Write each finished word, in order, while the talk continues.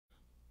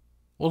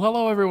Well,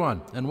 hello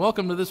everyone, and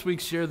welcome to this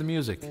week's Share the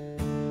Music.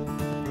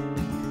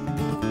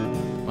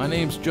 My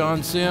name's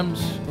John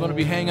Sims. I'm going to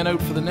be hanging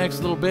out for the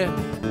next little bit,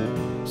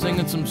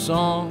 singing some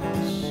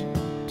songs,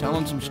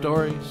 telling some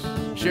stories,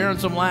 sharing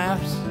some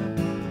laughs.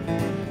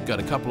 Got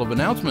a couple of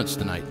announcements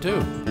tonight,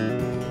 too.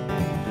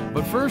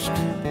 But first,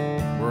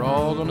 we're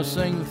all going to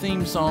sing the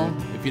theme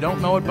song. If you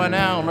don't know it by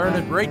now, learn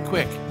it right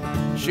quick.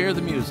 Share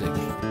the music.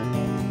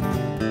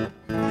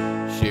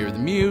 Share the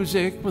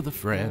music with a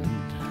friend.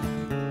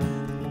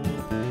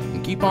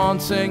 Keep on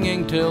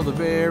singing till the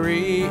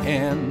very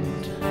end.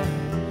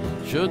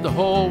 Should the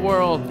whole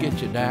world get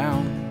you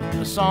down,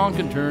 a song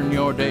can turn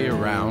your day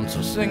around.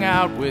 So sing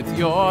out with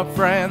your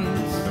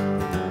friends.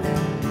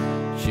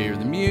 Share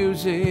the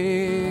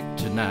music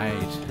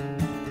tonight,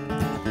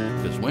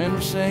 'cause when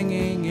we're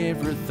singing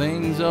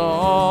everything's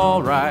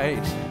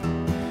alright.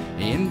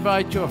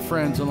 Invite your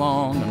friends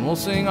along and we'll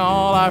sing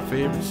all our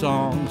favorite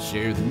songs.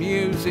 Share the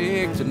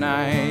music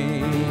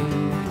tonight.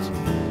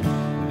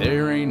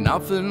 There ain't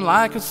nothing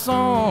like a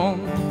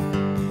song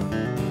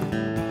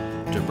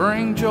to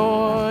bring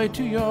joy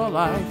to your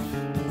life.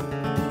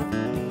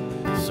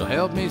 So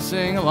help me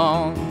sing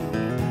along.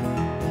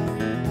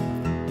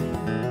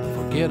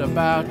 Forget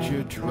about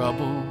your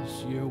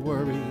troubles, your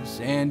worries,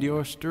 and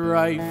your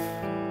strife.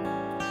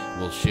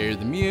 We'll share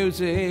the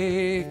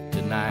music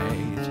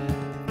tonight.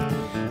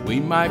 We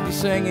might be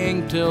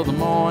singing till the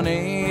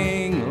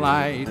morning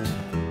light.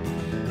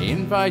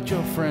 Invite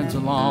your friends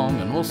along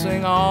and we'll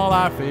sing all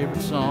our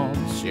favorite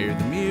songs. Share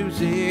the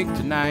music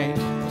tonight.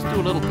 Let's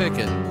do a little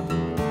picking.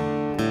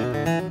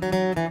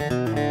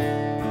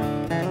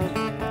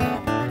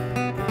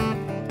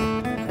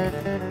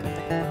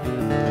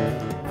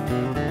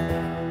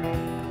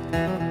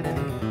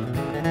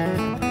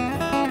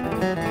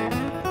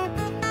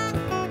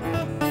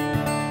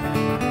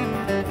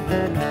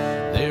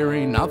 There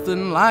ain't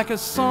nothing like a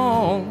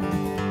song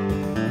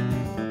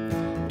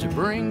to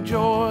bring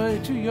joy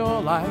to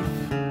your life.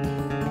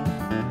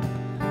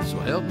 So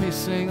help me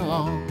sing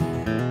along.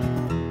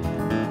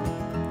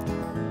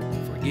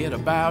 Forget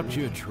about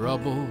your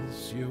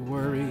troubles, your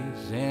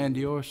worries, and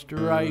your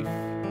strife.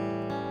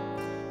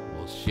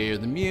 We'll share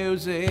the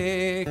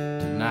music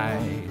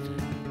tonight.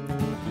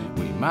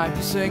 We might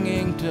be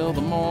singing till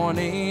the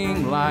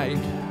morning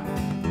light.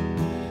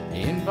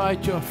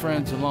 Invite your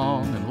friends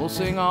along and we'll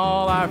sing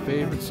all our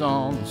favorite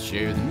songs.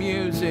 Share the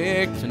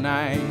music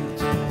tonight.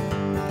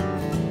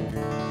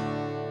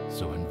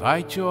 So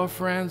invite your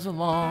friends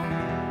along,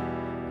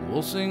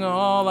 we'll sing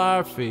all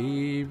our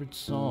favorite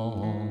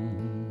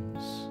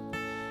songs.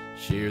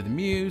 Share the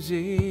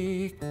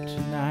music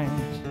tonight.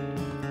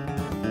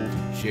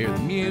 Share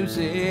the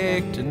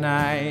music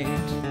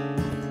tonight.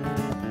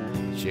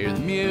 Share the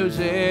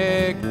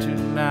music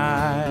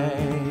tonight.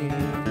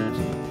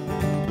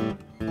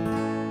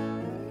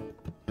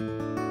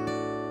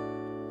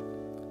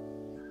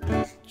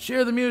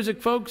 Share the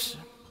music, folks.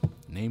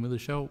 Name of the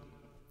show.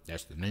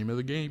 That's the name of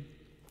the game.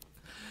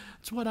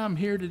 It's what I'm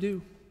here to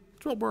do.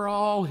 It's what we're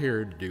all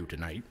here to do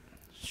tonight.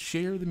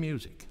 Share the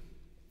music.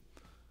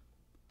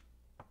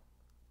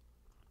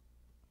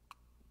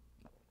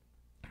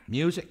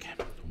 Music,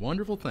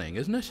 wonderful thing,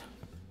 isn't it?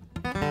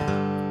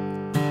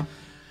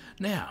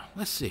 Now,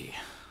 let's see.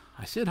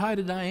 I said hi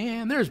to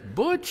Diane. There's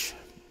Butch.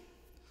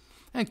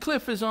 And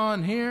Cliff is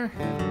on here.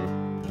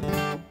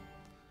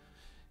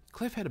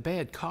 Cliff had a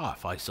bad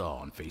cough I saw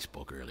on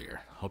Facebook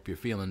earlier. Hope you're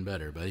feeling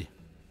better, buddy.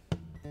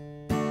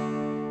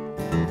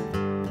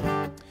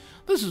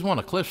 This is one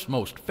of Cliff's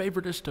most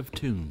favoritist of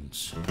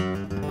tunes.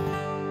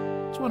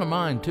 It's one of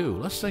mine, too.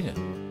 Let's sing it.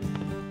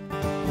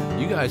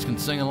 You guys can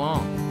sing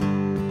along,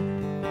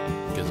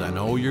 because I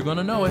know you're going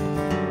to know it.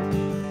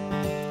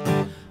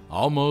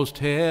 Almost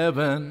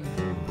heaven,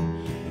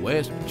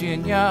 West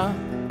Virginia,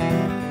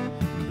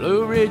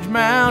 Blue Ridge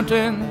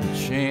Mountains,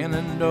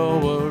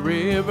 Shenandoah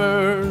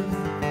River.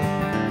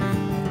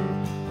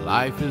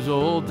 Life is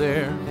old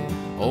there,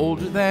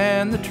 older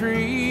than the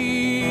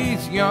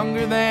trees,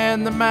 younger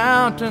than the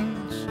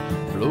mountains,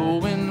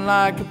 flowing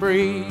like a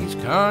breeze.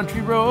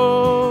 Country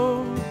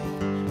road,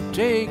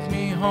 take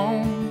me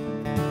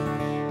home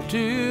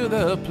to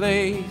the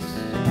place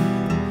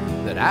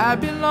that I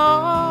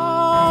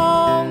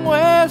belong.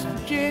 West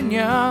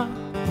Virginia,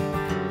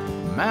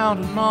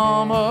 mountain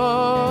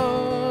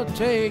mama,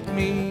 take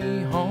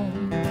me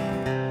home.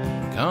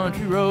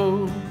 Country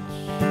roads,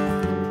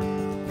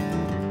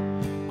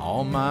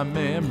 all my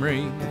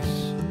memories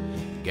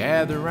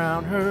gather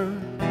round her.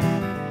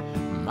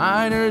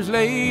 Miner's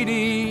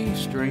lady,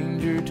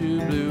 stranger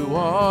to blue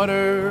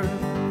water.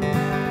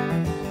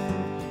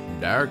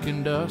 Dark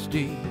and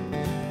dusty,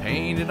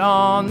 painted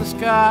on the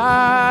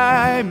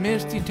sky.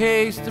 Misty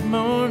taste of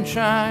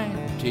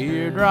moonshine,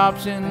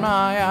 teardrops in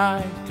my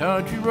eyes.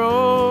 Country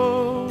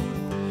road,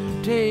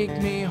 take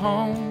me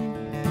home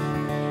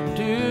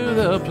to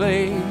the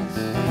place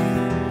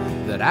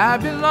that I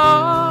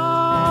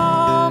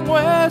belong.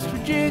 West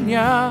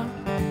Virginia,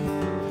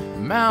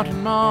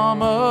 mountain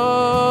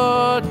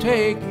mama,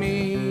 take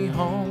me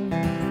home.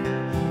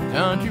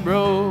 Country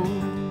road,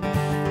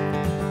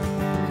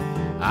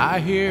 I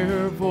hear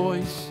her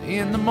voice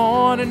in the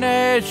morning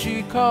as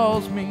she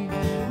calls me.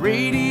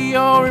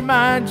 Radio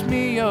reminds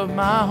me of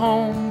my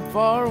home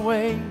far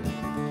away.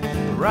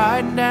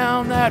 Riding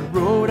down that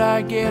road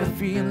I get a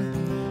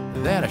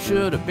feeling that I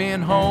should have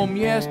been home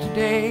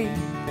yesterday.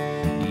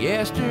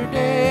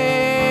 Yesterday.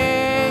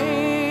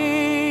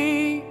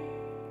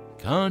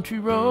 Country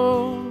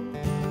road,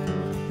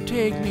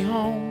 take me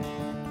home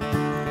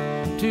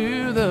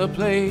to the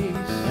place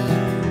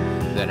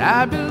that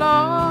I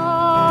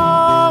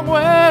belong.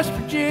 West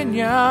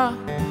Virginia,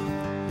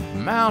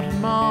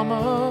 Mountain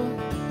Mama,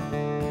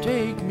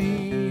 take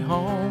me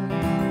home.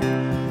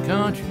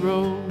 Country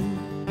road,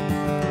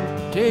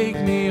 take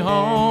me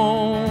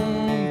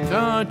home.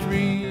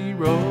 Country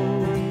road.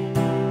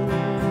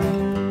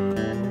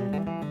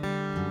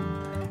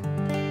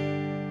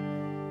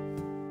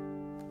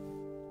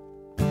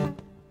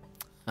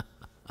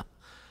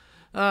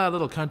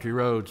 Little country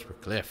roads for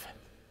Cliff.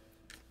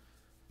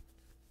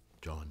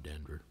 John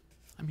Denver.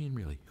 I mean,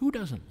 really, who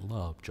doesn't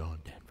love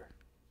John Denver?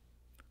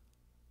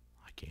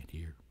 I can't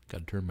hear.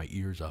 Gotta turn my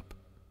ears up.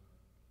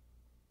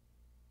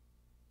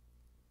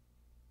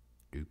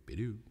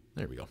 Doop-a-doo.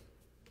 There we go.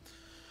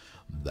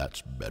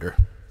 That's better.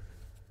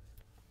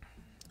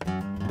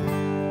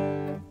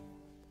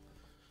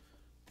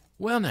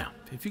 Well, now,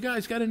 if you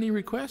guys got any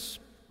requests,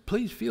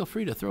 please feel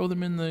free to throw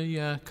them in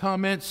the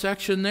comment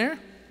section there.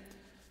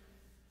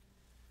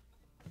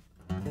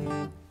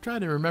 Try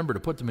to remember to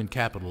put them in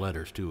capital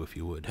letters, too, if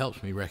you would.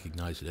 Helps me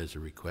recognize it as a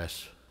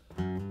request.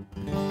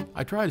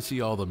 I try to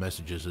see all the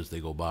messages as they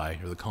go by,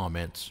 or the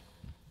comments.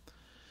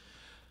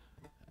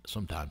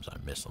 Sometimes I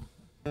miss them.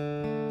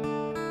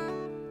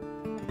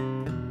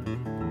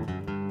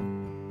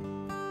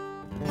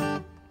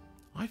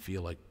 I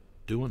feel like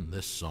doing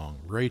this song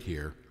right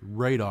here,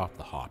 right off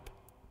the hop.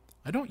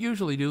 I don't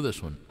usually do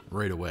this one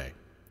right away.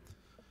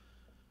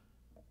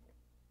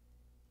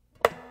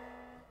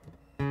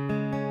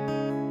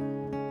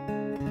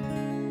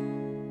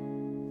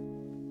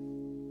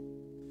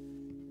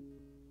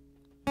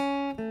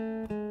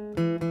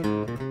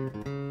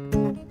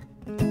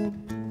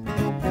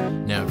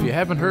 Now, if you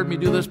haven't heard me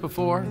do this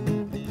before,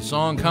 the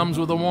song comes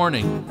with a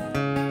warning.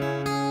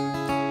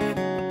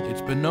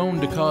 It's been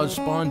known to cause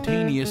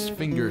spontaneous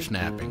finger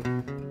snapping.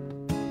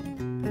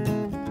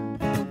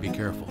 Be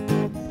careful.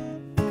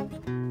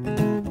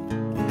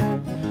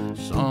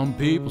 Some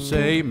people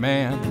say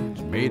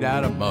man's made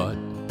out of mud.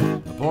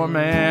 A poor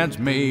man's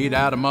made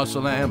out of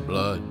muscle and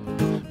blood.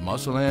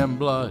 Muscle and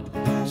blood,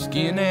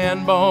 skin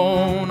and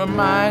bone, a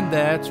mind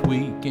that's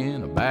weak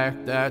and a back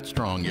that's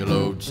strong. You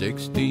load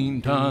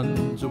 16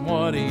 tons, and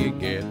what do you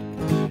get?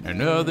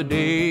 Another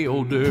day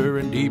older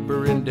and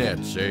deeper in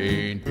debt.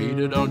 Saint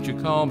Peter, don't you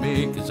call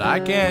me, 'cause I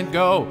can't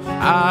go.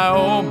 I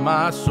owe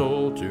my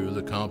soul to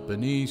the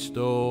company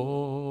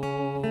store.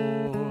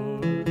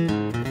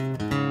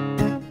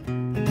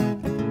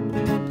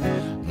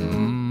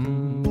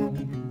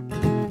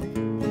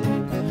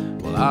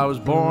 Well, I was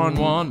born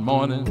one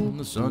morning,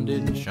 the sun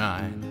didn't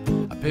shine.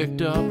 I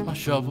picked up my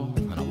shovel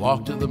and I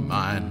walked to the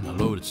mine. I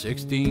loaded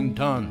 16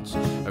 tons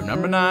of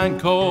number 9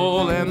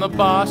 coal, and the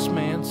boss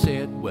man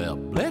said, well,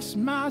 bless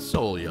my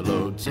soul, you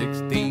load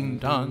 16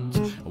 tons,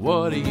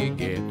 what do you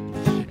get?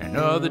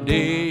 Another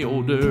day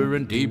older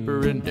and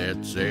deeper in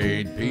debt.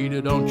 Saint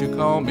Peter, don't you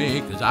call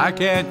me, 'cause I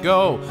can't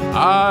go.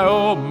 I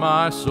owe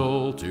my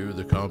soul to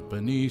the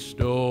company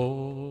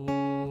store.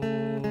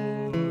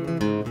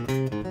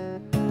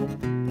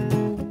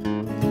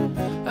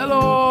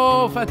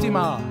 Hello,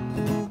 Fatima.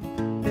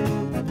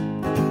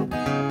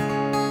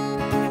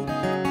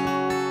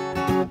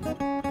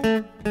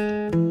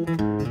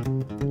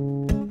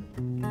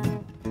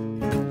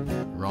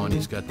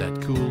 Ronnie's got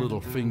that cool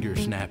little finger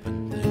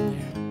snapping thing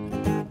there.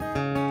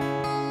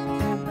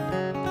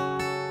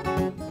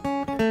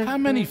 How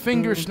many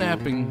finger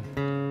snapping,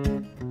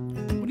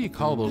 what do you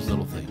call those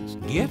little things?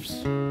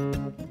 GIFs?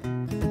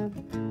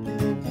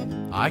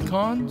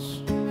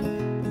 Icons?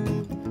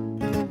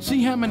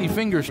 See how many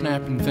finger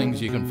snapping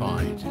things you can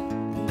find.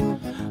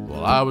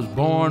 Well, I was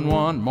born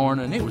one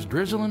morning, it was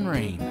drizzling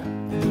rain.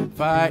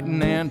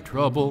 Fighting and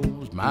trouble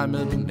was my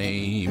middle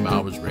name. I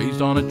was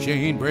raised on a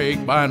chain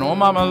break by an old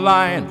mama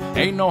lion.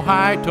 Ain't no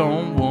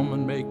high-toned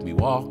woman make me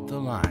walk the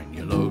line.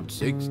 You load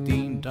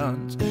 16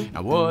 tons,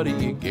 and what do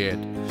you get?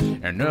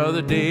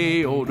 Another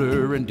day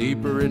older and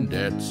deeper in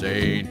debt.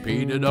 Saint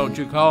Peter, don't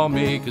you call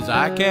me, 'cause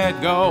I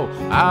can't go.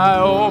 I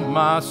owe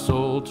my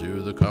soul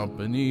to the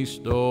company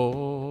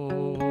store.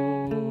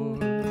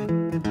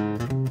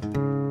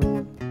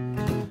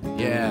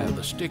 Yeah,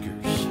 the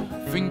stickers.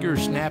 Finger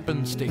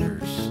snapping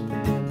stickers.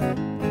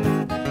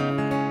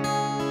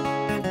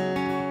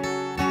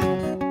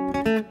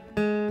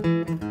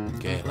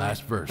 Okay,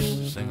 last verse,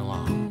 sing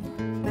along.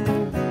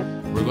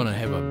 We're gonna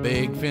have a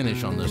big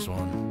finish on this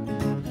one.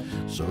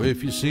 So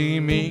if you see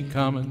me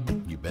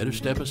coming, you better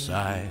step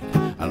aside.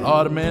 A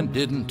lot of men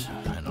didn't,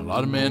 and a A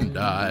lot of men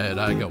died.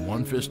 I got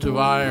one fist of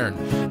iron,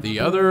 the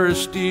other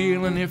is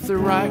steel, and if the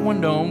right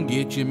one don't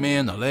get you,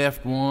 man, the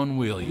left one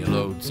will. You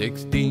load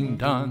 16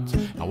 tons,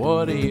 now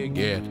what do you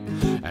get?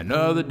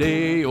 Another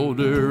day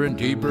older and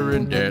deeper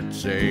in debt.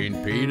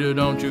 St. Peter,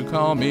 don't you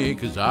call me,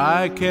 'cause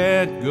I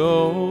can't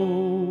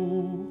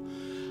go.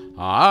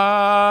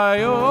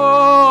 I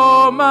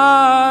owe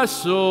my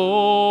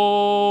soul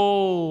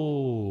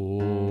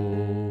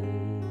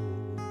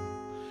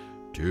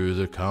to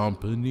the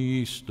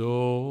company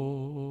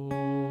store.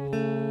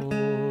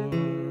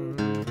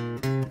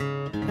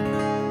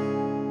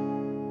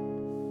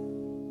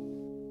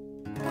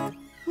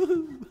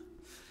 Woo-hoo.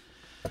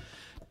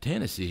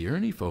 Tennessee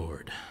Ernie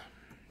Ford.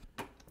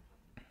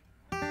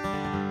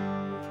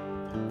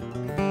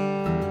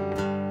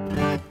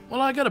 Well,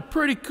 I got a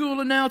pretty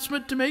cool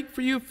announcement to make for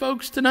you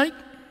folks tonight.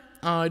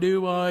 I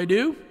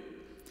do.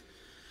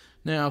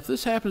 Now, if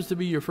this happens to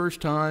be your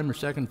first time or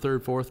second,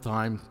 third, fourth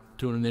time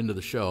tuning into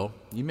the show,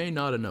 you may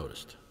not have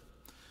noticed.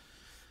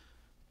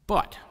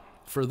 But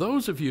for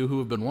those of you who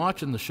have been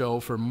watching the show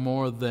for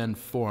more than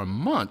 4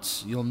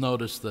 months, you'll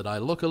notice that I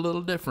look a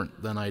little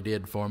different than I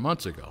did 4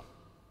 months ago.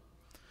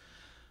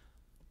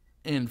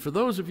 And for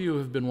those of you who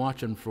have been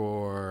watching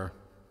for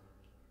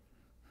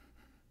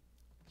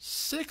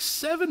 6,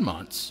 7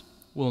 months,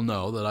 will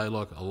know that I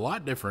look a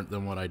lot different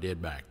than what I did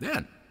back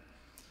then.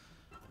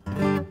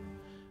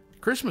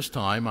 Christmas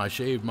time, I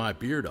shaved my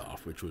beard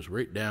off, which was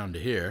right down to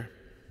here.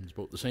 It's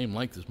about the same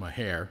length as my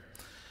hair.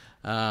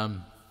 As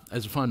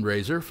a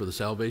fundraiser for the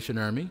Salvation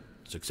Army,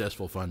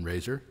 successful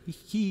fundraiser.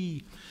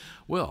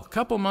 Well, a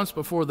couple months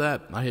before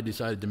that, I had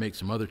decided to make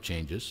some other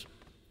changes,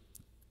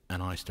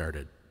 and I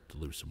started to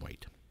lose some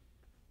weight.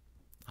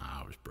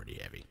 I was pretty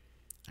heavy.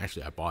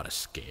 Actually, I bought a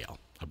scale.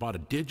 I bought a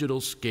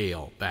digital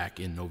scale back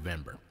in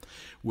November,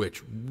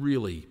 which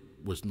really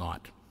was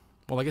not,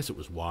 well, I guess it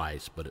was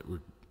wise, but it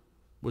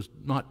was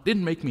not,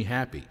 didn't make me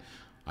happy.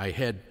 I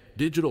had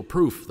digital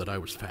proof that I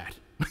was fat.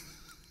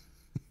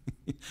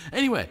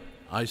 Anyway,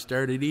 I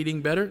started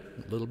eating better,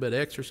 a little bit of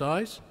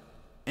exercise,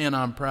 and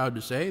I'm proud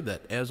to say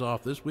that as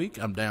of this week,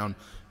 I'm down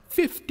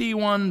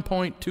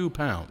 51.2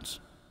 pounds.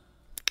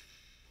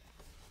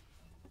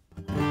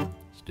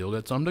 Still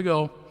got some to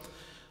go,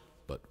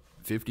 but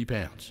 50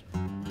 pounds.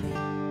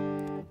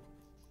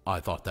 I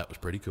thought that was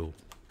pretty cool.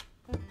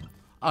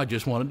 I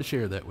just wanted to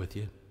share that with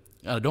you.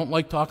 I don't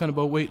like talking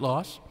about weight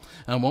loss,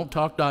 and I won't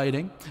talk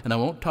dieting, and I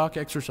won't talk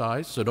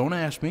exercise, so don't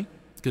ask me,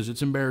 because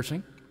it's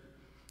embarrassing.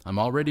 I'm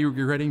already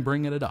regretting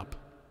bringing it up,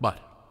 but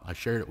I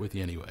shared it with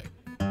you anyway.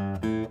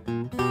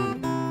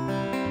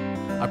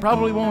 I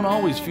probably won't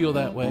always feel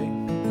that way.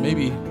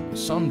 Maybe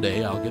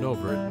someday I'll get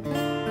over it.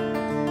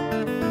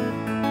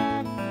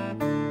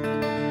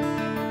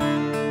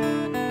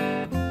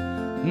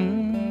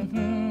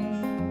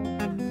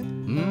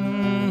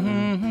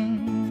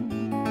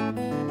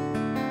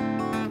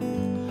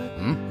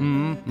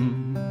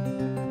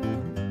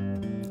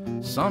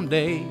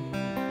 Someday,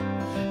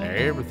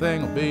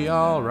 everything will be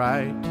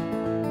alright.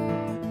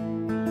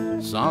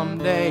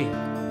 Someday,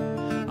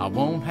 I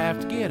won't have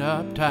to get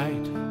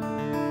uptight.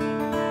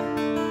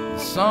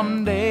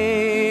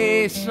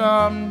 Someday,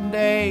 some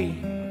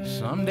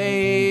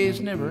days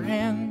never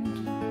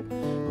end.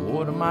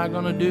 What am I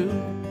gonna do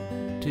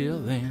till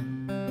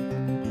then?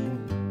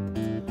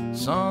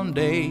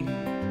 Someday,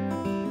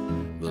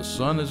 the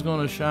sun is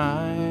gonna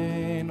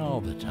shine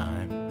all the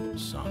time.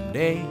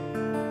 Someday,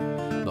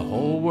 the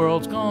whole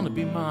world's gonna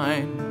be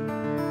mine.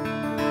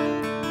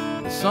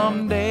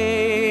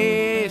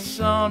 Someday,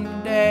 some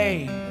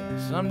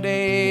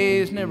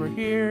days never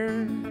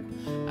here.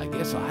 I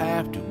guess I'll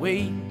have to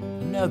wait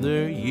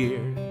another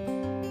year.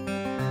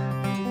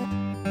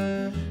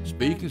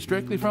 Speaking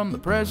strictly from the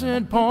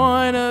present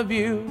point of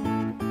view,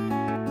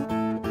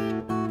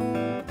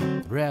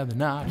 I'd rather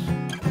not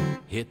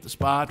hit the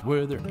spot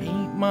where there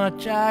ain't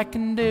much I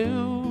can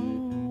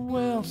do.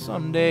 Well,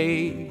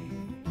 someday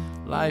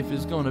life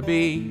is gonna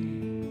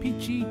be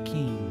peachy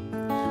keen.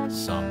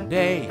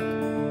 Someday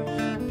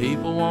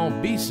people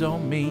won't be so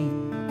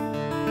mean.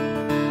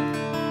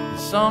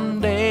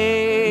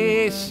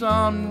 Someday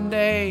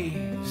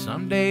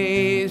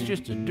is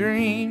just a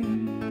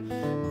dream,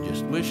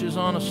 just wishes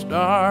on a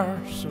star,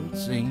 so it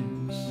seems.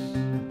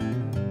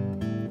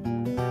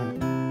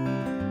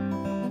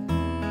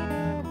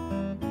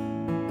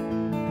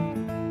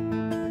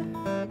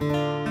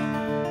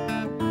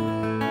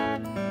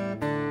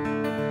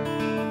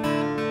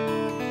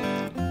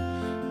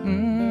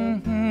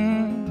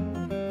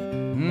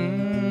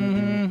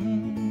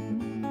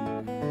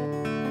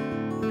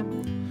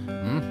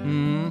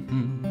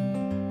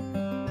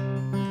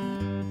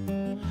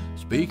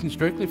 Speaking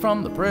strictly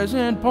from the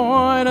present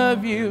point of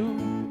view,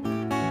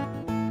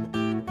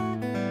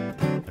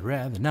 I'd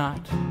rather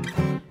not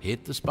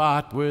hit the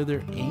spot where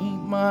there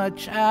ain't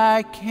much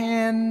I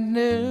can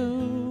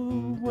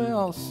do.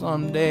 Well,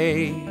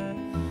 someday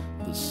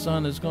the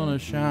sun is gonna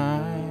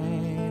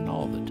shine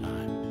all the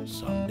time.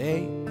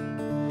 Someday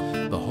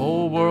the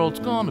whole world's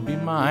gonna be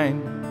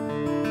mine.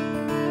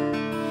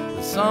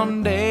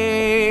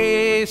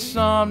 Someday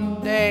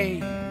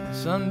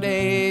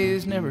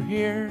Sunday's never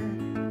here.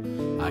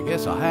 I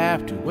guess I'll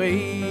have to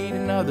wait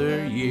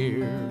another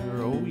year.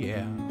 Oh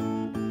yeah,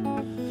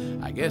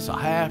 I guess I'll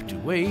have to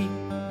wait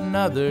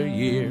another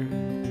year.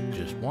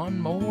 Just one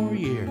more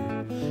year.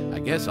 I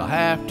guess I'll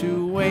have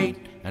to wait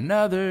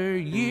another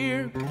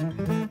year.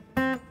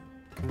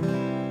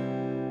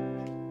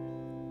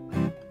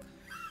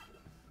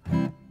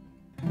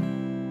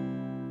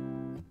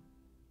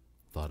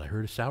 Thought I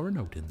heard a sour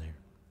note in there.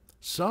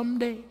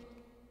 Someday.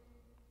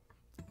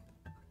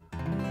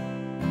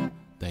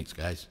 Thanks,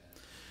 guys.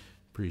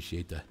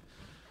 Appreciate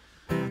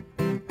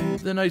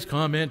the nice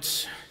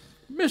comments.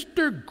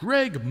 Mr.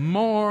 Greg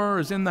Moore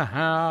is in the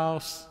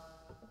house.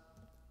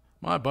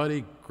 My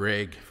buddy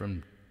Greg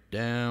from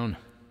down, I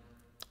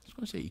was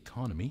going to say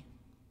Economy.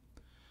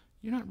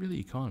 You're not really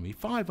Economy.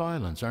 Five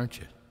Islands, aren't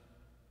you?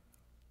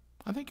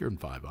 I think you're in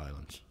Five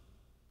Islands.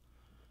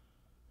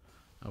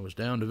 I was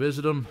down to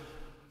visit him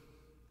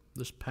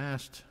this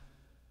past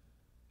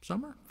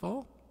summer,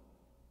 fall?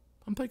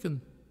 I'm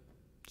thinking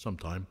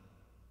sometime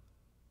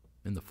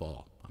in the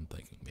fall, I'm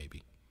thinking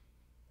maybe.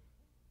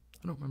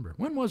 I don't remember.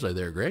 When was I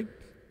there, Greg?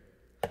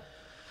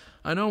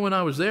 I know when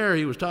I was there,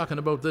 he was talking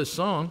about this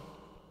song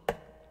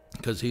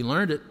because he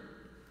learned it.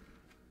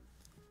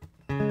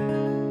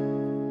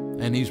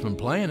 And he's been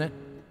playing it,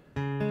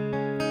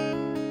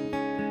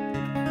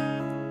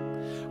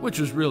 which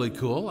was really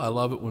cool. I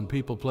love it when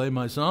people play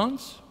my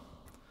songs.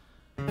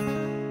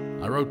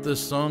 I wrote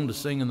this song to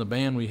sing in the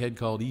band we had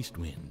called East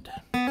Wind.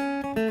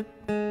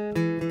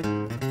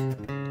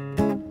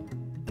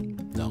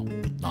 No,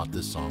 not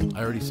this song.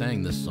 I already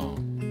sang this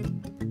song.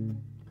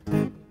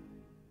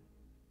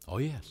 Oh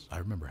yes, I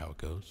remember how it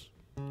goes.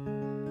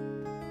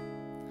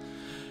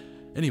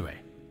 Anyway,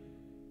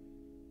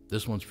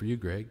 this one's for you,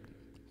 Greg.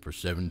 For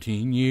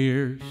 17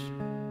 years,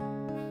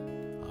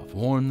 I've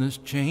worn this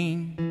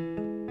chain,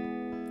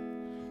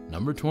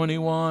 number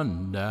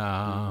 21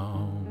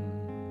 down,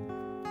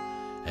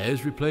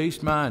 has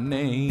replaced my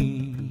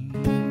name.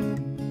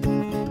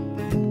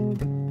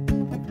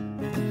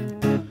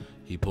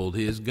 He pulled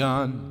his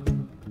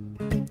gun,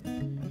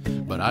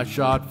 but I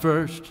shot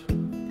first.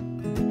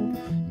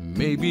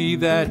 Maybe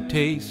that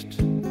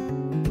taste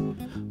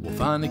will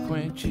finally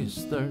quench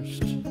his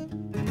thirst.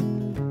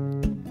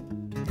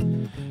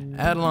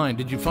 Adeline,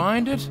 did you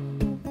find it?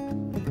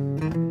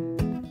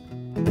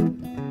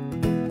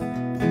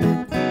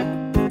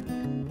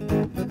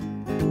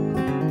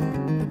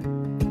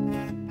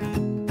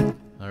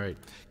 All right,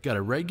 got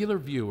a regular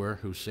viewer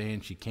who's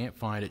saying she can't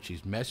find it.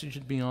 She's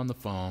messaged me on the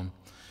phone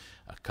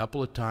a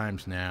couple of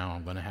times now.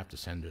 I'm going to have to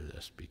send her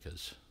this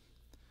because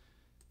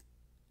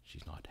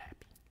she's not happy.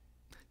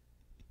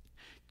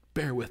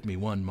 Bear with me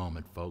one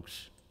moment,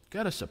 folks.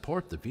 Got to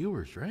support the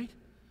viewers, right?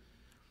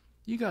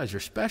 You guys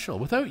are special.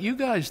 Without you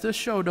guys, this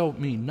show don't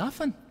mean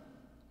nothing.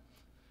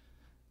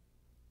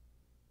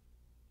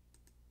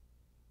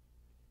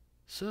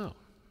 So,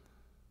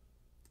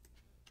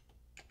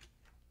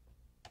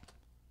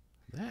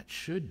 that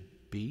should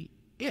be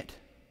it.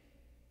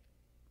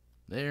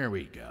 There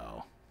we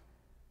go.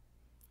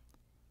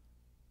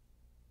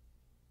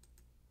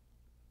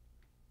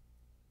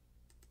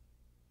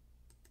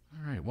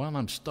 All right, while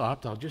I'm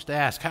stopped, I'll just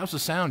ask, how's the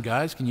sound,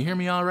 guys? Can you hear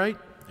me all right?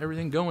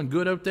 Everything going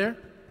good out there?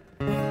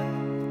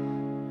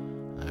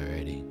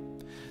 Alrighty.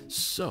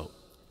 So,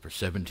 for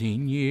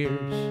 17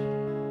 years,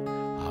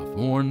 I've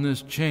worn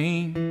this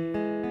chain,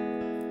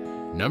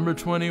 number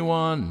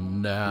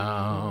 21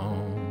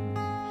 down,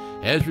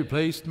 has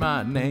replaced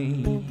my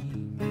name.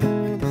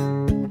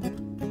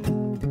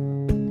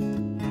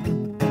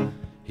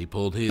 He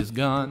pulled his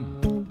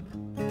gun,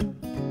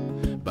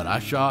 but I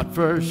shot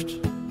first.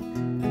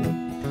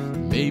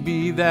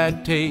 Maybe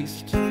that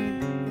taste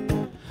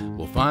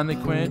will finally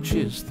quench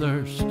his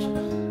thirst.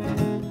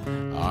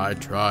 I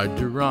tried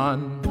to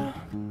run,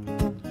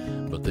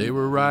 but they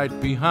were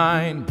right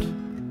behind.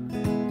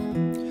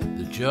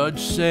 The judge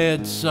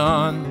said,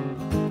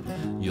 son,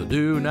 you'll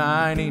do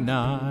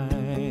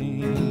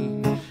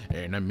 99.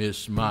 And I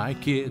miss my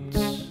kids,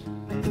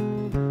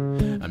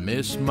 I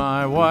miss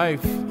my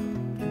wife,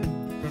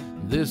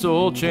 this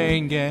old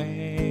chain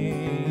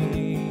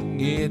gang,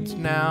 it's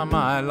now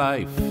my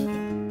life.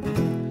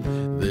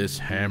 This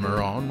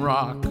hammer on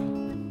rock,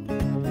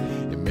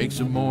 it makes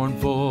a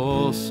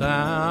mournful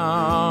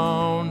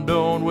sound.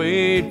 Don't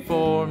wait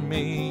for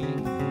me,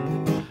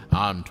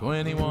 I'm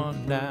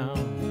 21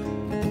 down.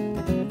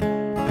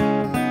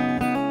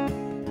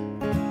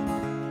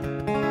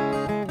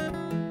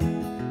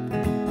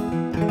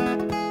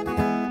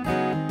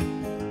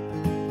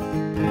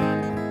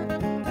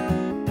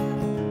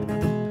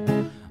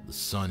 The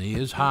sun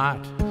is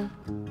hot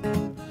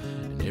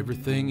and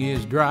everything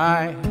is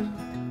dry.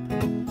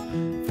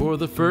 For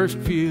the first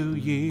few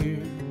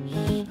years,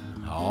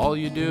 all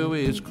you do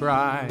is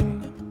cry.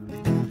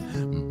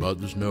 But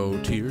there's no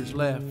tears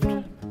left,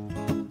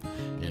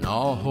 and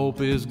all hope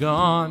is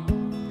gone.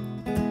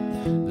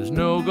 There's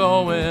no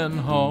going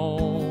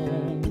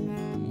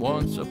home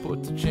once I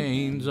put the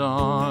chains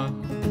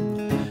on.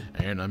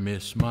 And I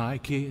miss my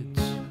kids,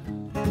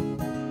 I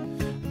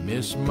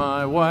miss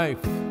my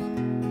wife,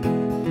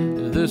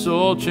 this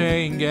old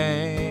chain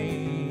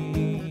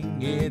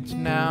gang, it's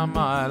now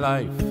my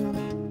life.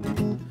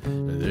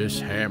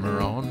 This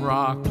hammer on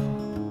rock,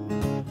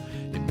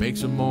 it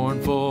makes a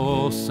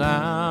mournful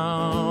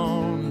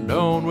sound.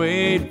 Don't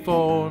wait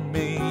for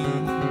me,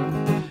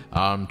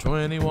 I'm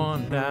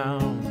 21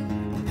 down.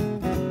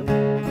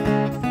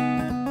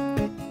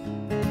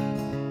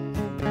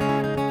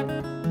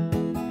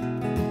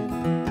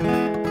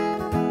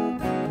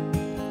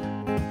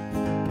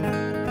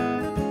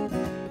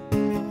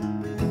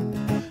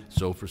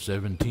 So for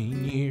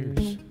 17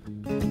 years,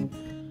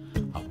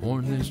 I've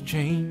worn this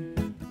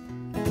chain.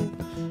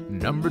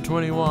 Number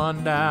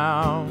 21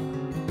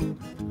 down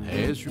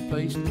has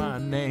replaced my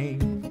name.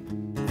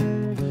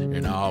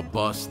 And I'll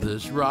bust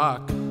this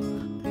rock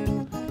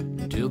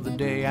till the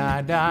day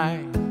I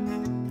die.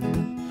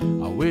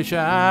 I wish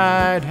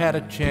I'd had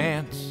a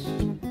chance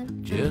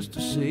just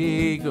to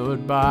say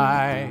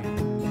goodbye.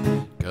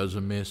 'Cause I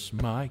miss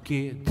my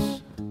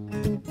kids,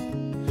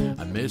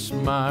 I miss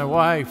my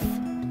wife.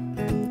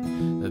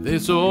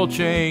 This old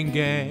chain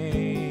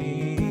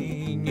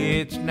gang,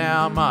 it's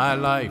now my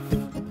life.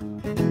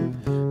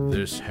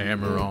 This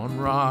hammer on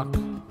rock,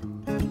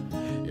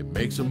 it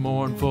makes a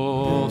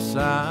mournful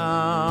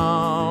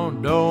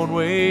sound. Don't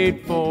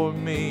wait for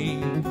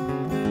me,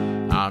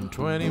 I'm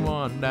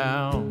 21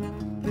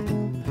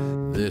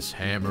 down. This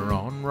hammer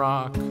on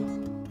rock,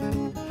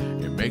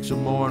 it makes a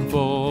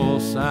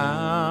mournful sound.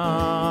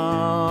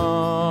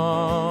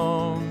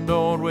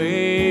 Don't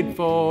wait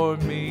for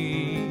me,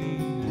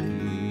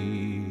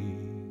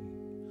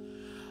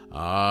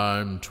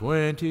 I'm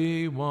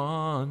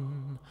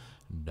 21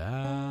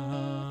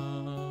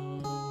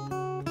 down.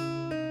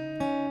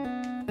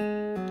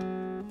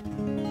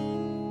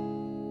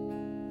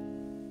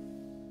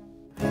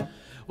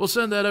 We'll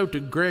send that out to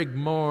Greg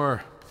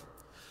Moore.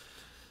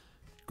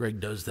 Greg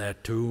does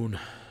that tune.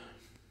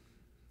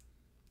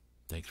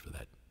 Thanks for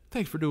that.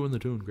 Thanks for doing the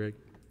tune, Greg.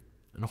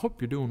 And I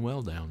hope you're doing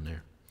well down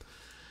there.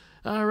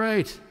 All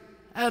right.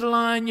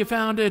 Adeline, you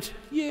found it.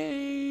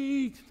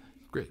 Yay.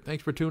 Great.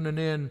 Thanks for tuning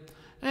in.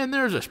 And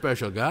there's a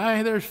special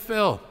guy. There's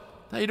Phil.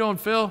 How you doing,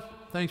 Phil?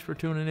 Thanks for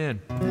tuning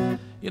in.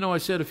 You know, I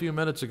said a few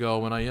minutes ago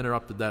when I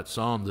interrupted that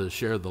song to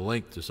share the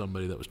link to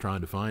somebody that was trying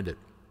to find it.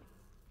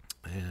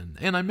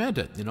 And I meant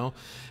it, you know.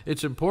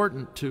 It's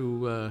important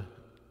to,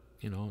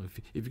 you know,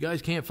 if you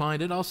guys can't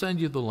find it, I'll send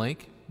you the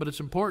link. But it's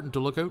important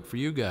to look out for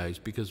you guys,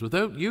 because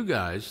without you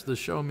guys, the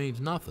show means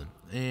nothing.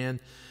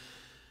 And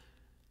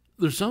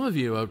there's some of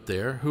you out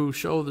there who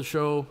give the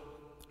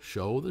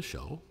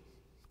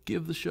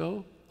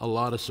show a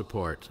lot of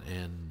support.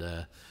 And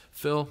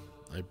Phil,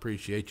 I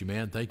appreciate you,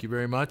 man. Thank you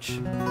very much.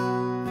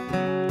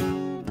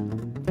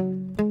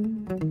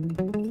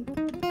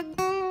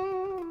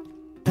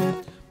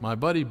 My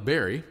buddy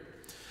Barry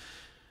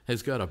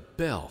has got a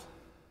bell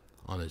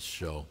on his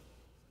show.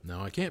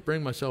 Now, I can't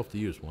bring myself to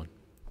use one,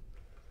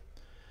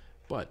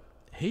 but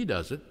he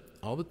does it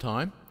all the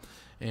time.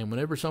 And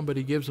whenever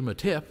somebody gives him a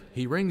tip,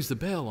 he rings the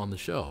bell on the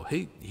show.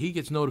 He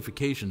gets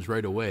notifications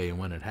right away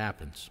when it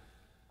happens.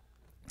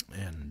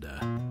 And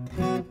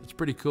it's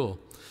pretty cool.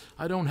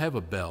 I don't have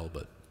a bell,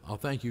 but I'll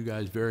thank you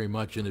guys very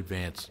much in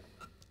advance.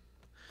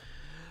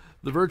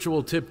 The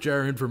virtual tip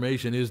jar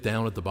information is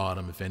down at the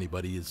bottom if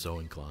anybody is so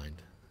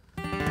inclined.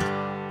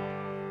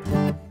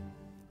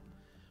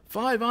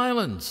 5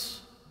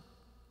 Islands.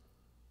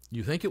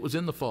 You think it was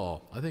in the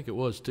fall. I think it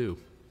was too.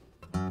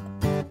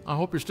 I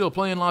hope you're still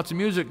playing lots of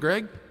music,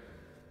 Greg.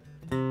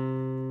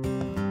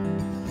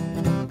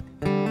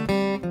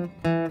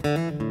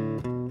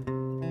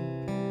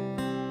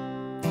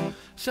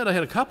 Said I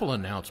had a couple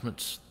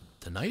announcements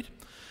tonight.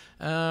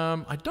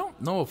 I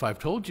don't know if I've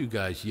told you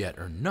guys yet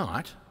or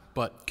not,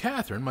 but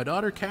Catherine, my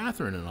daughter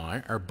Catherine, and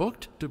I are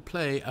booked to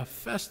play a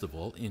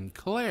festival in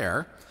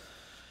Clare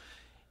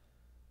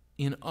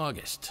in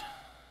August.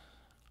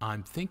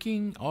 I'm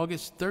thinking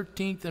August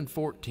 13th and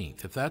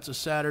 14th. If that's a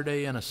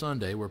Saturday and a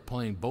Sunday, we're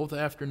playing both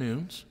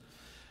afternoons.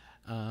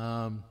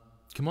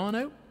 Come on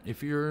out.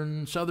 If you're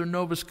in southern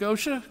Nova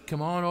Scotia,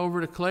 come on over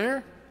to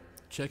Clare.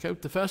 Check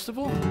out the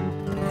festival.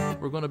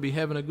 We're going to be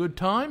having a good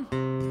time.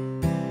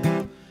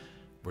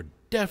 We're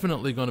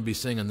definitely going to be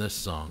singing this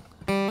song.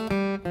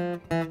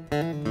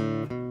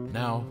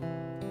 Now,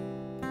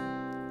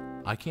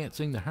 I can't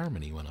sing the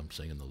harmony when I'm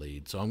singing the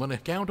lead, so I'm going to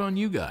count on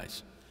you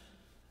guys.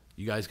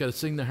 You guys got to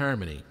sing the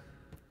harmony.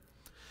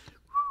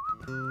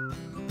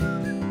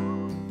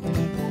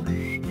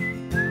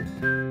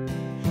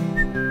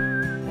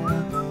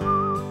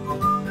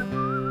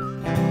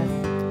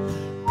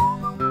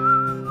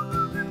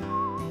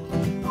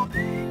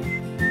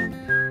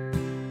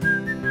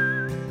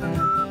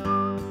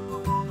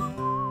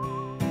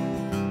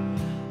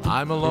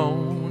 I'm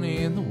alone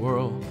in the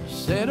world,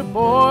 said a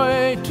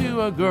boy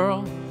to a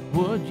girl,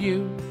 would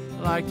you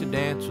like to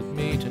dance with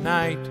me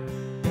tonight?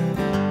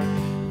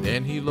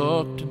 Then he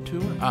looked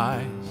into her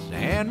eyes,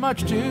 and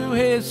much to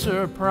his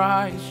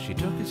surprise, she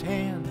took his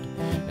hand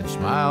and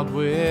smiled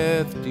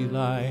with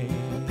delight.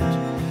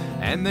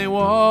 and they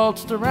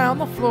waltzed around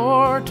the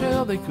floor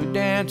till they could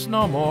dance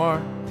no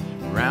more.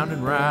 Round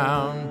and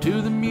round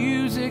to the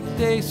music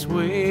they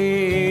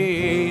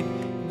swayed.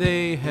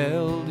 They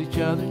held each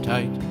other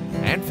tight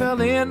and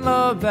fell in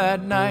love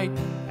that night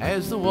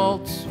as the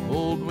waltz of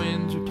old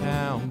Windsor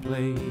Town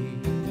played.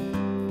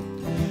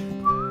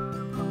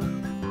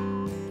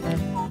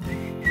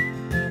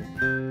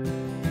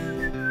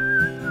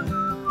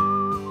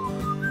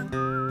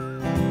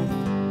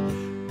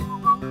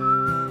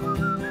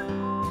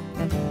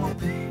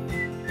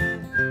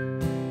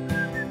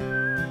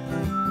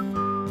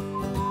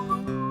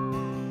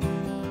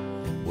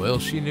 Well,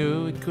 she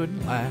knew it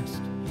couldn't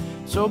last,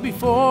 so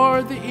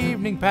before the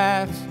evening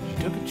passed, she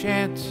took a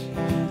chance,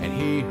 and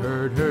he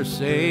heard her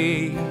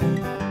say,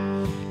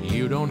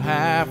 "You don't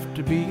have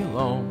to be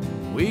alone.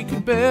 We can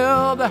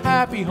build a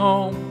happy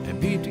home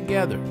and be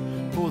together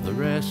for the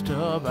rest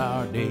of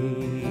our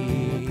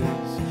days."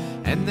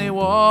 And they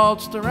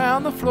waltzed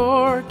around the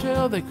floor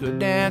till they could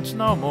dance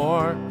no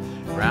more.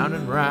 Round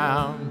and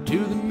round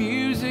to the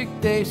music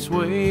they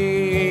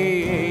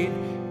swayed.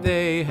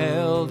 They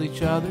held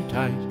each other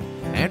tight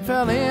and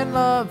fell in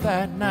love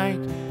that night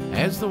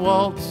as the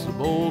waltz of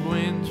old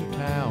Windsor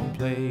Town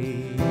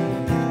played.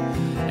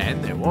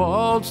 And they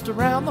waltzed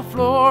around the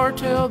floor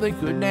till they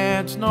could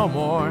dance no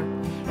more.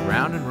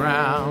 Round and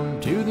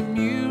round to the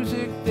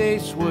music they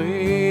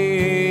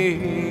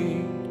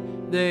swayed.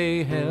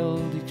 They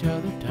held each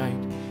other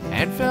tight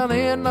and fell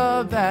in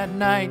love that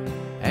night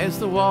as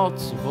the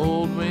waltz of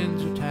old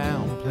Windsor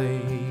Town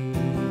played.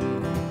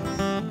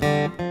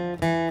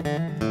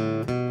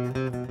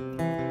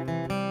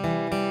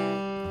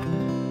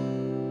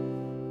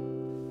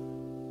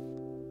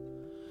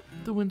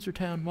 The Windsor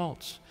Town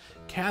Waltz.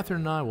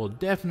 Catherine and I will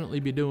definitely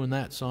be doing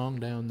that song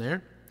down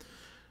there.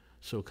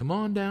 So come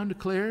on down to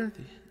Clare,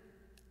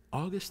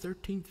 August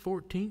 13th,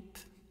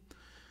 14th.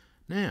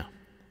 Now,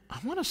 I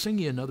want to sing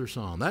you another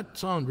song. That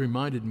song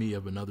reminded me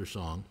of another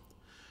song,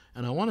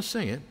 and I want to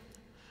sing it,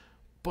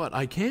 but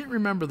I can't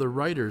remember the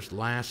writer's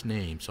last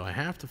name, so I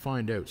have to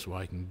find out so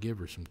I can give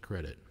her some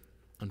credit.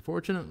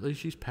 Unfortunately,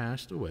 she's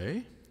passed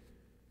away.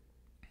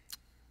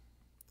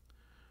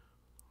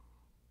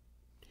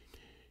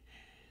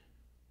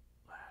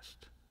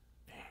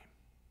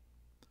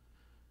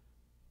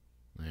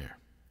 There.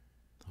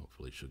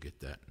 Hopefully she'll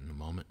get that in a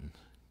moment and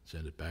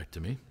send it back to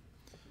me.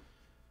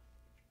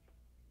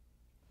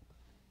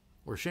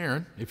 Or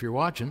Sharon, if you're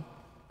watching,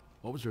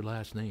 what was her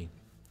last name?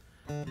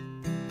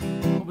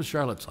 What was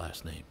Charlotte's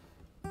last name?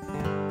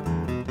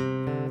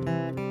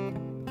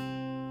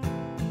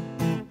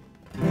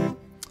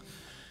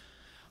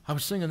 I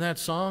was singing that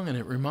song and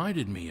it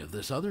reminded me of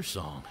this other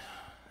song.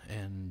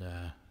 And,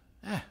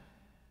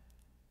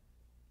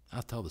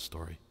 I'll tell the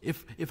story.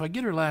 If I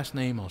get her last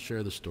name, I'll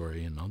share the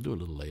story, and I'll do it a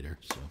little later.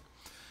 So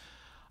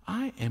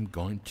I'm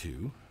going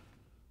to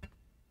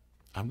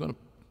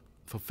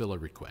fulfill a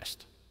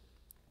request.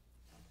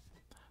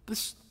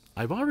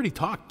 I've already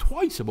talked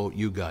twice about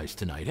you guys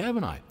tonight,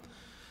 haven't I?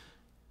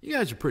 You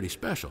guys are pretty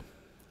special.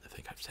 I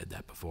think I've said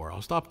that before.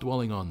 I'll stop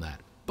dwelling on that.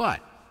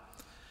 But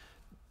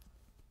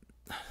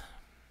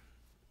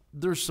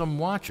there's some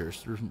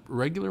watchers, there's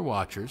regular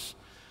watchers.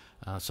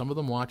 Some of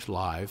them watch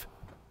live.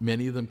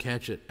 Many of them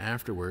catch it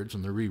afterwards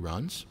in the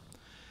reruns,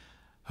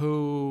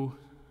 who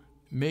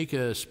make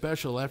a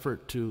special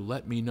effort to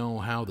let me know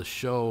how the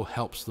show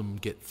helps them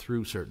get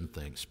through certain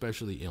things,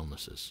 especially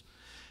illnesses.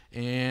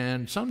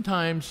 And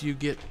sometimes you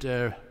get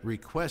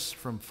requests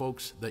from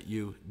folks that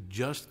you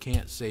just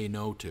can't say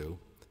no to,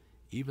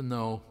 even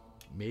though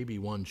maybe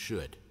one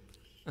should.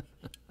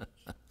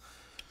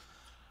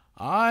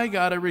 I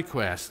got a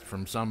request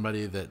from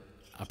somebody that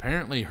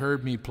apparently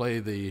heard me play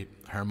the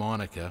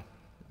harmonica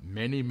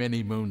many,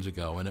 many moons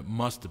ago, and it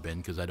must have been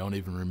because I don't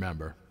even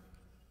remember.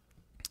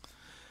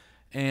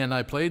 And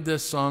I played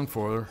this song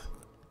for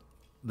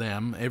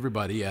them,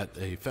 everybody, at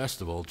a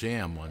festival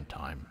jam one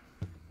time.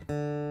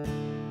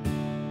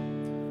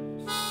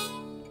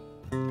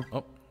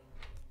 Oh,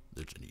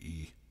 there's an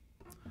E.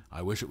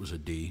 I wish it was a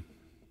D,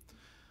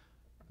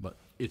 but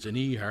it's an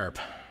E harp.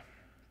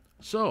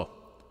 So,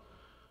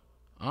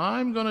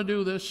 I'm going to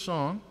do this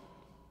song.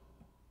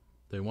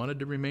 They wanted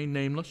to remain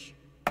nameless,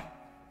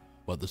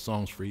 but the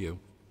song's for you.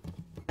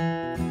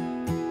 I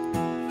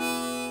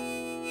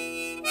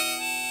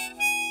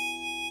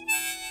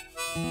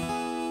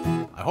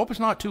hope it's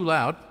not too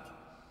loud.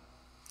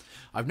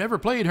 I've never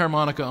played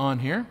harmonica on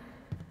here.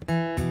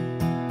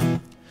 I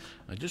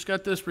just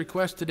got this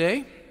request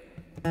today.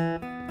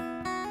 I'm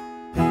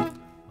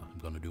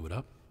going to do it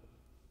up.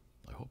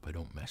 I hope I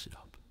don't mess it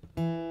up.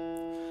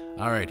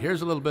 All right,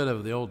 here's a little bit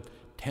of the old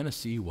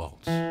Tennessee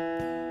waltz.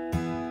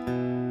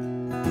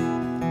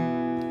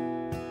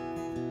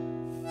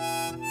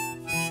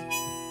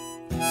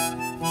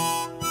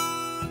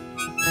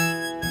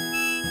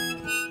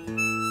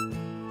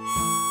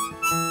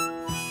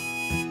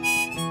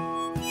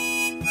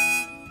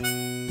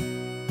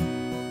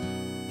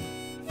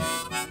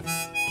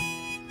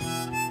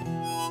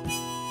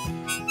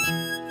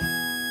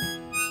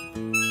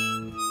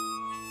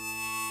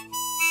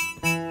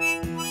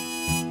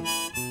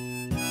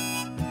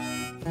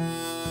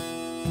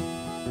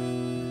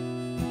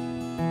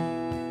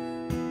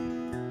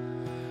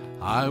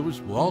 I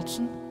was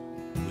waltzing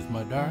with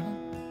my darling,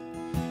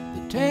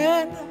 the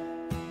tenor.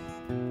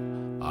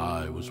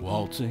 I was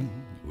waltzing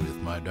with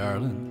my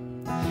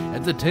darling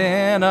at the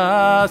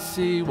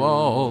Tennessee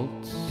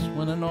Waltz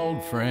when an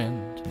old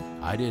friend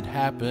I did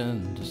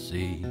happen to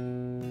see.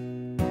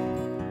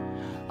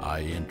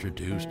 I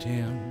introduced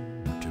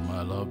him to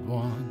my loved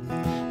one,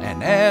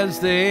 and as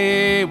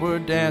they were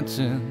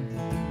dancing,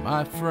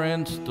 my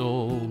friend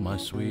stole my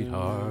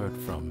sweetheart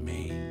from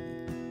me.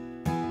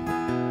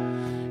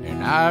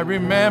 And I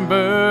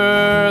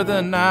remember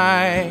the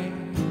night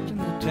in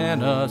the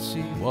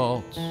Tennessee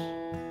Waltz.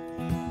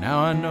 Now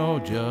I know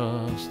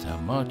just how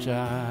much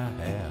I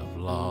have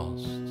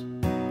lost.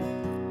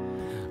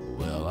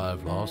 Well,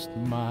 I've lost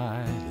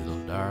my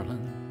little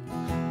darling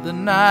the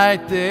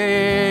night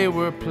they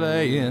were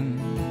playing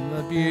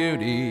the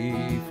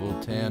beautiful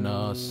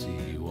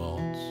Tennessee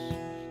Waltz.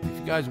 If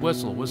you guys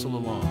whistle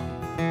along.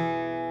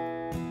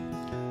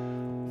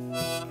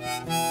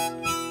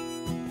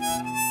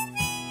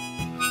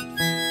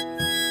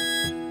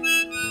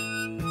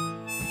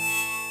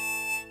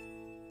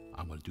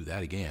 I'm going to do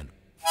that again.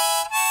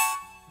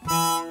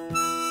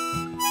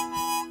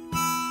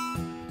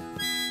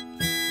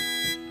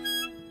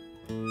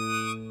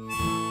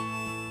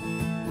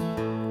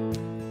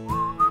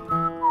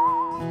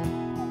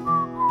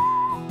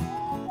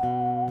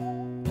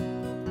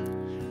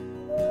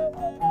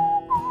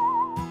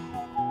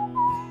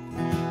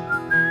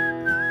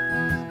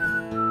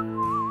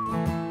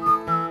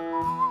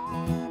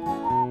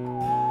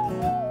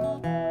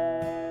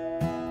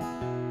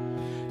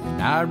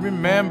 I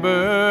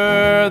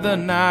remember the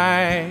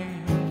night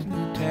in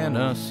the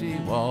Tennessee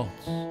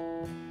Waltz.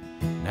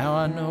 Now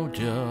I know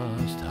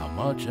just how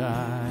much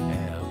I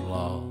have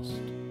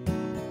lost.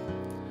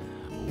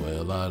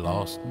 Well, I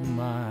lost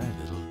my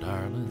little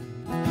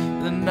darling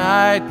the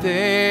night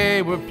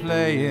they were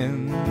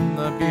playing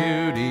the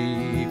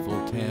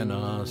beautiful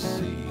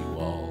Tennessee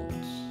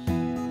Waltz.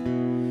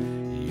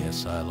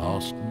 Yes, I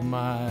lost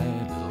my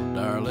little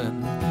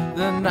darling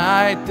the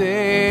night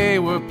they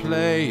were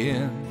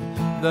playing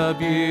the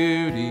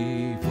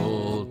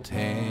beautiful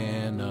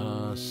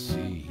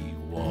Tennessee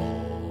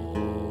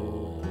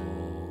Waltz.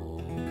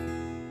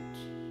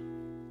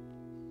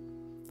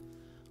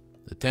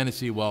 The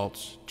Tennessee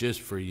Waltz,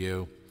 just for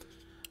you.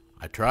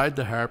 I tried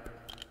the harp.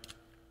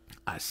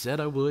 I said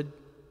I would.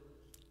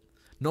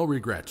 No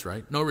regrets,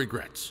 right? No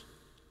regrets.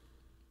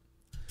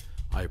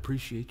 I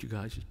appreciate you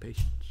guys'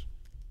 patience.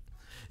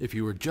 If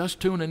you were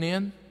just tuning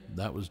in,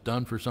 that was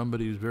done for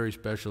somebody who's very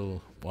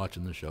special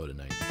watching the show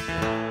tonight.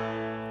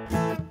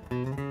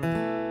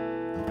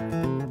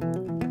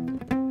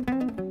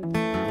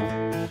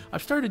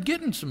 I've started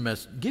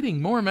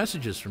getting more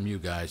messages from you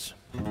guys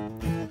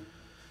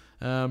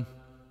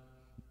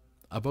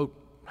about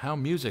how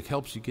music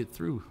helps you get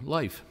through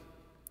life.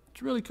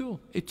 It's really cool.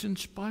 It's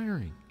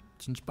inspiring.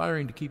 It's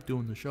inspiring to keep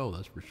doing the show,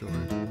 that's for sure.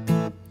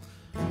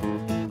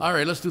 All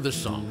right, let's do this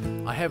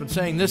song. I haven't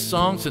sang this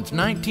song since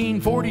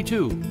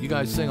 1942. You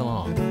guys sing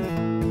along.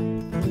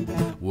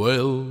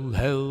 Well,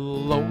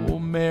 hello,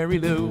 Mary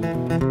Lou.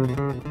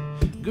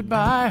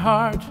 Goodbye,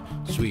 heart,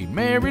 sweet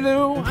Mary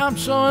Lou, I'm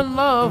so in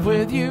love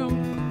with you.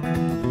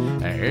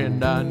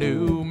 And I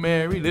knew,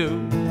 Mary Lou,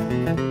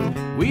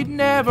 we'd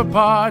never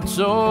part,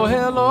 so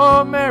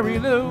hello, Mary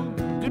Lou,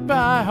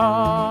 goodbye,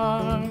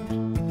 heart.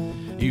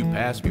 You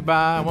passed me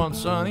by one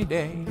sunny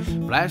day,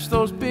 flashed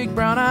those big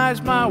brown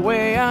eyes my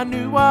way, I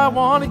knew I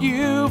wanted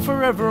you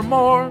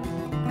forevermore.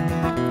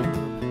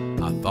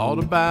 I thought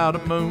about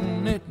a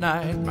moon at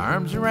night, my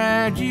arms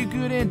around you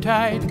good and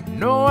tight.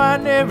 No, I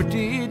never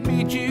did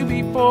meet you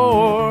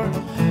before.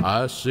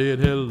 I said,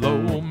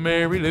 hello,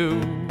 Mary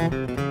Lou.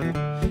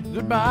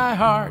 Goodbye,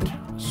 heart,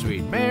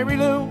 sweet Mary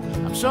Lou.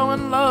 I'm so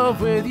in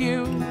love with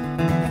you.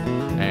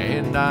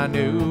 And I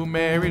knew,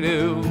 Mary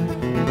Lou,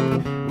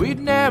 we'd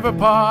never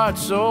part.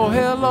 So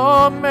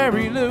hello,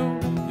 Mary Lou.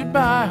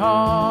 Goodbye,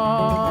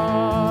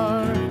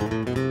 heart.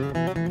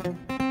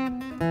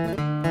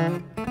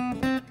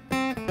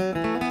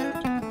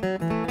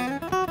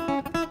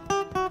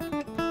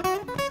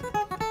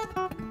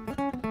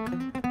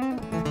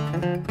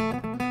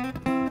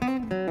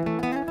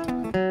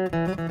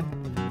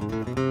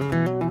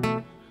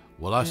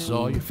 Well, I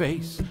saw your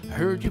face, I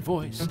heard your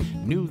voice,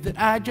 knew that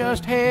I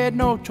just had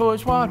no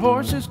choice. What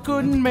horses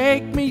couldn't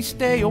make me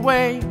stay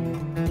away.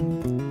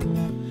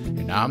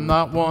 And I'm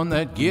not one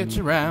that gets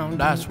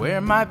around, I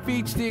swear my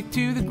feet stick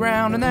to the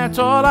ground, and that's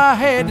all I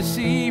had to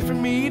see for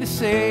me to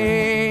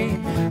say.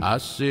 I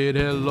said,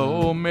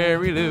 hello,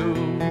 Mary Lou.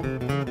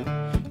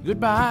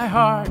 Goodbye,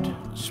 heart,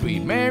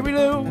 sweet Mary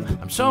Lou.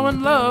 I'm so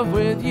in love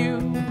with you.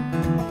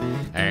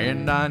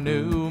 And I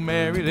knew,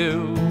 Mary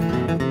Lou,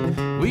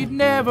 we'd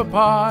never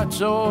part.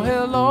 So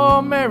hello,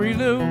 Mary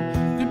Lou,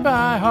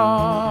 goodbye,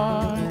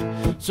 heart.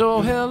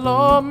 So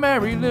hello,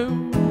 Mary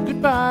Lou,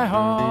 goodbye,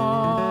 heart.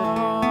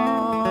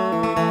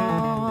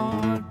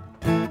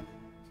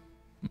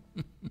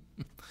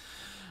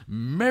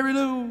 Mary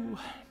Lou.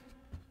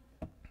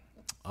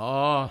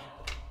 Oh,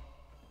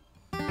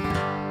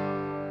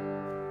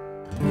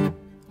 I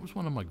was was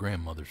one of my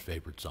grandmother's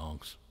favorite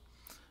songs.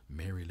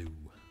 Mary Lou.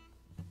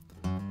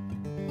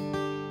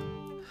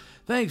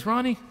 Thanks,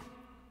 Ronnie.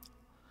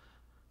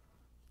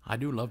 I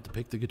do love to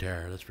pick the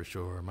guitar, that's for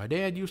sure. My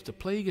dad used to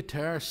play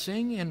guitar,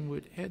 sing, and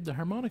would add the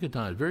harmonica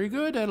times. Very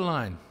good,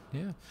 Adeline.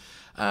 Yeah.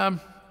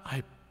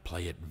 I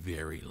play it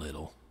very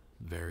little.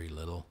 Very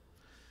little.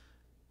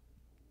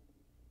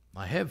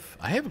 I have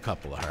a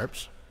couple of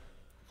harps.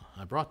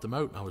 I brought them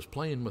out. I was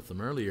playing with them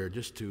earlier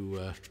just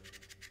to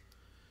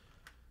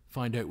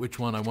find out which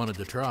one I wanted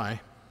to try.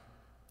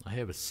 I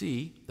have a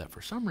C that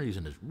for some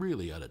reason is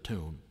really out of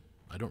tune.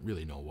 I don't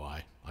really know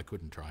why. I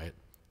couldn't try it.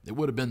 It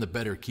would have been the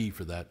better key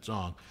for that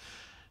song.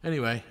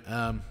 Anyway,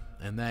 and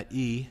that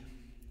E.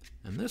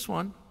 And this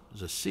one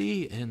is a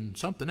C and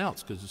something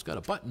else because it's got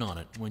a button on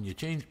it. When you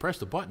press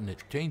the button,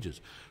 it changes.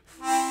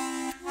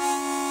 I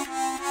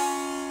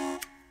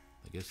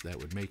guess that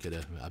would make it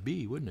a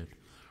B, wouldn't it?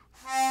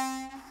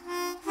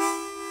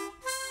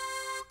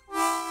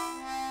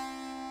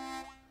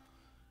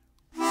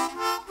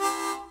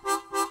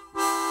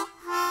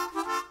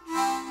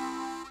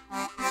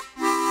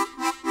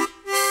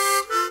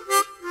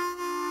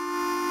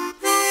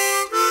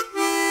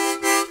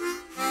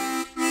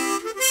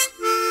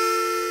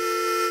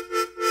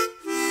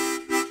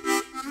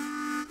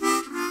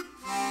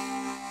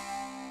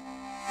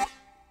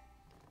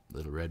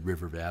 Little Red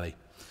River Valley.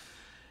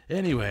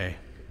 Anyway,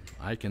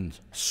 I can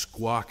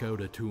squawk out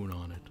a tune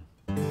on it.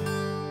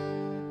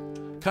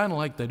 Kind of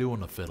like they do on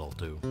the fiddle,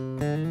 too.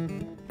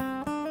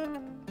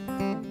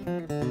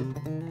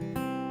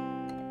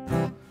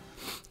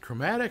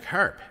 Chromatic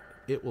harp.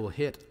 It will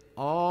hit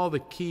all the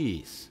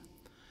keys.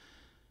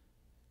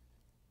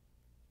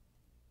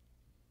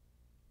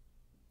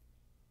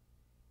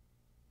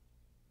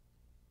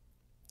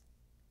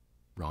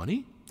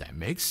 Ronnie, that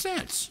makes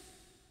sense.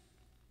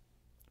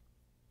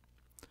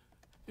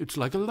 It's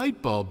like a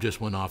light bulb just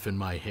went off in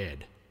my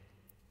head.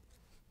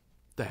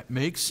 That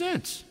makes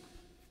sense.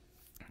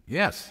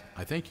 Yes,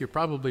 I think you're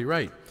probably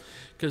right.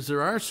 Because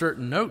there are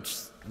certain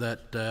notes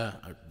that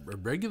a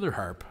regular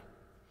harp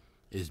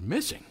is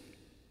missing.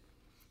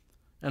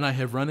 And I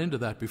have run into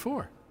that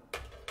before.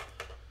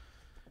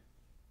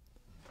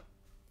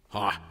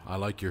 I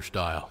like your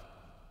style.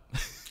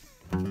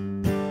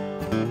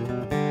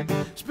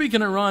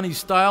 Speaking of Ronnie's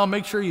style,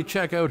 make sure you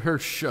check out her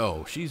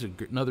show. She's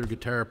another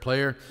guitar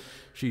player.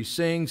 She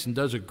sings and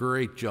does a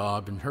great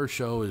job, and her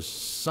show is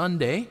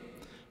Sunday,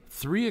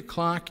 3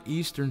 o'clock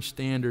Eastern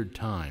Standard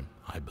Time,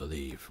 I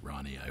believe.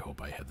 Ronnie, I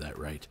hope I have that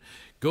right.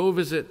 Go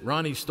visit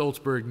Ronnie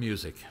Stoltzberg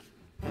Music.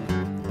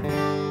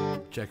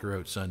 Check her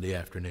out Sunday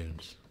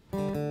afternoons.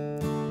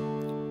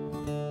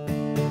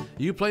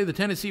 You play the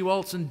Tennessee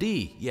Waltz in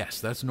D.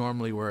 Yes, that's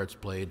normally where it's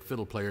played.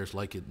 Fiddle players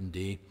like it in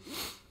D.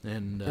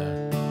 And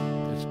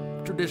it's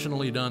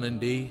traditionally done in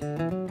D.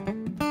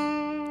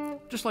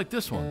 Just like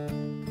this one.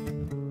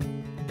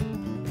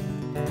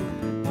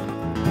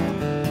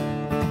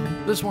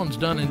 This one's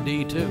done in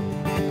D too.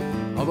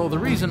 Although the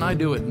reason I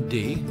do it in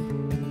D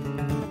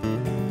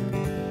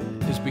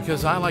is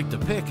because I like to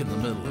pick in the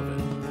middle of it.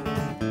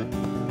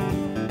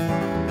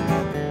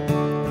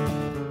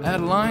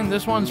 Adeline,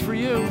 this one's for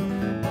you.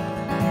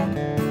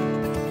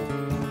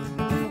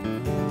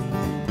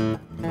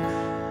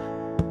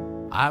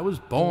 I was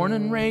born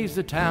and raised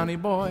a towny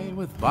boy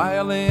with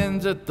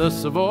violins at the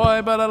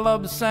Savoy, but I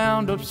love the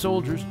sound of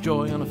soldier's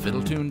joy on a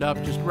fiddle tuned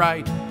up just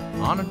right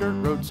on a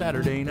dirt road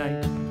Saturday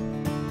night.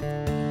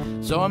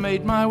 So I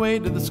made my way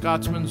to the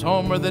Scotsman's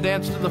home where they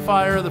dance to the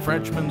fire of the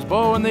Frenchman's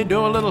bow, and they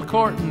do a little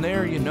courtin'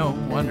 there, you know,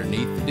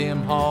 underneath the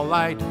dim hall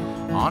light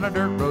on a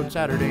dirt road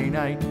Saturday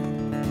night.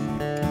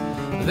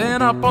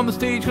 Then up on the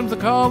stage comes the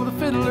call of the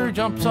fiddler,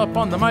 jumps up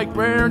on the mic,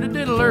 raring to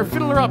diddler.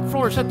 Fiddler up,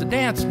 floor, set the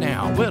dance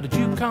now. Well, did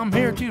you come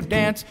here to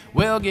dance?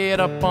 Well,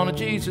 get up on a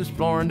Jesus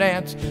floor and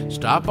dance.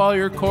 Stop all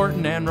your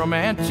courtin' and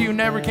romance. You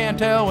never can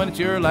tell when it's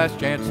your last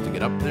chance to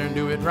get up there and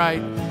do it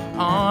right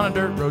on a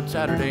dirt road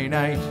Saturday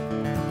night.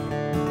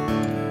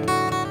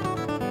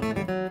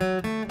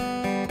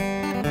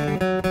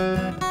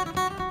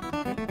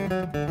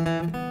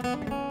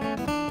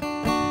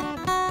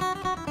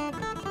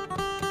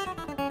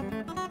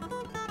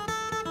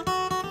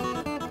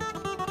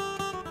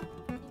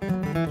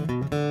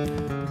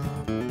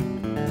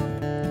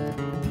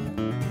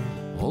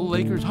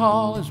 Lakers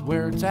Hall is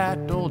where it's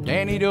at. Old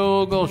Danny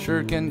Dougal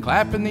sure can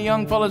clap, and the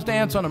young fellas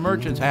dance on a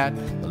merchant's hat.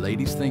 The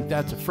ladies think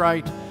that's a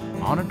fright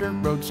on a dirt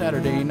road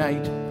Saturday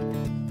night.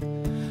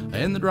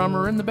 And the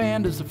drummer in the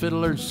band is the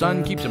fiddler's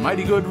son, keeps a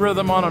mighty good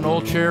rhythm on an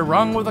old chair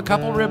rung with a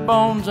couple rib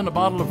bones and a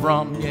bottle of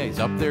rum. Yeah, he's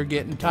up there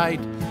getting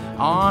tight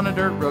on a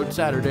dirt road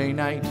Saturday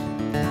night.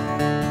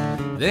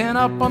 Then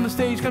up on the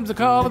stage comes the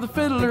call of the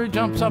fiddler,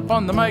 jumps up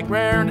on the mic,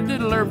 raring to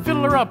diddler.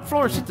 Fiddler up,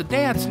 floor, set the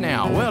dance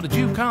now. Well, did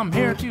you come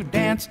here to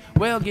dance?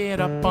 Well,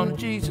 get up on the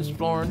Jesus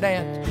floor and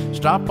dance.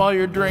 Stop all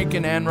your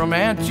drinking and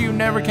romance. You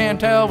never can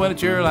tell when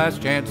it's your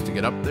last chance to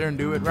get up there and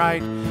do it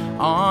right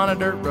on a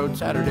dirt road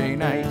Saturday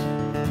night.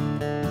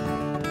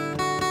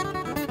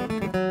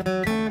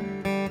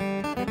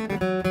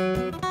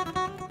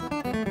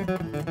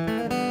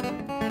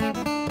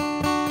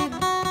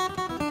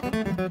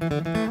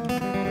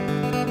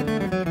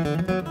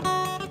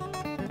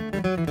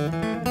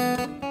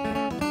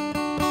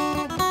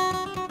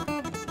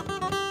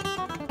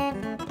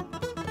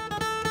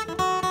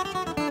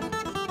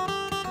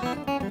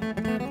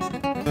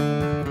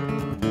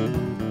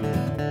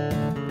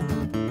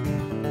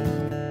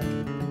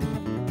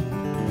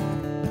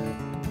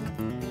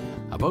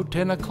 About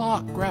 10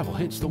 o'clock, gravel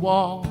hits the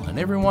wall, and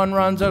everyone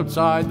runs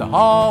outside the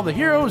hall. The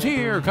heroes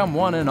here come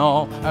one and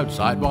all,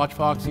 outside watch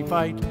Foxy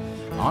fight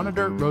on a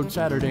dirt road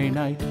Saturday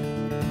night.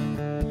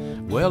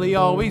 Well, he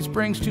always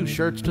brings 2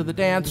 shirts to the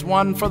dance,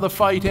 one for the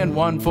fight and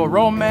one for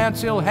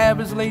romance. He'll have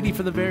his lady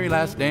for the very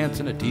last dance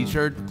in a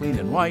t-shirt clean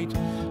and white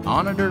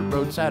on a dirt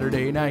road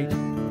Saturday night.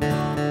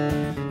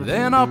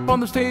 Then up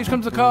on the stage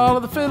comes the call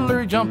of the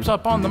fiddler. He jumps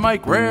up on the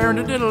mic, rare and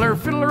a diddler.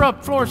 Fiddler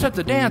up, floor, set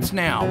the dance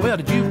now. Well,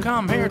 did you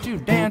come here to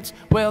dance?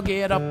 Well,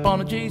 get up on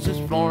the Jesus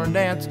floor and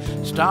dance.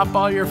 Stop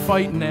all your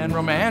fighting and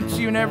romance.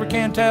 You never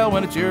can tell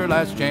when it's your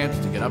last chance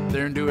to get up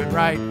there and do it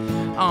right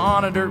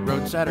on a dirt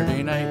road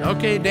Saturday night.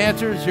 Okay,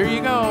 dancers, here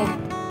you go.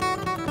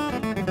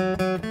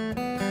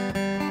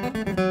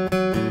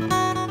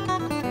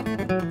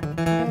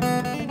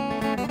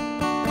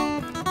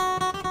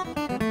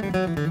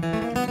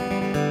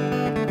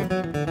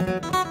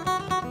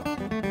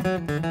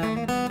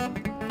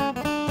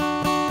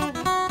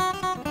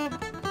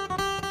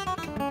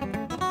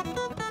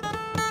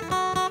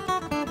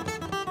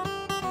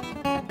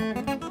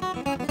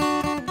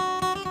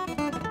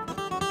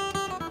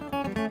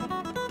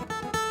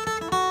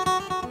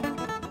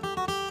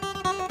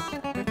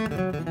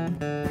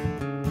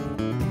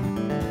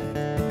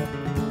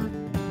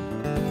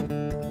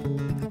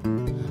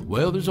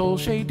 Well, there's old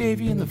Shay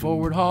Davy in the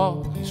forward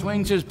hall. He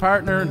swings his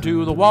partner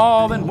into the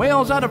wall, then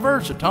wails out a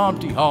verse of Tom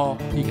T. Hall.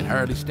 He can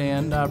hardly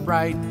stand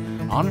upright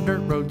on a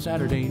dirt road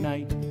Saturday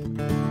night.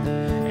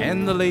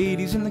 And the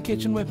ladies in the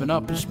kitchen whipping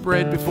up a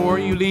spread. Before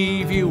you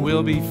leave, you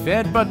will be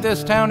fed. But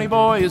this towny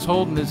boy is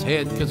holding his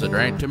head, 'cause I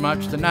drank too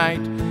much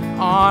tonight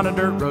on a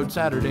dirt road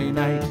Saturday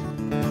night.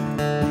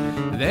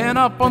 Then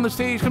up on the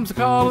stage comes the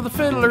call of the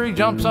fiddler. He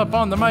jumps up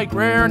on the mic,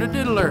 rare and a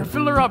diddler.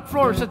 Fiddler up,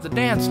 floor, set the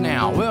dance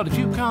now. Well, did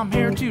you come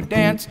here to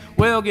dance?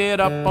 Well,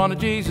 get up on the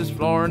Jesus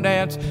floor and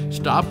dance.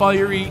 Stop all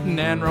your eating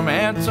and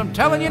romance. I'm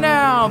telling you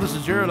now, this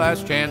is your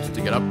last chance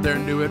to get up there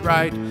and do it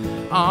right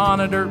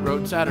on a dirt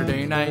road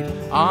Saturday night.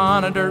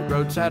 On a dirt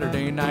road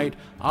Saturday night.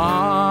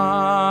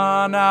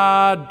 On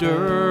a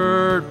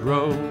dirt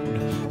road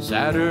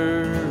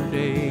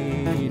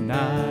Saturday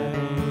night.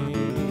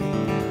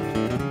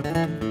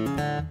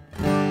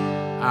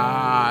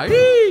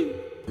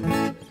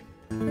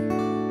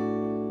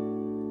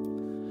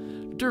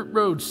 Dirt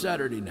Road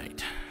Saturday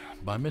Night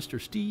by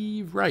Mr.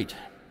 Steve Wright.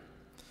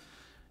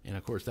 And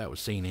of course that was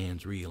St.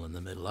 Anne's Reel in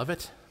the middle of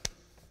it.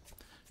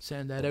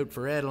 Send that out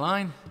for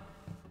Adeline.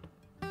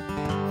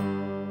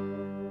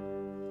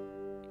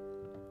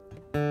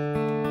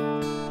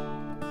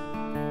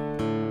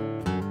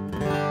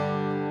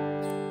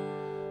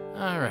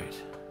 All right,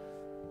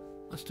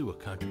 let's do a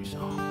country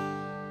song.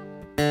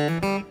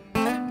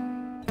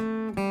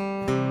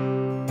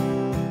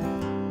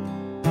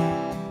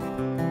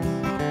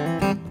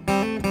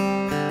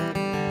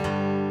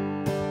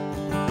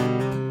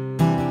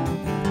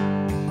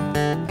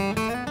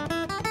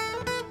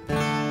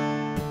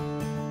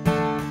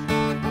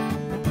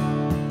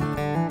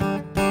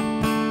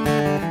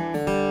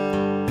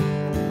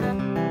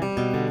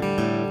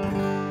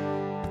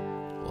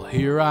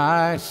 Here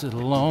I sit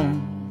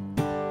alone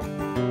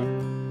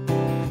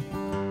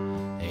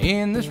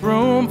in this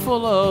room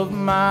full of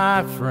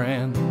my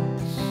friends.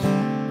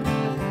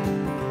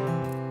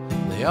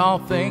 They all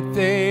think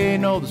they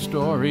know the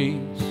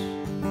stories,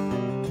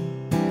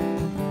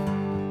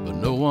 but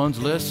no one's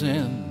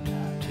listened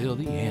till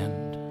the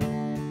end.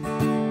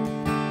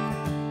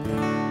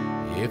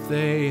 If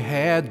they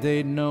had,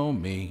 they'd know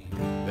me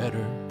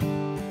better,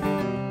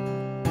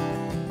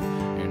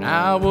 and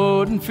I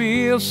wouldn't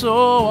feel so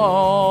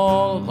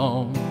all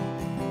alone.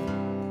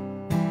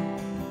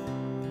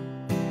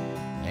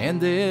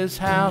 And this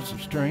house of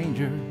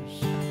strangers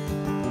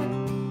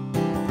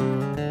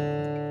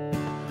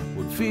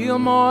would feel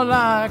more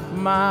like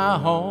my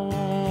home.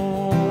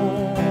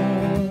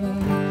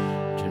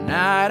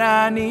 Tonight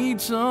I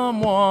need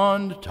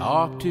someone to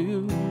talk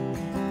to.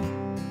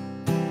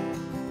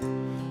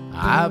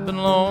 I've been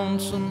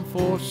lonesome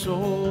for so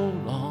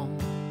long.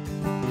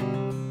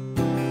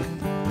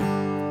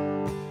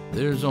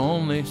 There's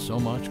only so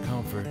much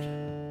comfort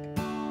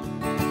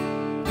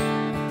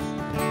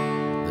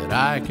that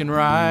I can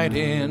write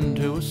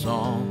into a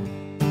song,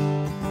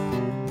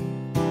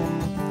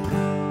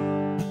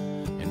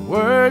 and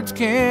words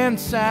can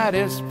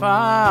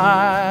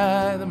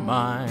satisfy the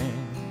mind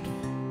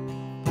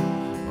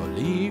or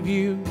leave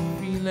you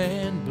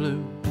feeling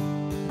blue.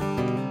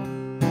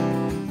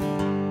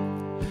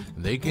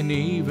 They can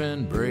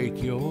even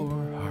break your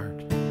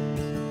heart.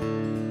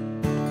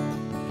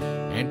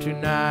 And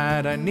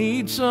tonight I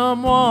need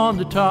someone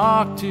to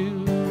talk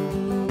to.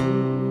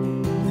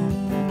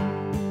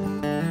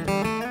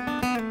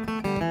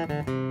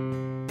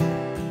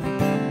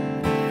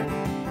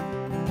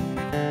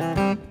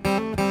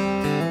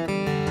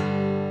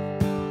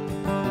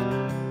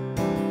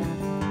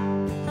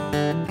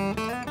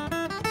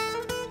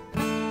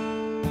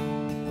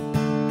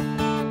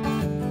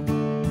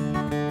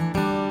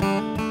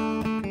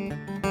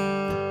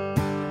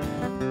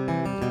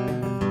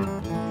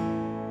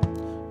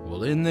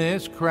 In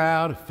this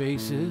crowd of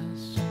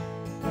faces,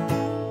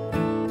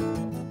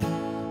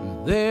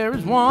 there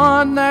is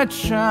one that's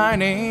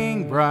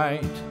shining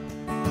bright.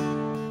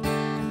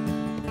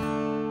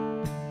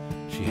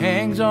 She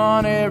hangs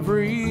on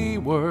every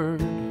word.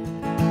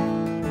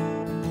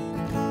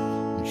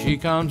 She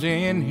comes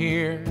in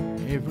here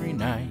every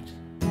night.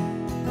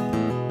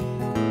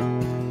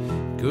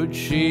 Could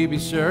she be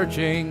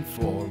searching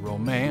for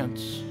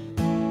romance?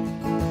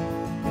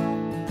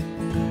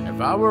 If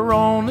I were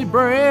only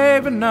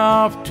brave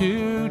enough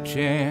to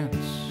chance.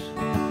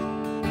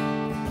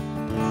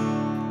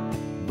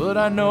 But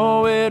I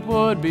know it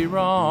would be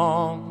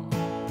wrong,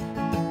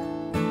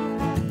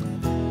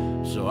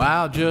 so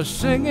I'll just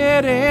sing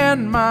it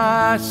in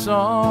my song.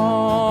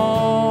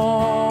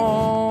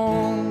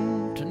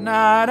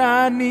 Tonight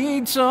I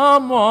need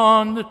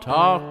someone to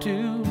talk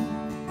to.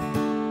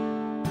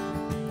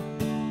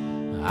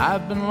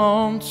 I've been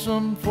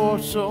lonesome for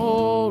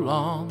so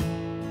long.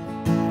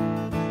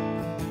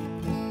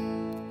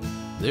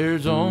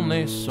 There's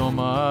only so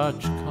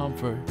much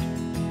comfort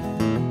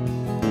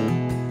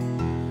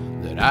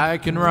that I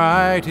can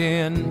write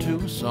into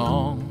a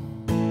song.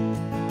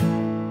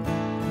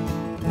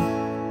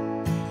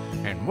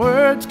 And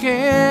words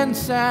can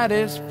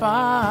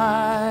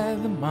satisfy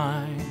the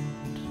mind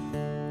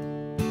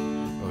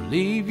or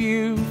leave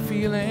you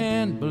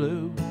feeling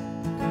blue.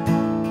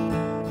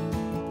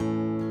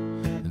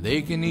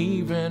 They can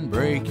even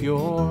break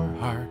your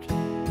heart.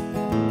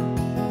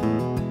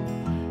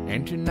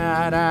 And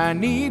tonight I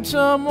need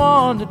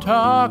someone to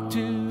talk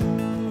to.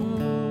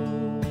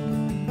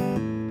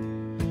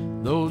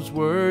 Those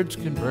words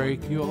can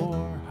break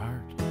your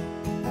heart.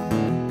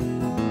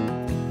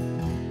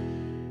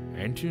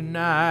 And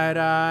tonight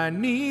I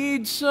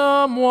need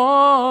someone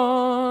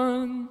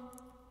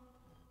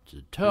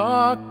to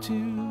talk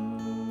to.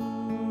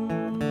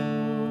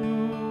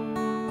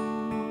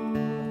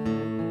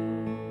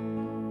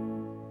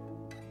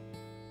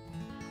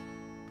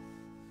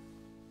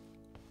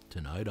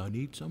 Tonight I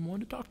need someone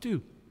to talk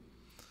to.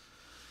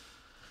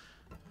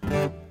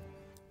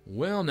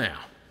 Well, now,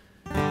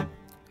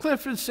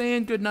 Cliff is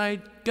saying good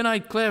night. Good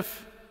night,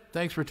 Cliff.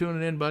 Thanks for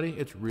tuning in, buddy.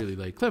 It's really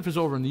late. Cliff is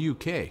over in the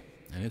UK,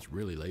 and it's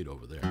really late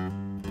over there.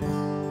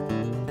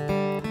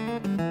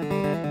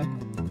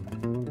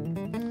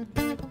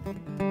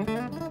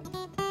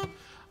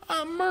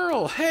 A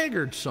Merle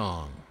Haggard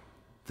song.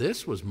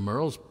 This was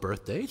Merle's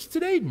birthday. It's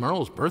today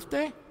Merle's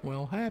birthday.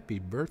 Well, happy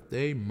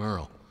birthday,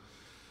 Merle.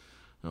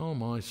 Oh,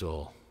 my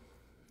soul.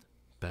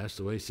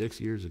 Passed away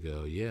 6 years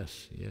ago.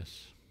 Yes,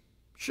 yes.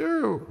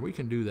 Sure, we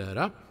can do that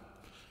up.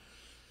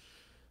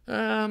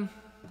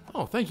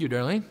 Oh, thank you,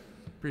 Darlene.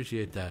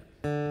 Appreciate that.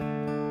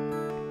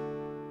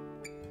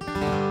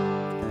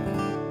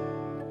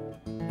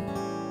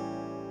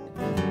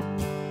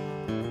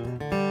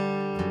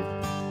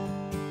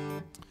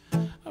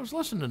 I was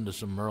listening to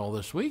some Merle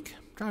this week,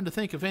 trying to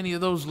think if any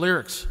of those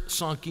lyrics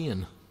sunk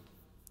in.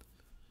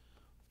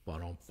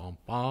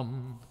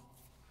 Ba-dum-bum-bum.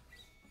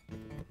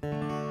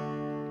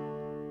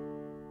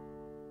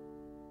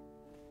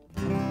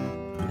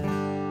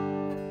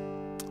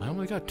 I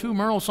only got 2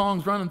 Merle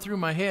songs running through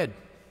my head.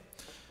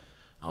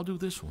 I'll do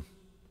this one.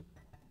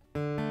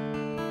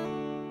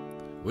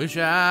 Wish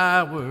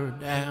I were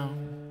down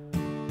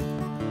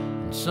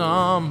in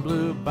some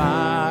blue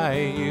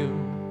bayou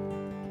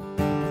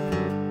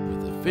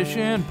with a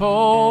fishing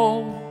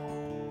pole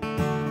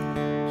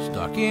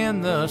stuck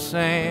in the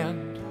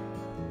sand.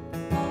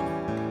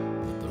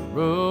 But the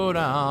road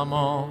I'm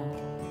on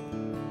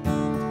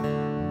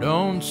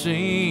don't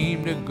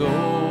seem to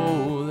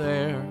go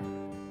there.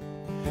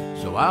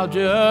 So I'll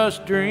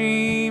just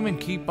dream and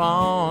keep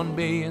on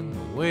being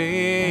the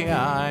way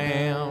I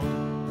am.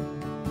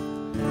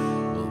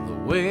 Well, the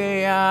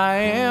way I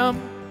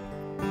am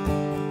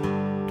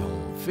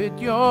don't fit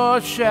your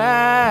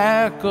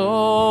shackles,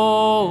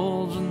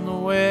 and the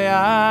way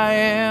I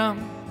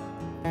am,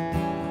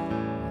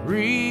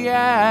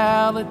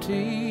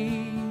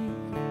 reality,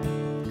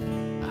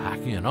 I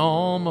can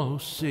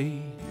almost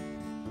see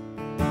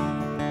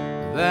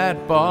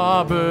that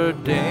barber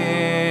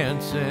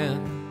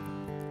dancing.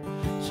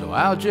 So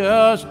I'll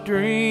just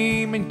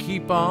dream and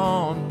keep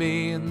on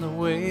being the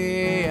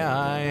way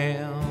I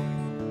am.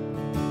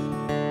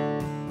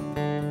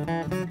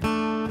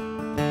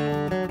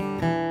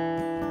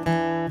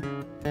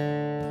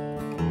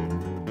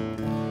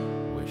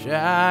 Wish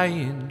I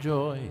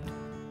enjoyed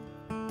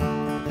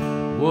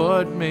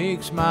what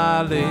makes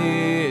my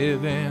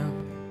living,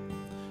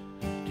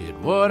 did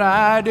what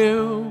I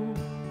do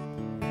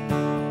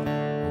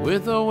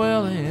with a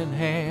willing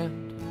hand.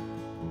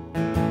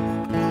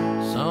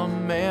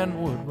 Some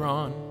men would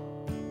run,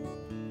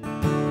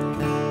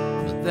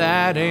 but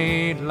that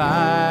ain't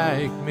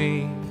like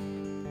me.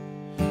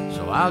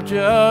 So I'll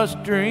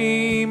just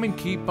dream and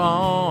keep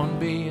on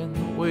being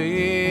the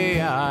way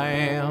I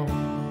am.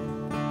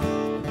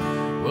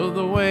 Well,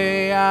 the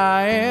way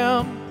I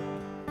am,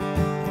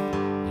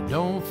 it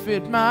don't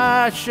fit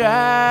my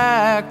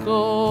shackles,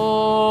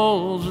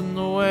 and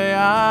the way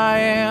I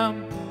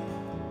am,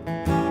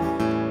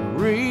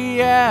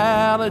 reality,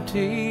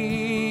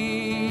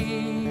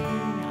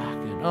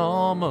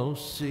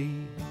 almost see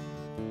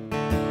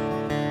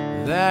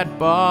that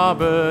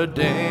barber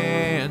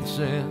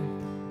dancing.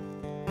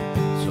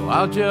 So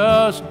I'll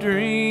just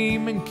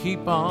dream and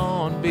keep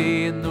on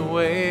being the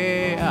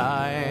way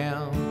I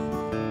am.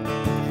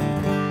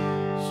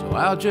 So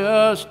I'll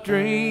just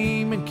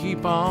dream and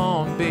keep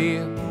on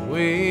being the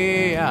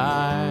way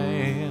I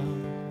am.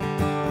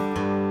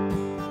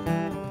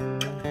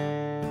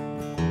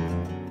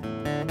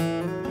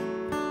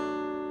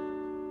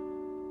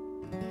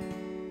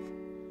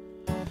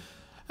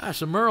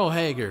 That's a Merle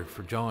Haggard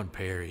for John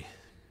Perry.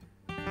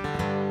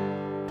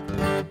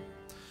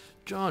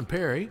 John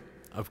Perry,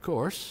 of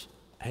course,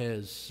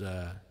 has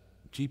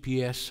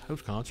GPS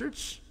house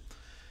concerts,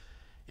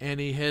 and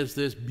he has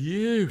this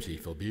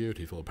beautiful,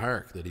 beautiful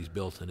park that he's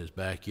built in his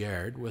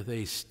backyard with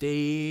a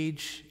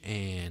stage,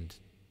 and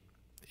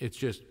it's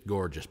just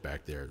gorgeous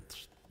back there.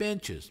 It's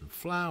benches and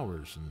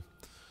flowers, and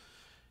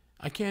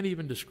I can't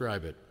even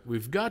describe it.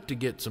 We've got to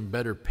get some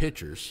better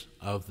pictures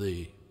of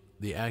the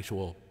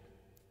actual,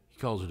 he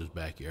calls it his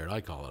backyard,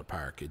 I call it a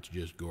park. It's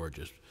just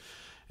gorgeous.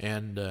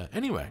 And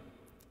anyway,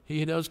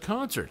 he does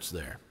concerts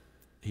there.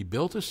 He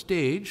built a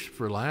stage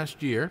for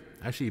last year.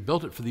 Actually, he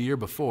built it for the year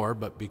before,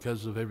 but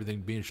because of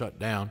everything being shut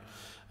down,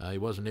 he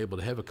wasn't able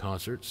to have a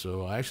concert.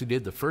 So I actually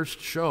did the first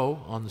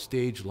show on the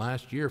stage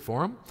last year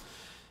for him.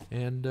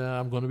 And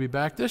I'm going to be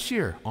back this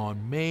year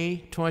on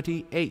May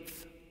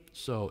 28th.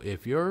 So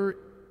if you're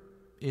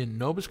in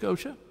Nova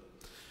Scotia,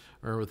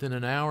 or within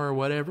an hour or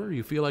whatever,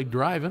 you feel like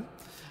driving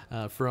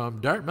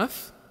from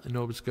Dartmouth in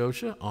Nova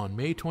Scotia on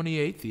May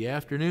 28th, the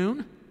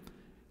afternoon,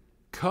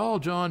 call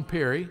John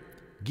Perry,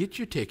 get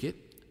your ticket,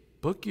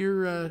 book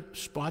your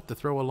spot to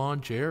throw a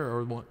lawn chair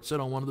or sit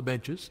on one of the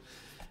benches,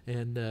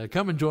 and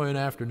come enjoy an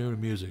afternoon of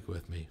music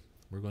with me.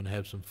 We're going to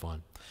have some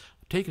fun.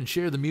 Take and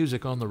share the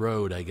music on the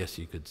road, I guess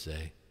you could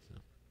say.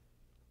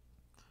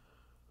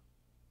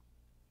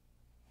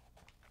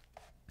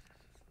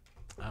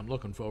 So, I'm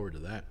looking forward to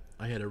that.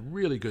 I had a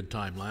really good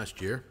time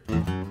last year.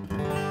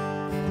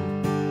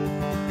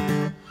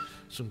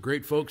 Some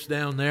great folks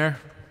down there.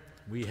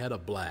 We had a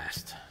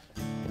blast.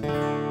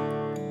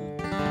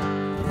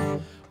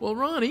 Well,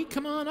 Ronnie,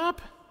 come on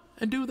up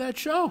and do that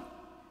show.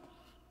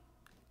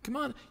 Come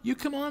on, you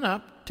come on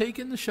up, take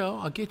in the show.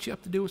 I'll get you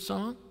up to do a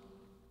song.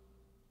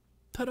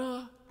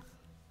 Ta-da!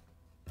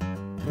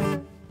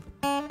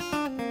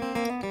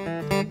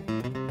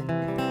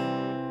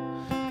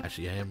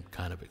 Actually, I am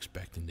kind of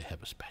expecting to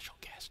have a special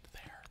guest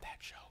there at that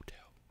show, too.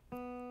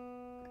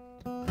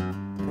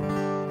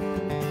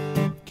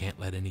 Can't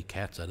let any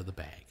cats out of the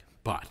bag,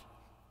 but...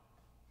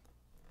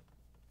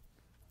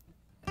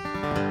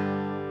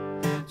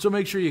 So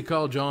make sure you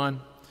call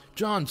John.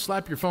 John,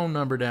 slap your phone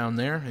number down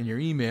there and your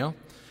email,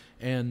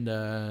 and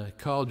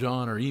call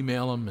John or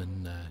email him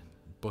and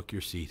book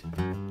your seat.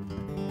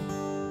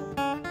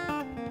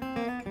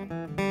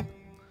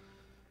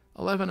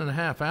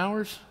 11.5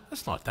 hours?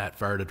 That's not that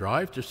far to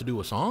drive just to do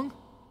a song.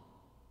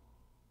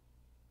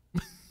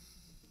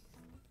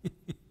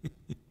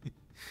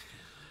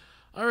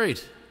 All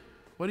right,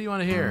 what do you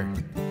want to hear?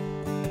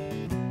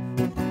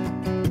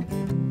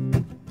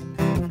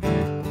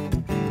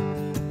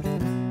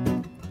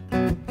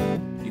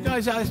 You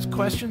guys ask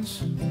questions?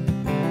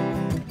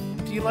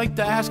 Do you like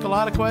to ask a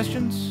lot of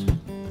questions?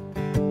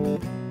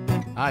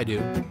 I do.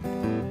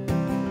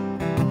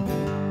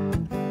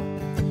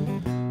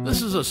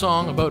 This is a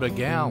song about a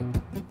gal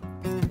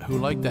who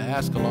liked to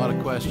ask a lot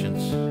of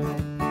questions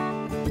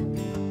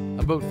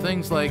about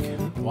things like,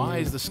 why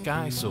is the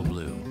sky so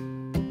blue?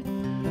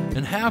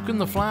 And how can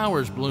the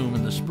flowers bloom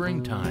in the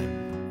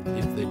springtime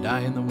if they die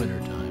in the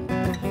wintertime?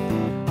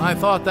 I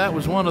thought that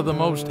was one of the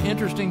most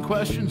interesting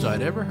questions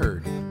I'd ever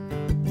heard.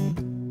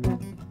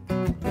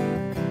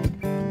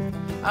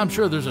 I'm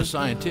sure there's a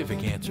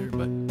scientific answer,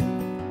 but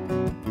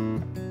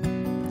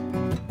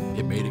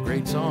it made a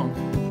great song.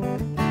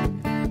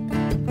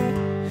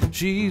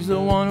 She's the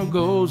one who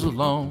goes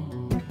alone,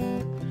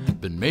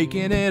 been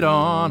making it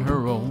on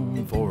her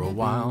own for a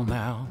while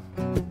now,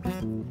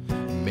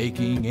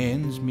 making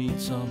ends meet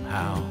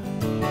somehow.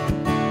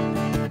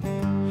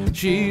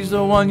 She's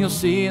the one you'll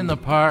see in the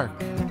park,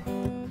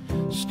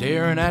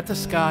 staring at the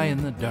sky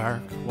in the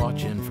dark,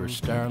 watching for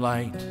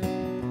starlight,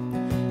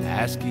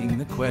 asking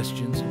the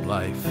questions of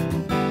life.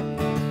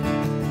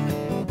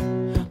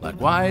 Like,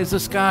 why is the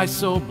sky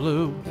so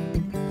blue?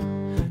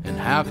 And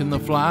how can the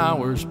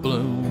flowers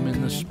bloom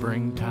in the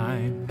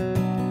springtime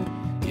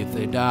if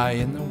they die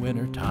in the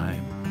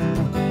wintertime?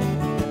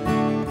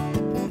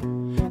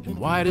 And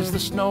why does the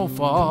snow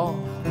fall?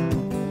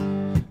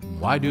 And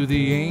why do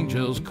the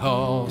angels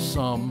call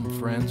some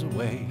friends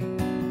away?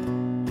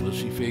 Will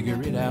she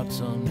figure it out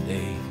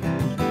someday?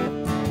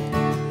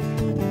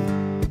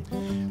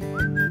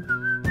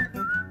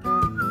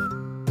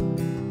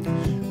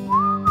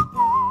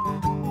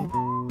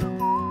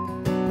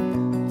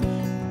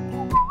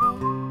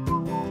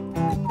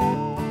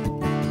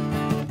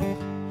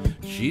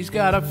 She's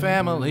got a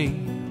family,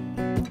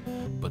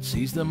 but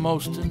sees the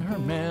most in her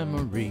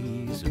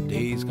memories of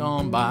days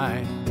gone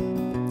by.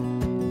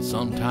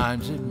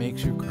 Sometimes it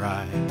makes her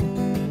cry.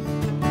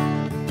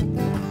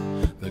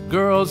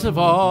 girls have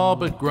all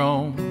but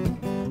grown,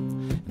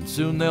 and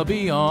soon they'll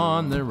be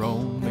on their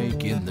own,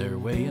 making their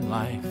way in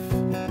life,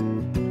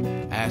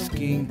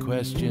 asking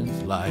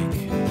questions like,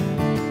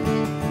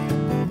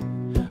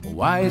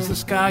 why is the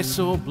sky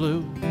so blue?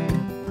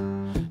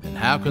 And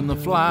how can the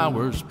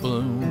flowers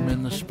bloom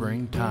in the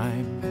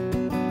springtime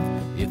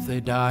if they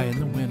die in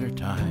the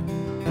wintertime?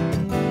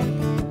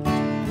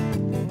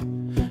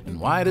 And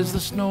why does the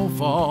snow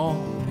fall?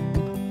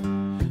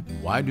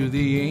 Why do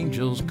the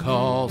angels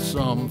call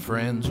some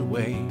friends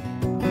away?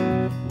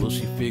 Will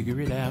she figure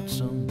it out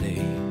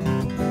someday?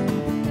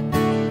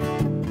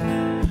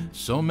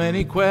 So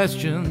many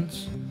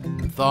questions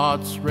and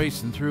thoughts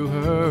racing through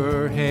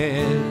her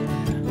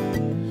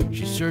head.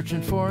 She's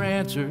searching for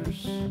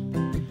answers,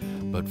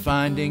 but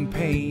finding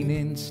pain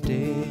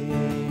instead.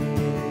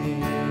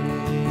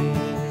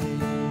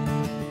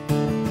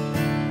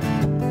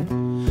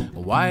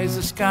 Why is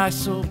the sky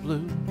so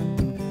blue?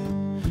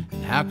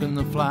 How can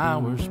the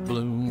flowers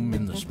bloom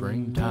in the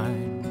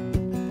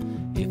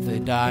springtime if they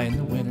die in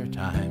the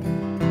wintertime?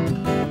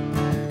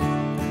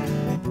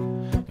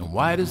 And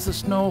why does the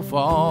snow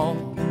fall?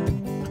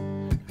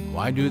 And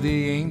why do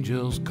the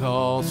angels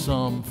call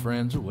some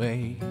friends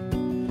away?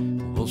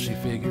 Will she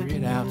figure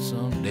it out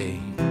someday?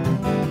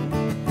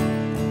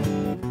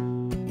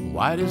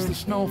 Why does the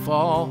snow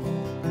fall?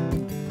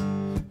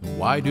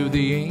 Why do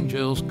the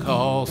angels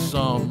call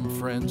some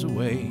friends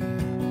away?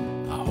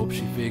 I hope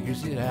she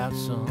figures it out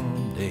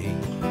someday.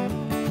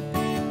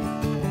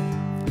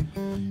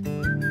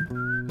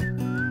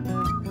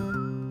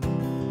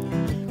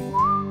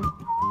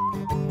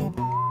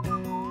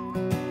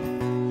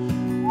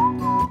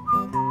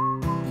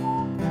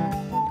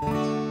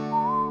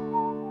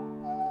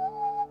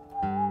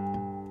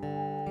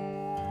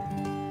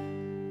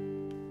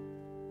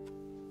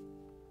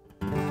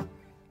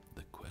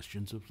 The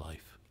questions of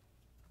life.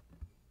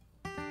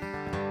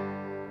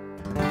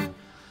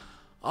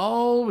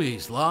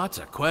 Always lots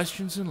of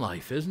questions in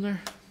life, isn't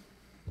there?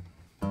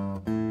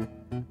 I'm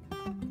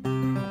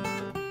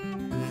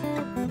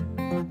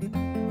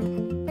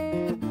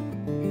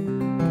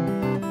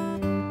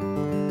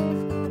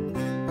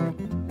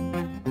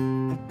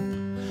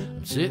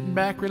sitting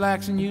back,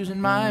 relaxing,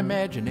 using my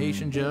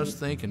imagination, just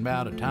thinking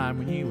about a time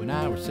when you and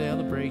I were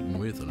celebrating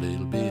with a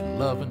little bit of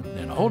loving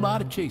and a whole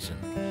lot of chasing.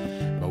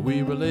 But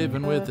we were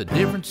living with a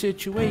different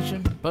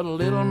situation, but a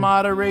little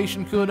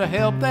moderation could have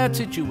helped that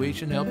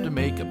situation, helped to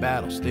make a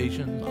battle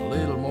station a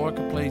little more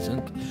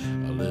complacent.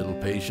 A little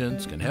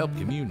patience can help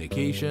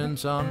communication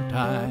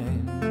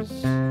sometimes,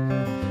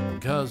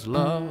 'cause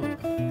love,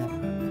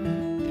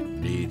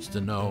 it needs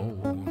to know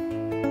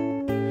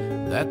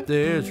that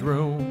there's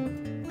room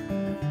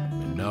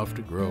enough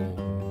to grow.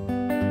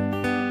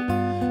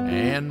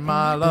 And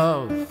my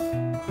love,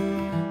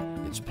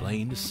 it's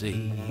plain to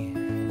see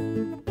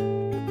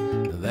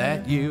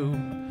that you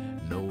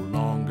no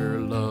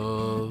longer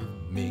love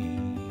me.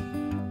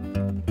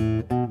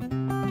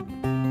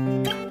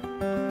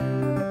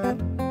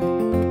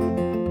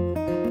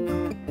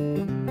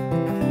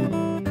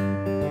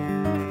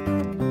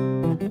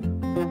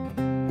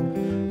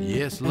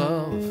 Yes,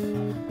 love,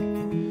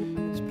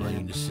 it's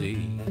plain to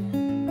see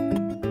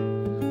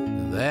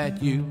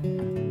that you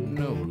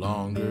no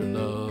longer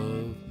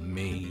love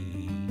me.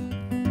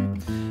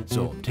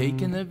 So I'm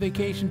taking a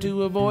vacation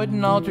to avoid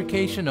an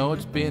altercation. Oh,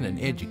 it's been an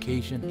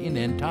education in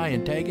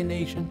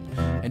anti-antagonation.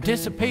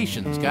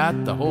 Anticipation's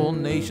got the whole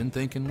nation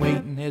thinking wait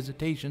and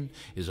hesitation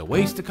is a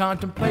waste of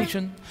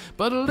contemplation.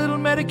 But a little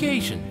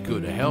medication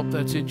could have helped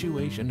that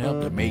situation,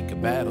 helped to make a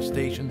battle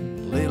station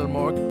a little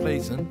more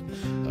complacent.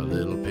 A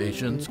little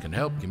patience can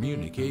help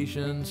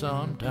communication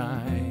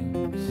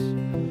sometimes.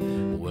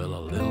 Well,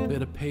 a little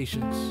bit of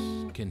patience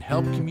can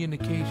help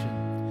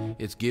communication.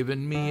 It's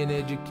given me an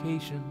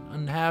education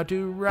on how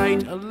to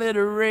write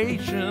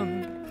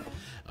alliteration.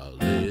 A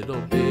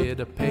little bit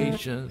of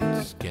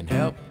patience can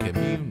help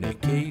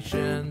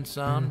communication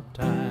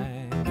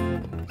sometimes.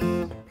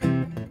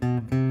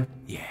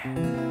 Yeah.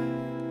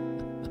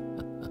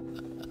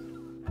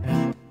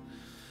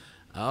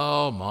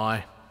 Oh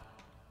my.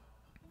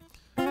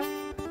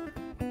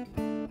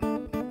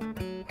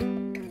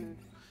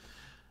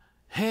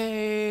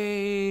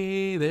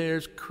 Hey,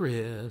 there's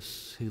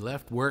Chris. He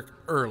left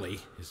work early.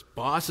 His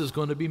boss is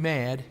going to be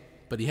mad,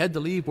 but he had to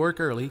leave work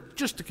early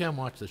just to come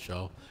watch the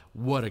show.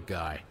 What a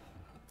guy.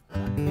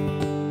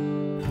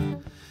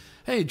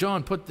 Hey,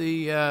 John, put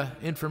the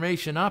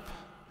information up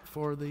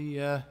for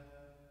the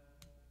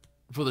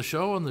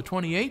show on the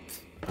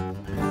 28th.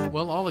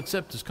 Well, I'll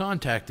accept his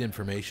contact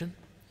information.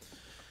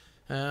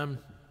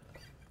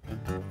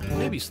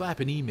 Maybe slap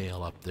an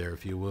email up there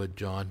if you would,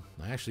 John.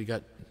 I actually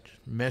got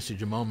a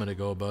message a moment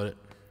ago about it.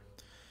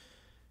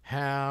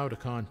 How to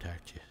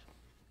contact you.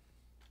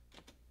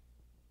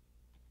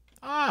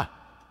 I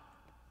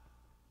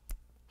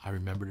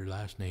remembered her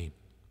last name.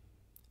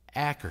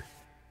 Acker.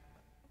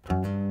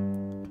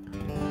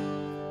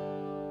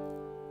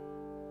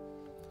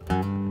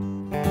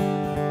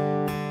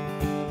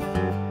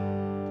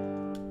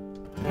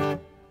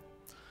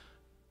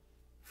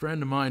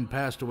 Friend of mine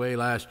passed away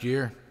last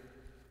year.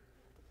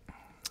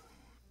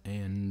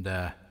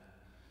 And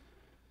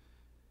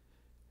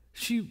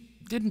she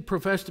didn't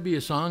profess to be a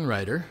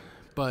songwriter,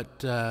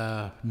 but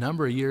a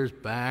number of years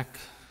back,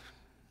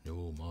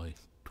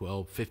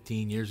 12,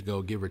 15 years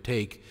ago, give or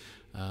take,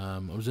 I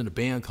was in a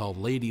band called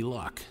Lady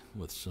Luck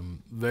with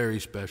some very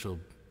special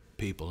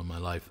people in my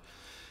life.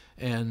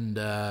 And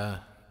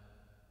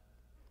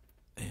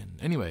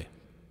anyway,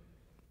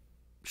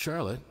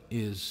 Charlotte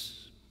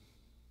is,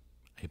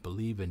 I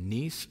believe, a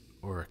niece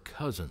or a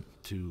cousin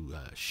to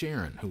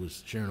Sharon, who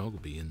was Sharon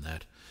Ogilvy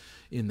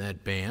in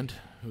that band,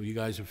 who you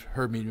guys have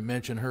heard me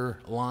mention her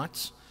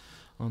lots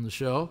on the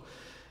show.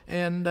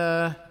 And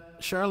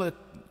Charlotte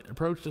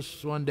approached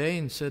us one day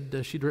and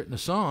said she'd written a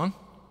song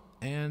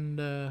and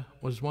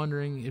was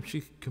wondering if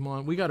she could come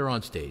on. We got her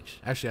on stage.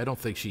 Actually, I don't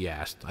think she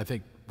asked. I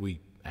think we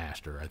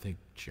asked her. I think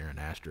Sharon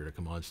asked her to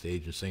come on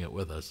stage and sing it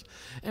with us.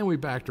 And we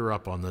backed her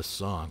up on this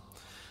song.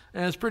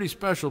 And it's pretty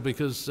special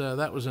because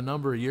that was a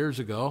number of years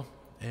ago.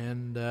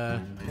 And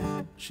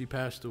she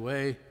passed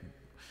away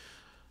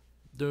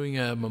doing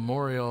a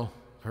memorial.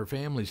 Her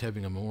family's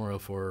having a memorial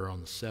for her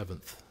on the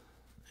 7th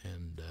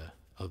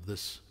of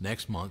this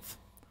next month.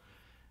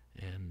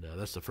 And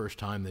that's the first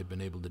time they've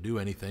been able to do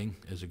anything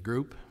as a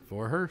group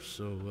for her.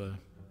 So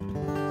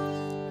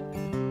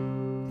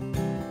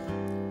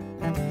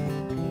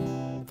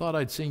thought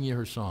I'd sing you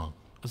her song,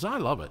 because I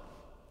love it.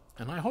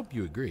 And I hope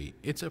you agree.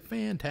 It's a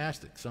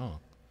fantastic song.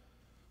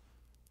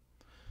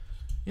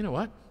 You know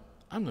what?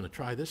 I'm going to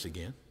try this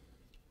again.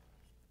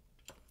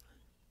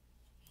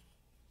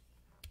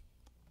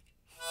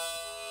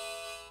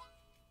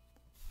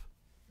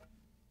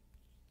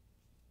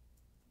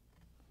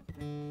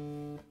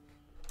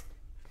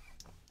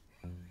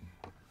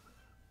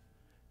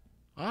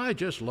 I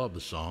just love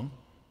the song.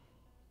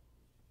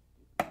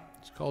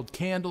 It's called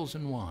Candles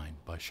and Wine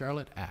by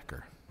Charlotte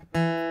Acker.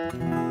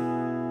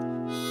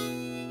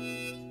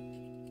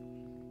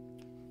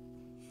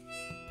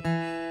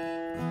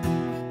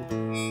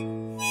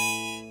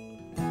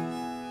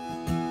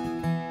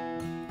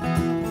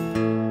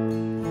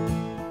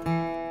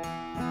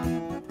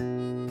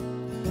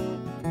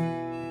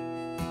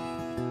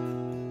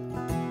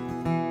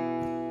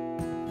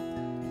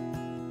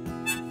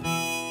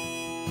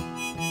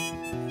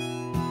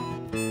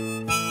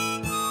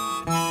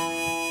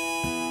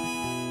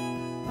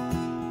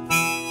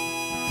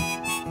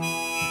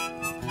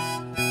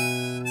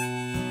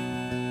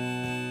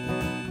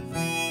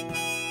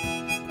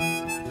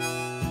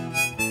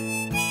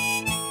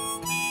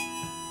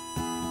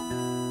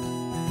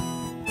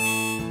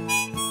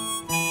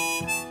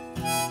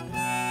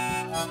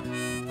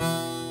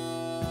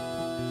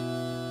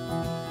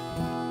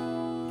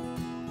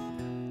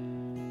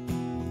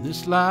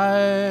 This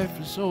life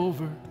is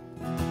over,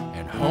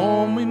 and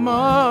home we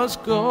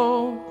must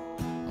go.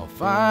 I'll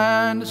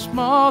find a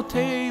small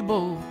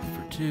table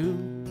for two.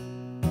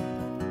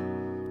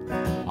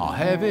 I'll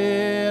have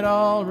it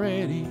all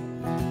ready,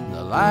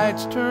 the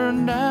lights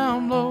turned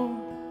down low.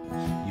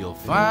 You'll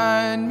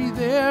find me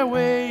there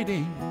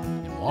waiting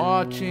and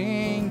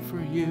watching for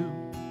you.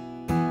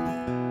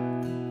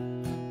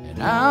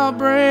 And I'll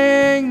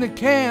bring the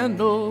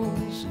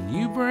candles and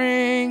you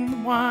bring the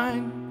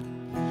wine.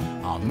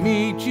 I'll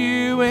meet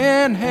you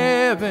in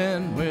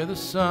heaven where the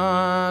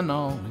sun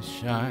always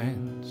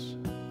shines.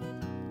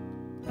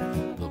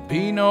 There'll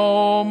be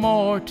no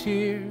more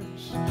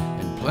tears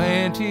and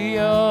plenty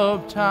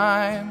of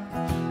time.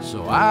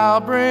 So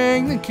I'll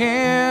bring the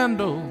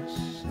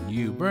candles and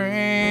you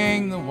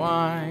bring the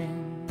wine.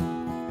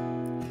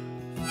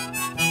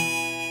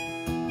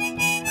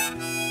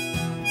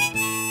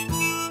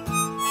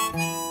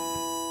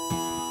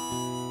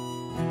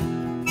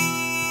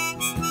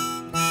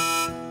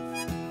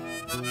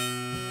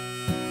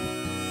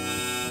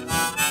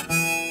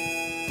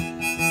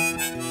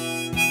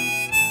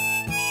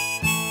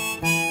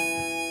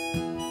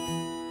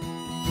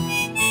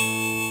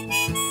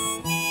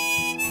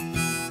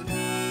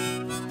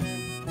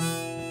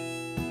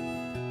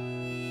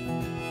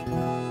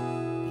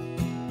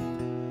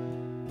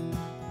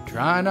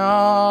 Try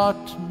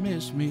not to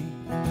miss me,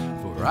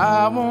 for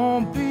I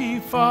won't be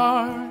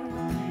far.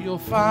 You'll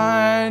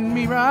find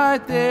me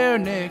right there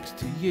next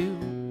to you.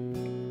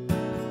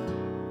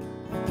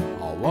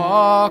 I'll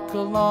walk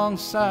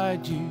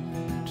alongside you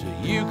till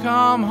you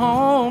come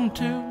home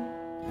too.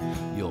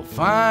 You'll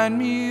find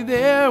me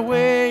there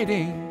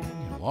waiting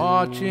and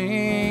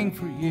watching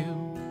for you.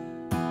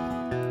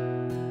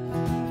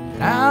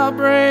 And I'll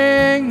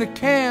bring the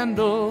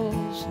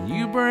candles and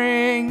you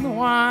bring the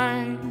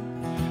wine.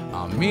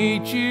 I'll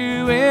meet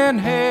you in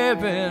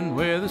heaven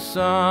where the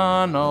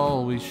sun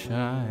always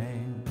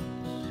shines.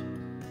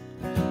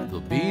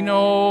 There'll be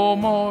no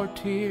more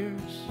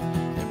tears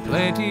and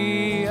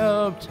plenty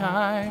of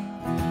time.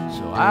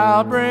 So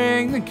I'll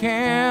bring the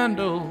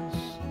candles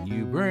and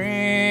you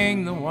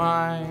bring the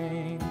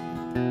wine.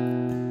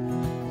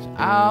 So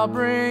I'll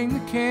bring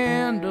the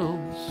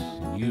candles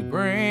and you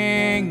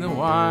bring the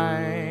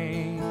wine.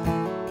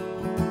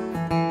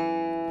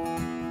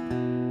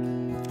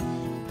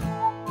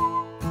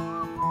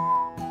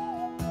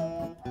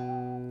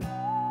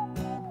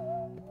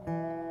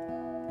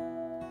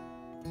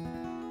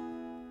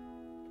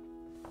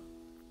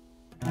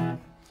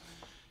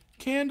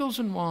 Candles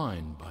and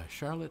Wine by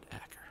Charlotte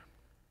Acker.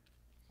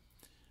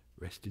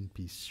 Rest in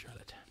peace,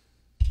 Charlotte.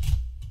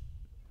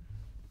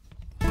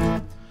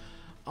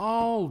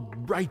 All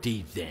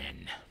righty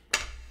then.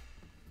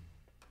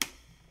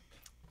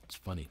 It's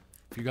funny.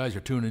 If you guys are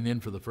tuning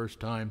in for the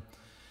first time,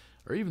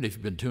 or even if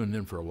you've been tuning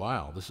in for a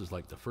while, this is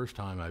like the first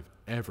time I've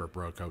ever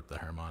broke out the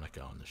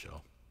harmonica on the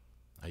show.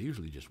 I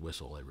usually just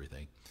whistle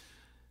everything.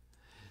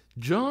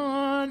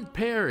 John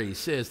Perry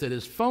says that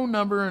his phone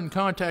number and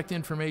contact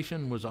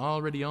information was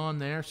already on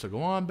there, so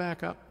go on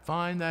back up,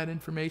 find that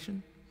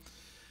information.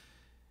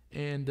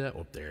 And,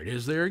 there it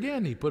is there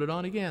again. He put it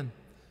on again.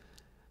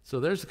 So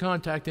there's the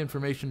contact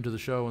information to the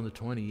show on the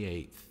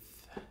 28th.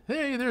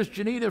 Hey, there's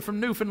Janita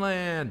from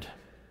Newfoundland.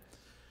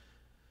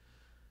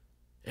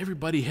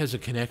 Everybody has a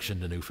connection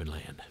to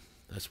Newfoundland.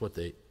 That's what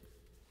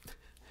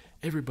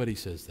everybody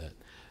says that.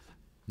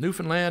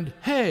 Newfoundland,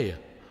 hey,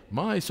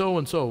 my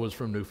so-and-so was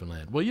from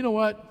Newfoundland. Well, you know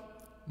what?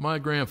 My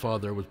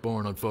grandfather was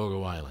born on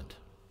Fogo Island.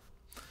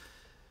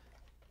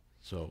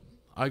 So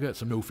I got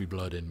some Newfie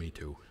blood in me,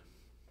 too.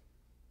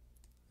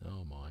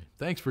 Oh, my.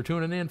 Thanks for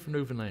tuning in from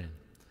Newfoundland.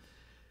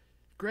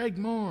 Greg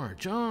Moore,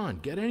 John,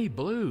 get any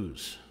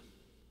blues?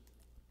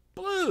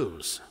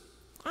 Blues?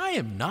 I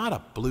am not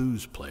a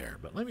blues player,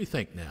 but let me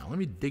think now. Let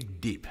me dig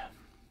deep.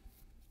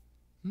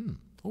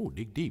 Oh,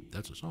 Dig Deep.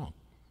 That's a song.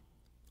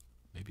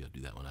 Maybe I'll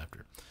do that one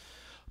after.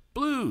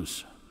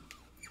 Blues.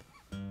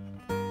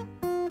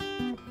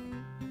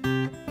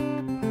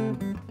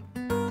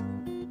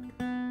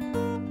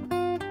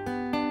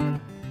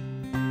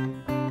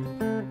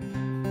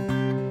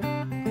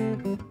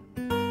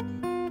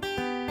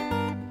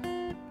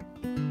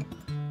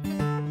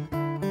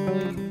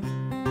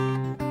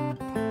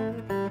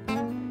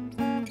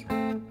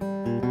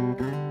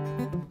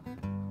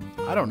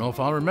 I don't know if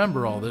I'll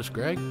remember all this,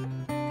 Greg.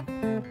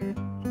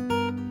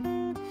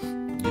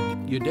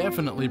 You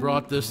definitely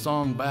brought this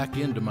song back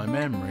into my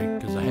memory,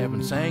 because I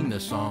haven't sang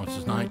this song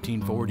since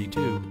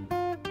 1942.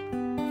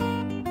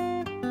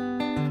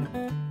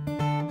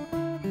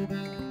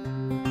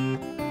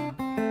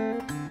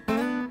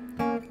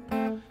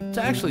 It's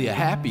actually a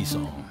happy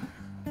song,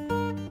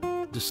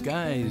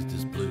 disguised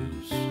as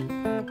blues.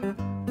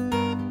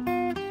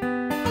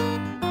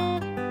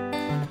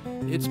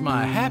 It's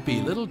my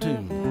happy little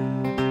tune.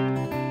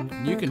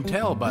 You can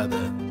tell by the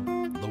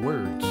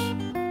words.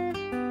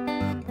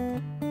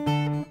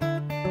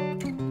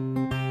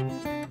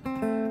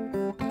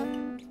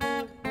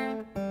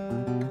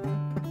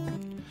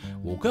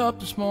 Woke up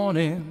this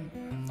morning,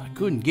 I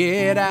couldn't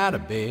get out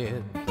of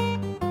bed.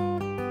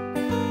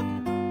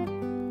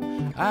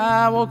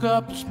 I woke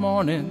up this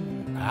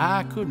morning,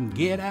 I couldn't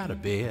get out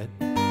of bed.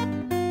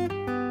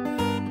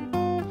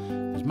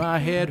 'Cause my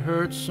head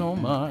hurts so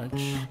much,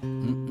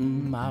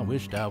 I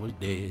wished I was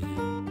dead.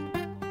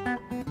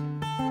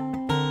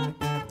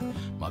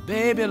 My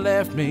baby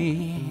left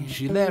me,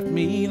 she left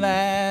me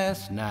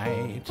last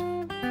night.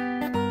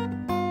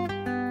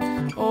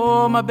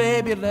 Oh, my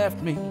baby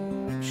left me,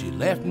 she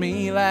left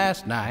me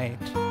last night.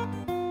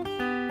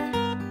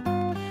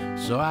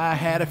 So I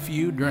had a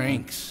few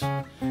drinks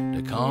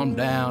to calm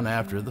down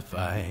after the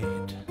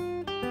fight.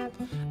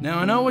 Now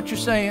I know what you're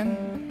saying.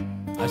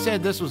 I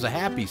said this was a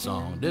happy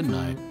song, didn't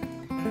I?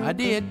 I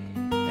did,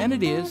 and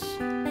it is.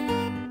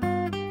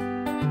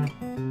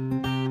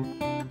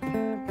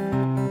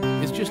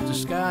 It's just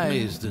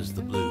disguised as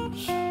the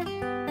blues.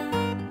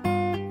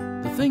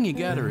 The thing you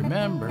gotta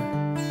remember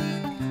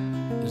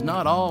is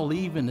not all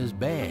leaving is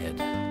bad.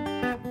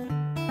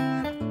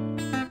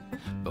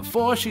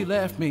 Before she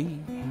left me,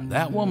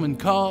 that woman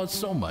caused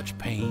so much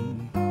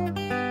pain.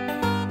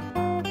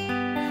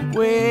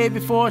 Way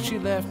before she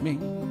left me,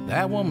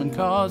 that woman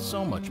caused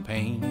so much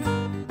pain.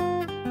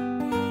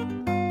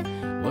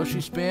 Well,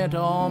 she spent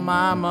all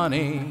my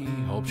money,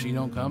 hope she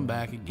don't come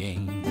back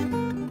again.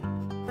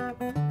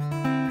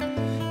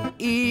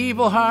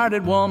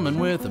 Evil-hearted woman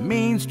with a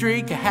mean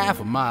streak a half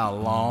a mile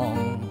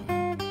long.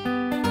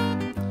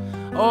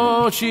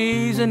 Oh,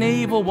 she's an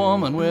evil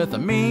woman with a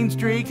mean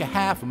streak a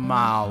half a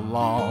mile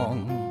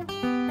long.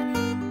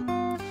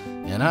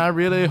 And I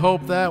really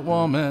hope that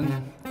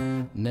woman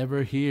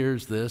never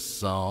hears this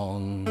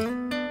song.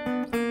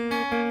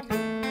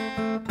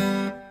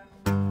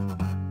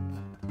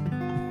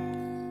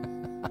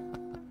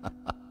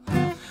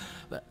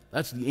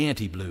 That's the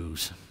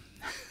anti-blues.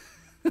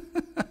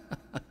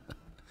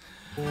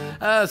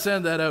 I'll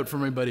send that out for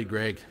my buddy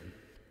Greg.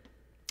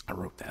 I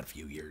wrote that a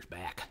few years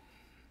back.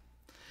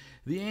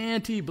 The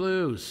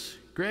anti-blues.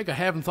 Greg, I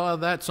haven't thought of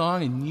that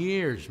song in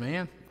years,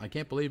 man. I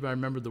can't believe I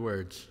remembered the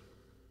words.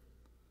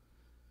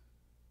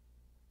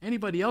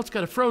 Anybody else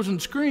got a frozen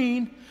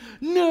screen?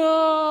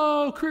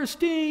 No,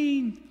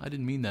 Christine. I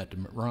didn't mean that to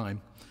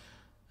rhyme.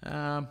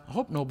 I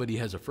hope nobody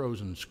has a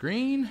frozen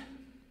screen.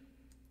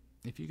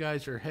 If you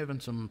guys are having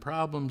some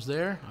problems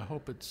there, I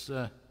hope it's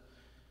not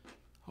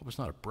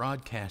a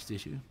broadcast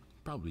issue.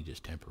 Probably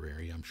just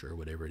temporary, I'm sure,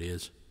 whatever it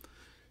is.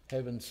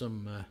 Having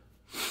I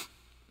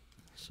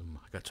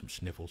got some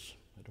sniffles.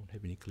 I don't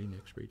have any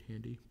Kleenex right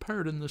handy.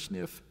 Pardon the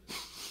sniff.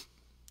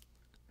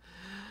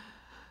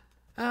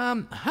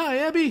 Hi,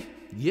 Abby.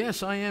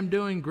 Yes, I am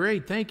doing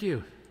great, thank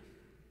you.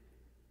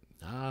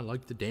 I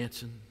like the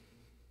dancing.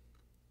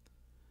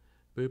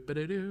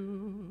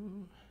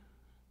 Boop-a-da-doo.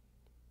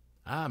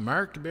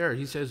 Mark DeBear,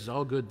 he says it's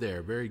all good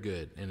there. Very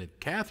good. And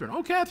Catherine.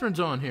 Oh, Catherine's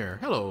on here.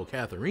 Hello,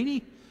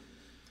 Catherine.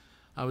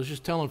 I was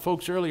just telling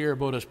folks earlier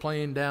about us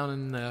playing down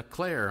in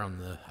Clare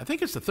on I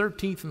think it's the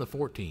 13th and the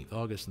 14th,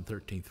 August and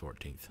 13th,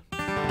 14th.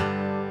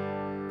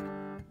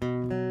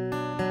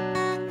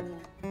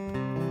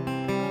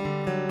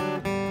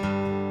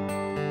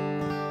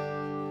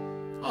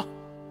 Oh,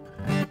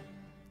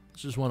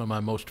 this is one of my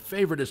most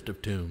favoriteest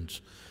of tunes.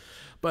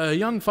 By a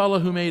young fellow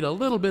who made a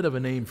little bit of a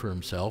name for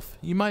himself.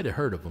 You might have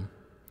heard of him.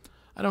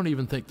 I don't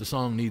even think the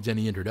song needs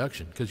any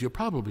introduction, because you'll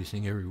probably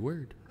sing every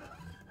word.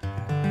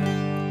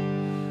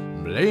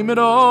 Blame it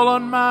all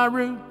on my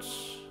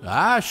roots.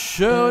 I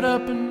showed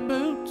up in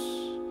boots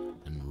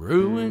and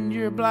ruined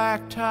your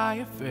black tie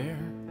affair.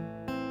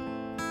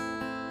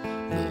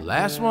 The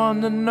last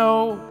one to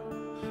know,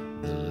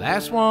 the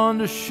last one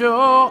to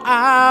show.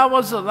 I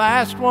was the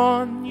last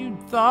one you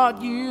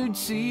thought you'd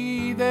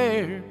see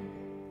there.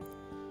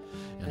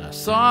 And I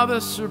saw the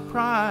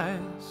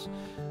surprise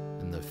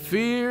and the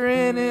fear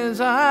in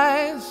his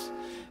eyes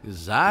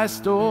as I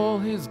stole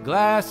his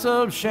glass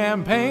of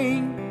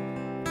champagne.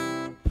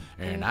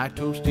 And I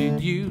toasted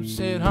you,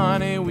 said,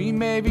 honey, we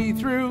may be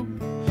through,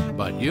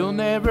 but you'll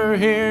never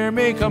hear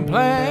me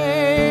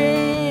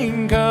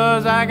complain.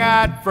 'Cause I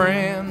got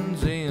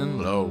friends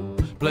in low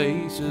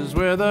places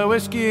where the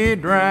whiskey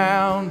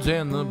drowns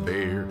and the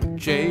beer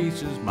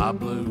chases my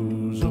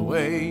blues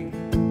away.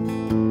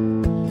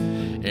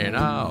 And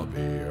I'll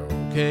be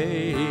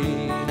okay.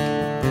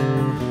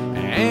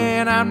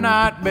 And I'm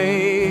not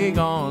big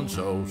on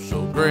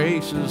social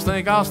graces.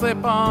 Think I'll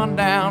slip on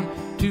down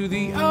to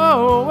the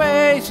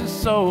oasis.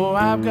 So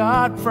I've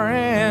got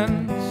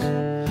friends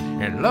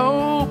in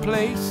low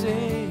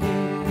places.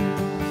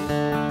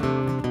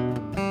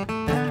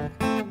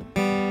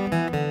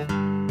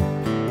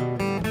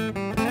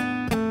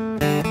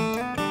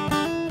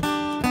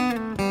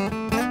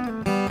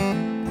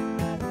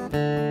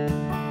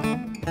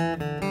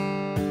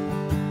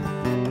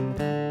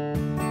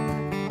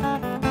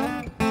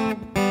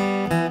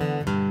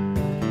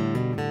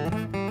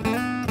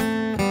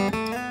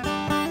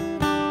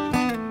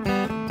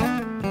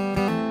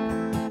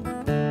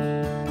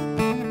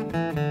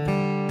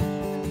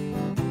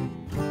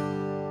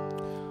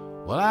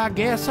 I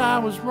guess I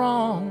was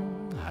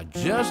wrong, I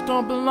just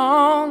don't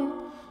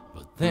belong.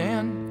 But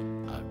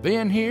then, I've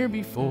been here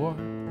before.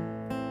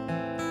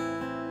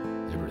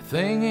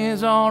 Everything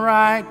is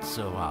alright,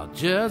 so I'll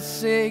just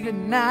say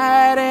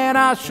goodnight and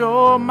I'll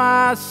show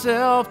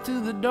myself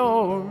to the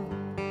door.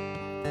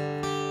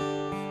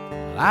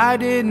 Well, I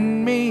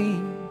didn't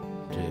mean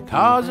to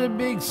cause a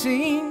big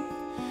scene.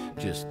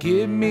 Just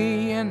give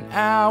me an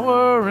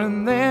hour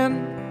and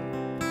then,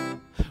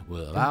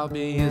 well, I'll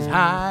be as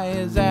high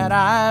as that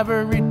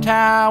ivory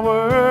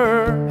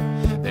tower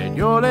that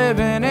you're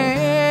living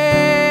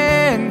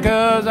in.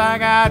 'Cause I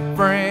got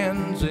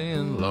friends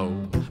in low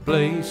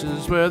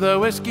places where the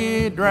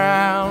whiskey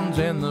drowns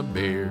and the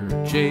beer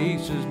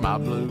chases my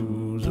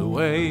blues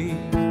away.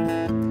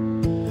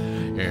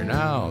 And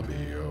I'll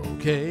be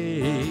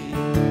okay.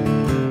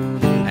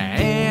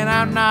 And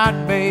I'm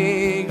not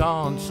big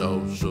on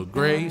social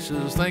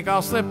graces. Think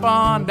I'll slip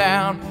on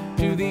down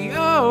to the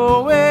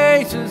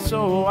oasis.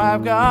 So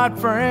I've got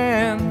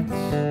friends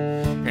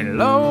in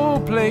low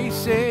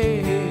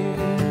places.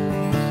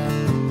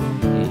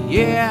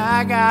 Yeah,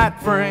 I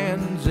got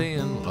friends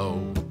in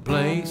low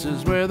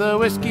places where the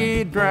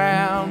whiskey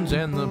drowns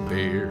and the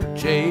beer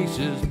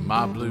chases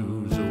my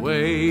blues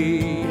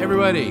away.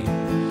 Everybody,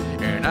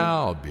 and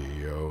I'll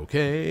be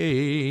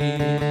okay.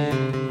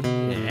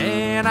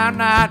 And I'm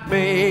not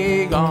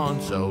big on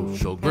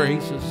social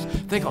graces.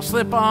 Think I'll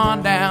slip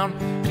on down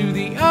to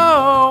the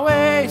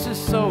oasis.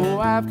 So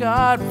I've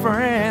got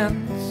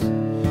friends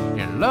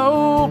in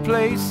low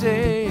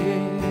places.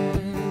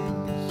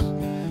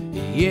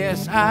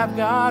 Yes, I've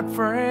got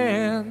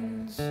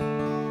friends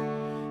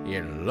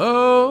in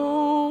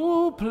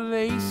low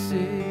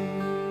places.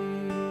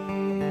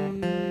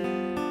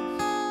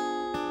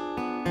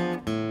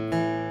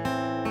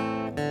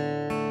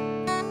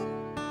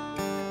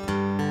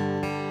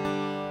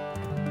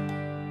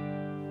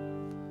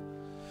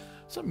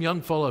 Some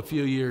young fella a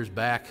few years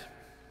back,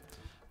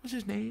 what's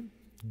his name?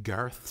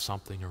 Garth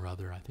something or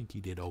other. I think he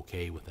did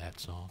okay with that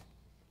song.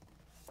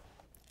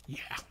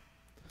 Yeah.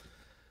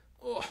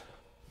 Oh,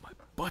 my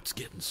butt's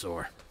getting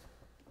sore.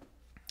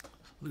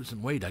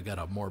 Losing weight, I got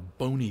a more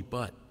bony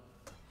butt.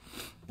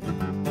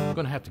 I'm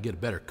going to have to get a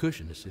better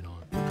cushion to sit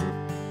on.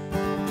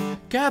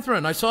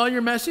 Catherine, I saw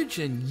your message,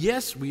 and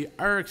yes, we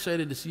are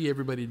excited to see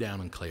everybody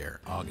down in Clare,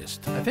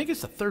 August. I think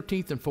it's the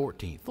 13th and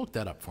 14th. Look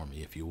that up for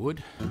me if you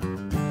would.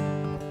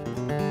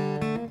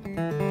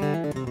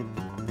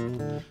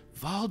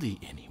 Valdi,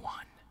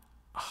 anyone?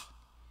 Oh,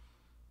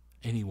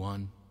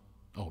 anyone?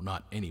 Oh,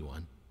 not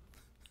anyone.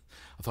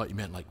 I thought you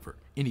meant like for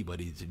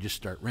anybody to just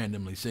start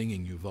randomly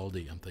singing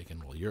Uvalde. I'm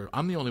thinking, well,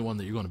 I'm the only one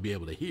that you're going to be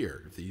able to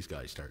hear if these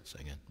guys start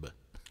singing. But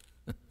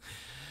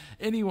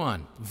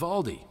anyone,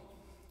 Valdi,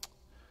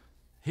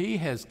 he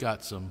has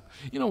got some,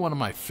 one of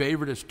my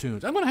favoriteest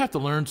tunes. I'm going to have to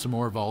learn some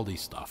more Valdi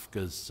stuff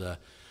because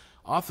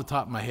off the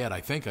top of my head,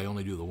 I think I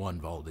only do the one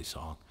Valdi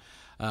song.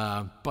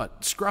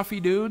 But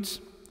Scruffy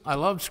Dudes, I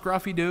love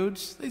Scruffy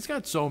Dudes. He's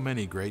got so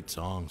many great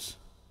songs.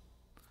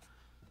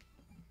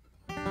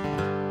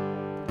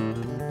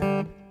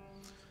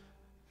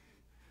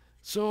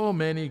 So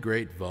many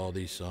great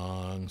Valdi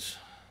songs.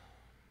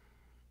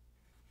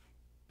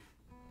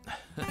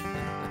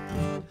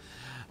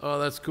 Oh,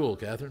 that's cool,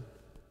 Catherine.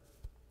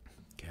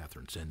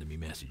 Catherine sending me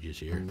messages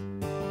here.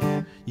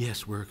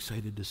 Yes, we're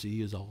excited to see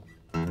you all.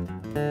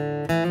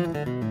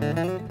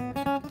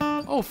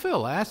 Oh,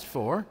 Phil asked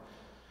for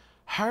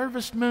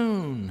Harvest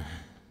Moon.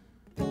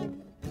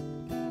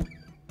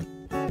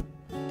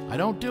 I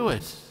don't do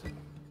it.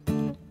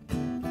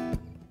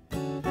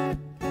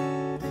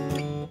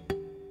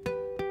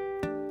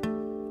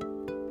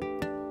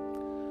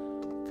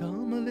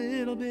 Come a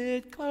little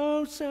bit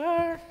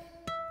closer.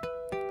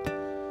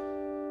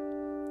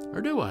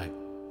 Or do I?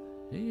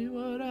 See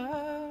what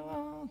I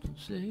want to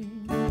see.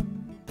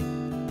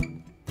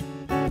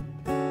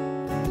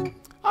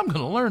 I'm going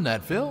to learn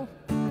that, Phil.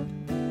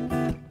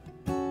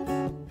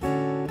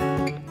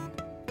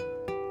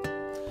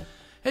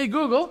 Hey,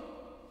 Google,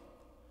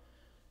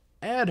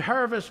 add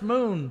Harvest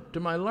Moon to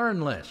my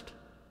learn list.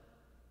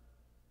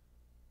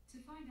 To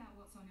find out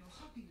what's on your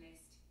shopping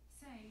list,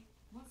 say,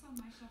 what's on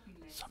my shopping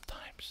list?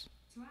 Sometimes.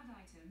 To add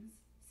items,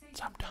 say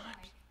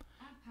sometimes.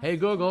 Like, Hey,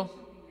 Google,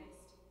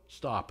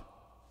 stop.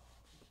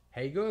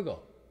 Hey,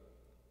 Google,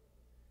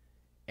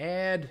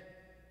 add,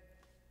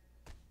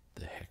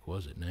 the heck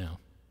was it now?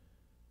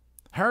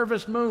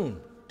 Harvest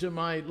Moon to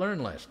my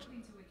learn list.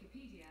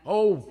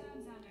 Oh,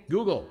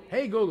 Google,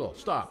 hey, Google,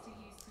 stop.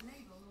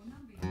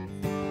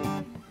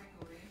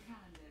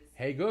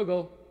 Hey,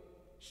 Google,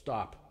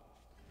 stop.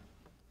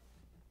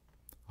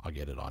 I'll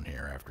get it on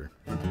here after.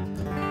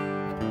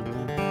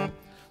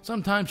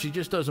 Sometimes she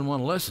just doesn't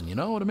want to listen, you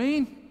know what I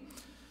mean?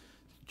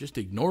 Just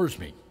ignores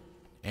me.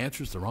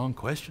 Answers the wrong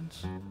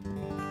questions.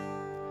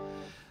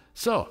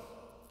 So,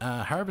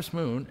 Harvest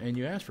Moon, and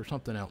you asked for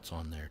something else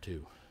on there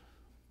too.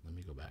 Let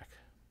me go back.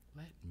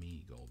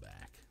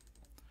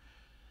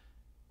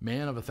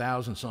 Man of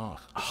 1,000 Songs.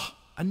 Oh,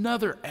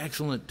 another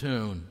excellent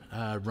tune.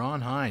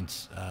 Ron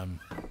Hines.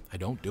 I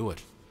don't do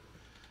it.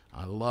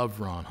 I love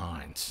Ron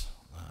Hines.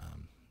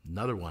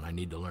 Another one I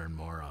need to learn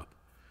more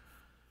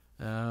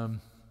of.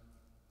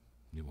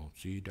 You won't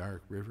see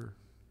Dark River.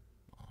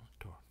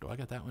 Do I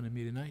got that one in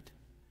me tonight?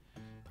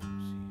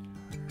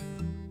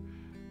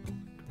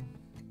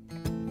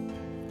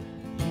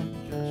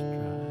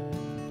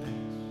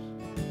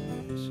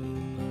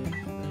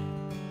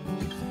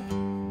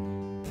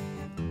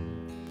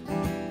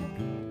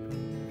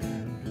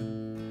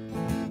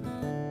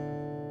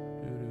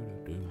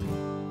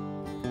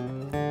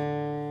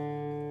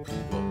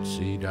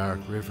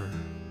 Dark River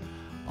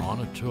on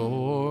a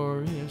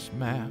tourist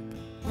map.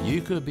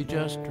 You could be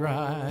just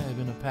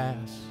driving a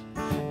pass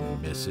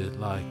and miss it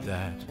like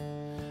that.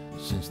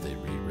 Since they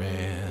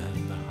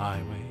reran the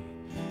highway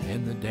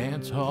and the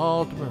dance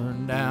hall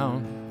burned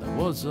down, that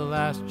was the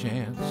last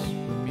chance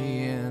for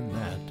me in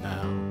that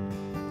town.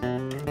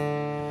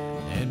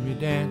 And we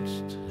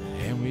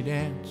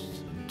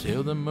danced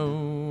until the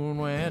moon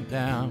went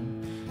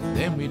down.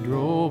 Then we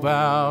drove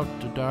out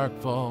to Dark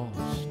Falls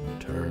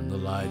and turned the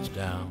lights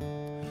down.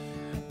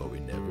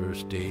 Never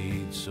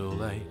stayed so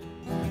late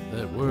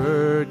that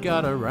word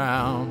got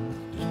around.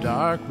 This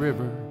Dark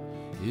River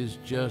is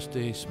just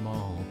a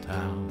small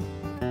town.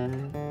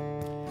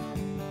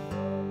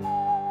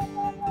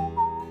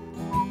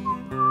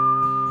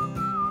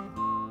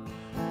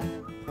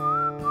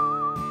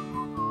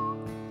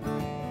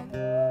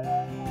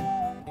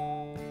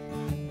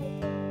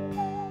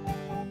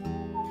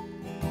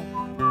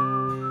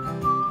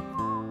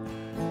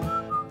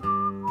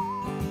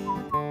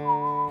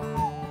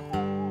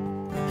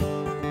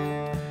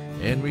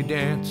 And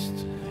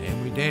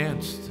we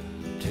danced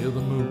till the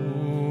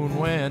moon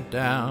went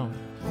down.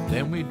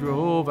 Then we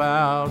drove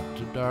out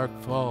to Dark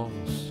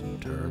Falls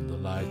and turned the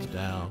lights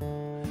down.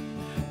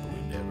 But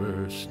we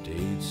never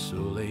stayed so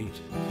late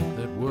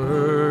that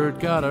word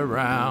got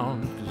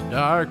around, 'cause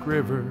Dark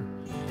River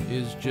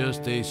is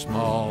just a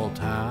small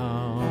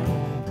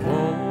town.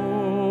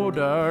 Oh,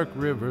 Dark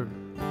River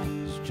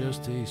is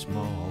just a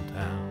small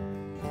town.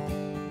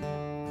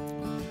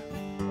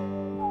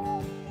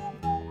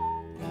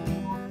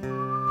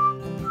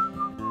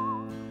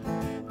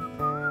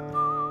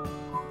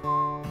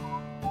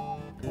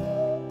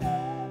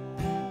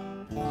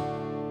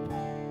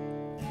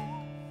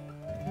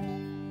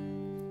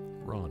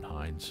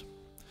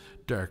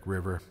 Dark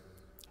River.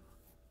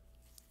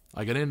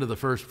 I got into the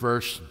first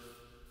verse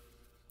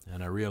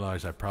and I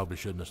realized I probably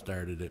shouldn't have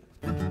started it.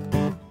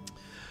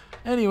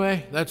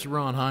 Anyway, that's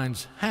Ron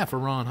Hines, half a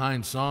Ron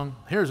Hines song.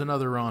 Here's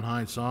another Ron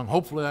Hines song.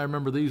 Hopefully I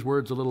remember these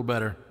words a little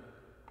better.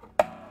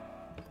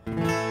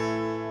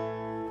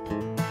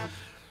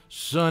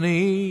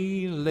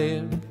 Sonny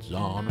lives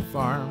on a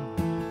farm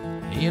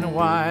in a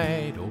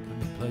wide open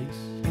place.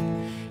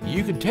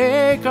 You can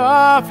take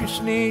off your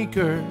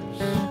sneakers,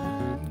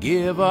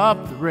 give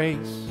up the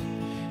race,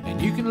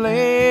 and you can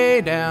lay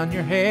down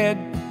your head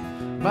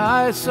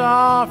by a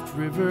soft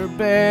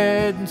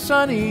riverbed. And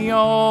Sonny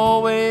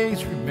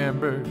always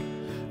remembered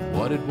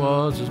what it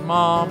was his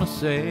mama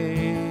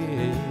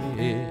said.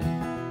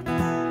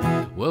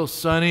 Well,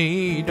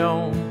 Sonny,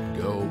 don't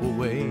go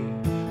away.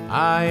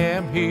 I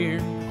am here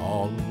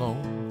all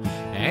alone,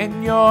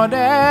 and your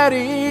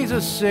daddy's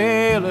a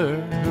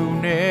sailor who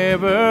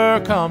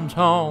never comes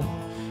home.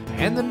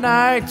 And the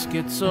nights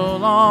get so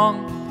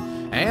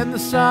long, and the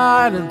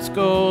silence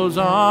goes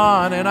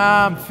on, and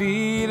I'm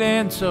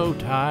feeling so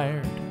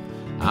tired,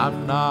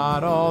 I'm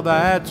not all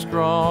that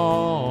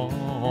strong.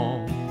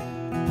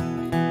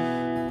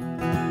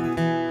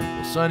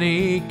 Well,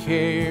 Sonny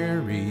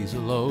carries a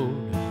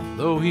load,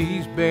 though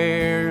he's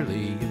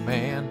barely a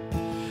man.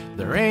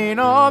 There ain't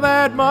all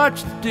that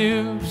much to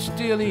do,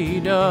 still he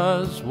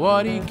does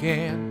what he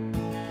can.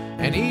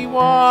 And he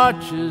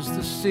watches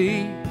the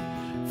sea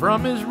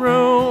from his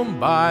room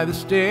by the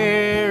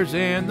stairs,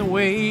 and the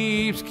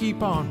waves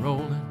keep on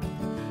rolling.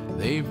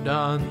 They've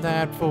done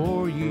that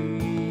for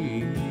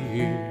years.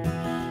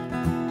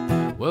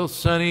 Well,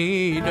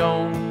 Sonny,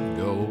 don't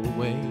go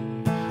away.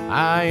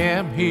 I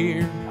am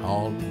here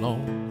all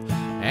alone,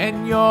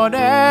 and your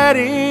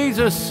daddy's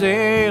a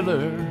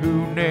sailor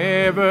who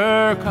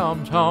never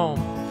comes home.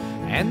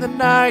 And the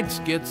nights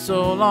get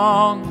so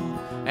long,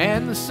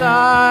 and the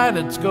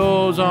silence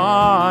goes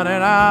on,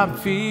 and I'm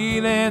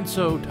feeling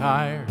so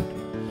tired,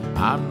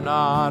 I'm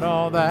not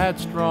all that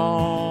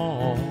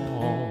strong.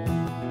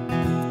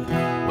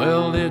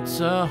 Well, it's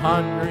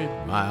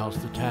 100 miles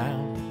to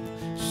town.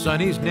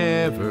 Sonny's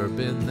never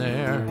been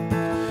there,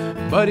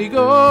 but he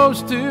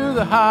goes to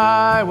the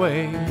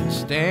highway and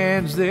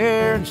stands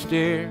there and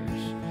stares.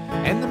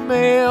 And the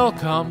mail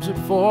comes at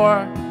 4,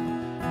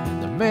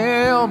 and the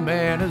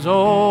mailman is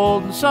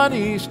old, and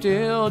Sonny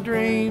still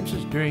dreams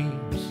his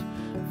dreams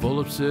full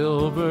of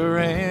silver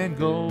and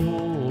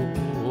gold.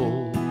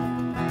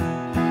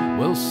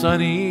 Well,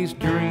 Sonny's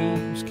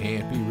dreams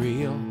can't be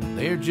real,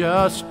 they're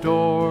just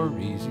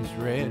stories he's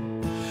read.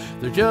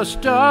 They're just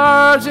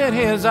stars in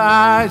his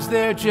eyes,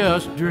 they're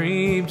just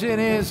dreams in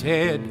his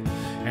head.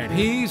 And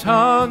he's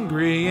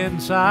hungry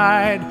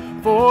inside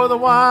for the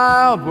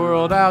wild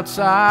world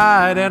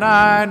outside. And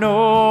I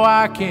know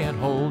I can't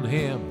hold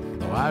him,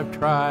 though I've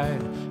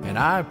tried and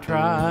I've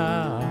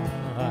tried.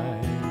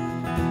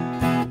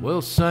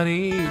 Well,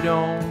 Sonny,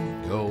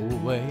 don't go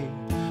away.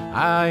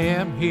 I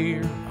am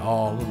here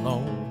all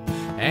alone,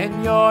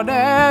 and your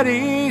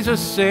daddy's a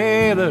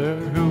sailor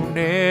who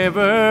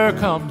never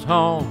comes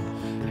home.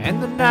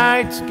 And the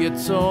nights get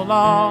so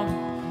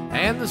long,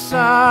 and the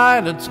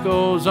silence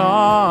goes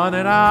on,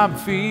 and I'm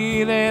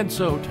feeling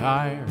so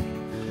tired,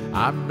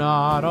 I'm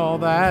not all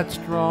that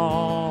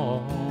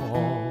strong.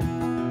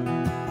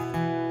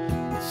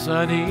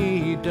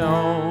 Sonny,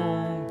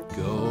 don't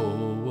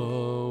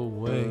go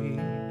away.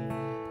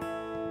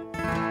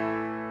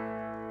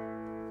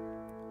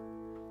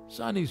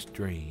 Sonny's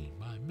Dream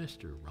by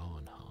Mr.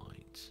 Ron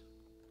Hines.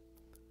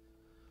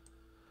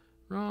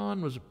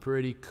 Ron was a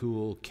pretty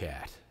cool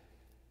cat.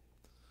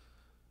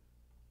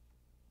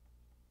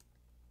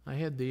 I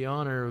had the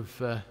honor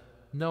of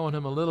knowing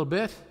him a little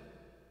bit.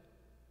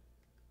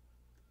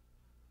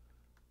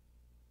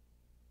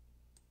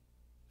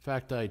 In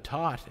fact, I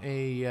taught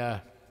a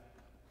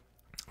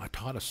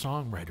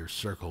songwriters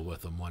circle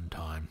with him one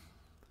time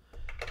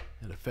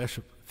at a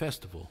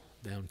festival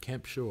down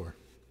Kemp Shore.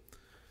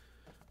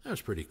 That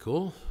was pretty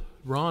cool.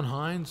 Ron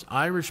Hines,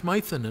 Irish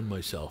Mython, and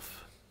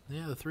myself.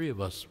 Yeah, the three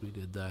of us, we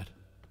did that.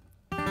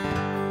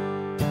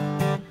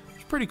 It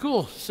was pretty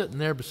cool sitting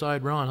there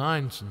beside Ron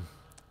Hines and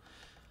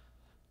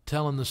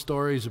telling the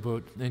stories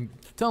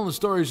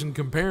and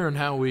comparing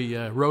how we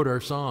wrote our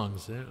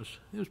songs. It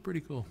was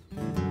pretty cool.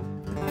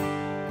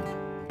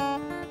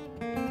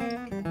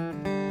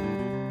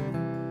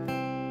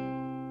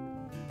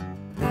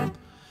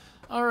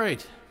 All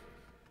right,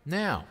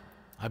 now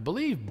I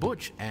believe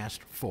Butch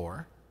asked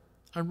for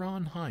a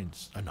Ron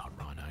Hines, not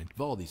Ron Hines,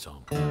 Valdy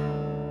song.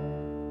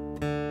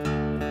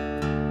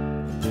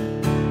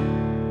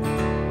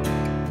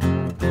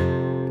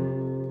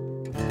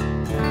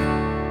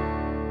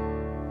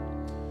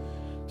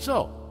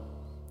 So,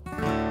 I'm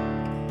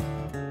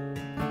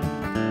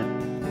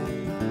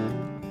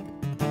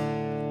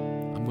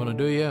going to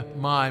do you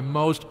my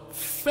most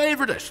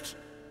favoritist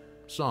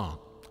song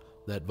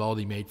that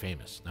Valdy made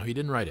famous. Now, he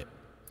didn't write it.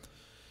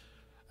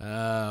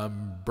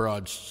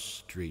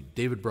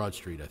 David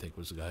Broadstreet, I think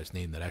was the guy's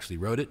name that actually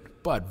wrote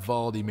it, but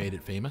Valdy made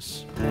it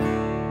famous.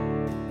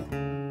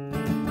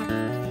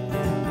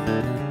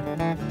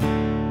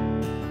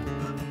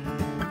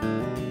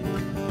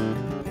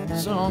 A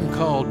song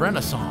called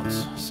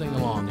Renaissance. Sing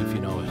along if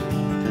you know it.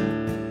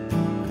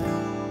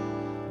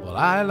 Well,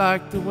 I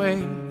like the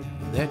way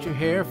that your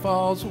hair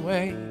falls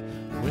away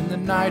when the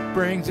night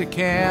brings a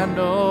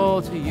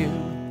candle to you.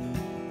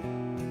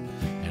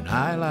 And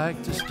I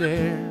like to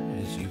stare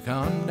as as you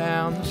come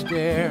down the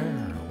stair,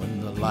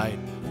 when the light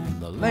from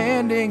the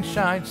landing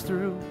shines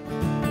through.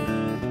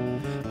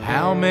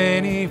 How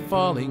many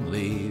falling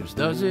leaves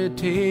does it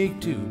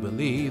take to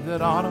believe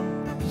that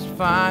autumn has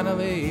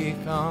finally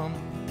come?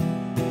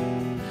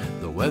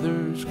 The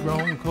weather's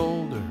grown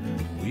colder,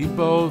 we've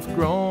both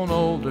grown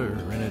older,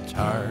 and it's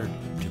hard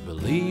to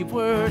believe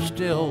we're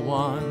still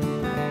one.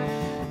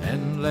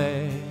 And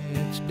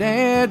let's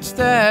dance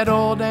that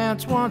old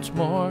dance once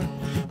more.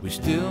 We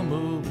still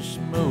move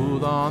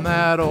smooth on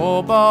that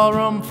old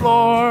ballroom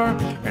floor.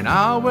 And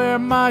I'll wear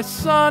my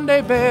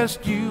Sunday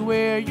best, you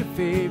wear your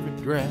favorite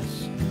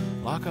dress.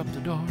 Lock up the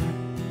door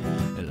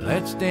and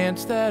let's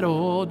dance that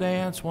old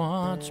dance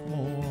once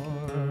more.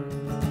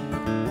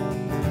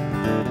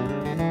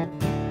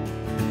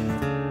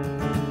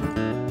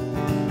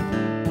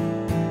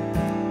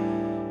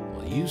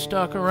 Well, you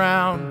stuck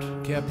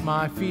around, kept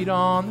my feet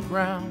on the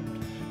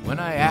ground when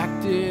I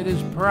acted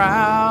as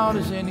proud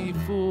as any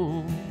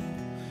fool.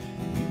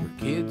 We were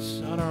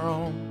kids on our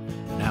own,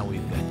 now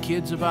we've got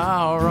kids of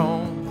our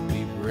own.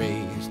 We've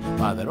raised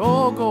by that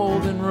old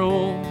golden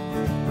rule.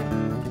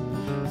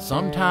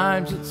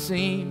 Sometimes it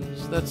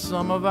seems that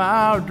some of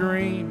our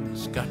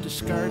dreams got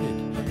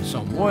discarded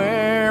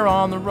somewhere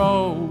on the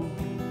road.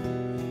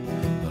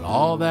 But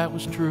all that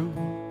was true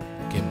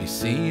can be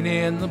seen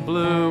in the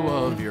blue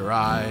of your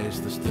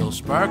eyes that still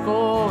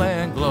sparkle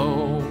and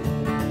glow.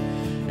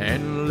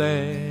 And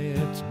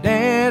let's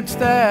dance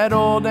that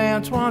old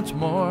dance once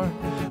more.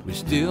 We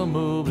still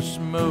move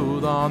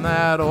smooth on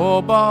that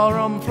old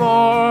ballroom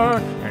floor.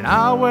 And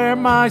I'll wear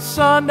my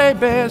Sunday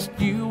best,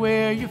 you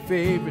wear your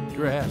favorite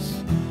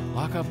dress.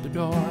 Lock up the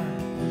door,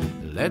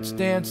 let's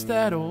dance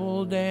that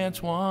old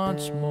dance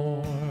once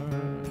more.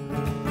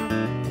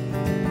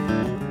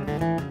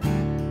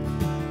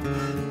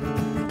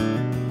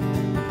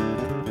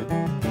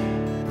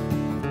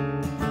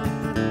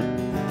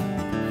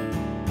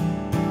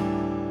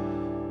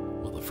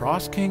 Well, the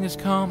Frost King has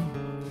come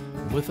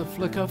with a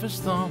flick of his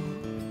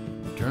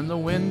thumb, turn the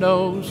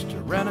windows to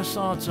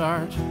Renaissance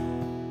art.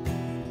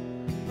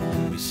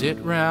 We sit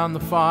round the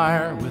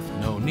fire with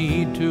no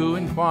need to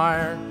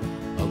inquire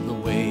of the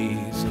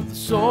ways of the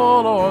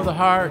soul or the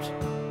heart.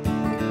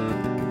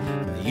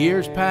 The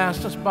years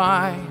passed us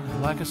by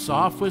like a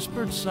soft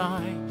whispered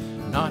sigh,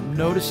 not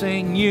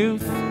noticing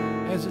youth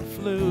as it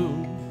flew.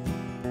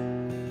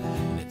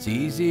 And it's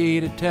easy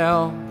to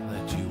tell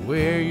that you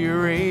wear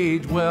your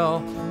age well,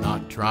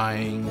 not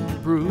trying to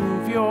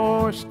prove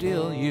you're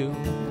still you.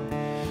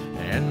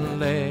 And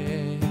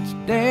let's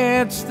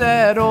dance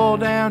that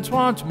old dance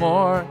once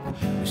more.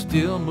 We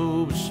still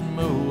move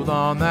smooth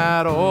on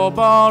that old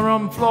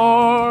ballroom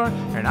floor.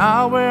 And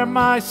I'll wear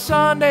my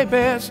Sunday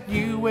best,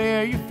 you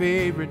wear your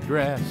favorite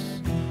dress.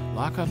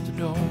 Lock up the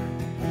door,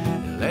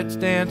 and let's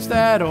dance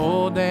that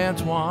old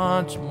dance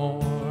once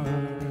more.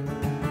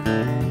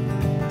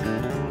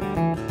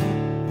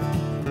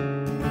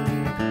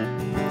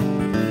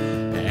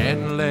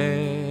 And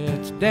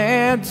let's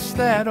dance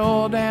that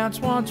old dance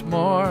once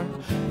more.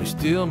 We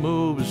still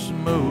move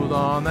smooth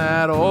on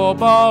that old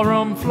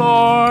ballroom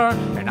floor.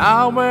 And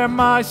I'll wear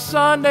my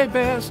Sunday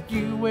best,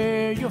 you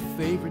wear your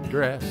favorite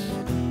dress.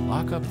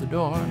 Lock up the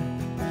door,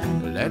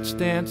 let's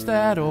dance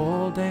that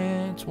old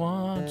dance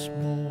once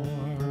more.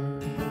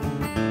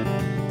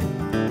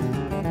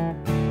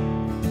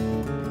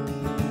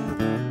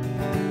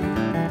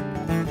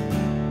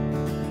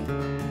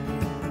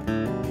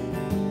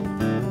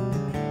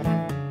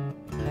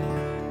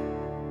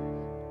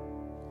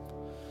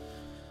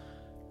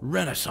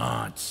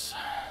 Renaissance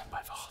by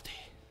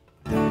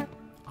Vivaldi.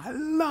 I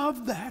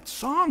love that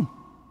song.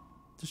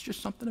 There's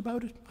just something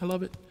about it. I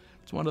love it.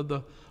 It's one of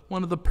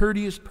the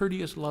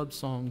prettiest love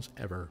songs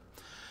ever.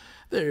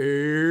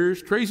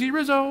 There's Tracy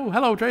Rizzo.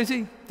 Hello,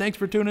 Tracy. Thanks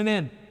for tuning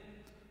in.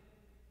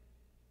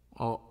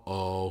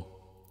 Uh-oh.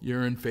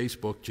 You're in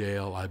Facebook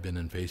jail. I've been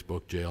in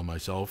Facebook jail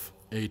myself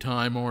a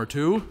time or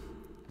two.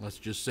 Let's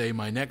just say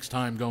my next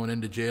time going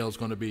into jail is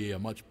going to be a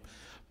much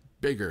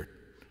bigger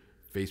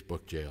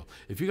Facebook jail.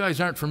 If you guys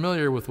aren't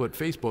familiar with what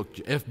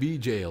FB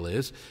jail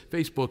is,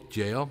 Facebook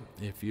jail,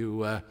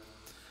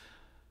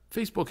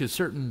 Facebook is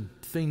certain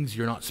things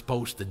you're not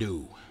supposed to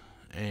do.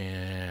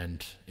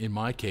 And in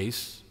my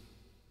case,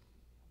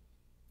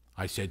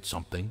 I said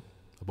something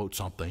about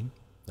something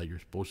that you're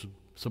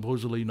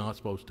supposedly not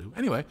supposed to.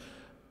 Anyway,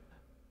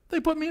 they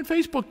put me in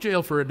Facebook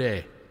jail for a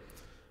day.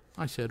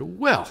 I said,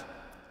 well,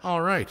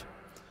 all right.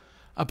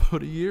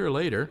 About a year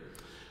later,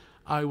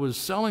 I was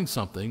selling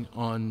something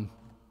on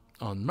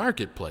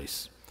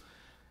Marketplace,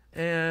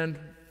 and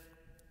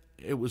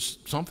it was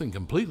something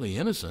completely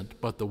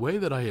innocent, but the way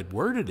that I had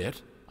worded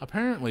it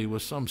apparently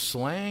was some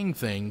slang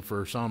thing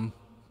for some,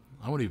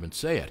 I won't even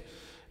say it.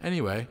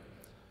 Anyway,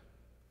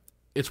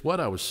 it's what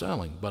I was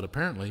selling, but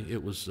apparently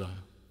it was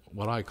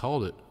what I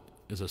called it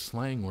is a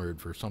slang word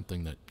for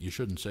something that you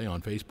shouldn't say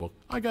on Facebook.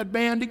 I got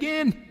banned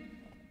again.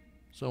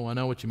 So I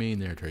know what you mean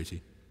there,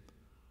 Tracy.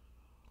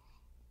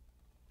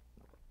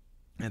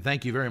 And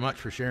thank you very much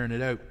for sharing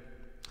it out.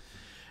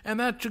 And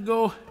that should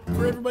go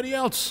for everybody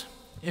else.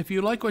 If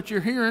you like what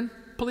you're hearing,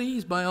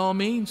 please, by all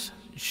means,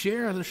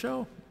 share the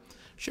show.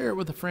 Share it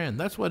with a friend.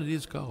 That's what it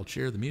is called,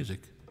 share the music.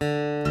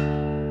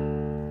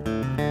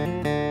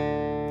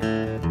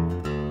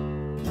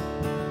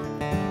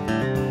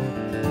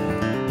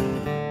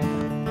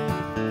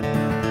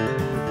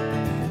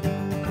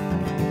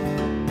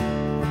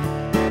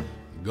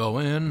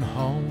 Going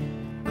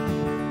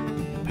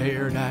home,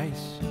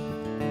 paradise.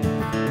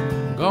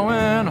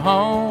 Going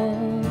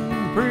home,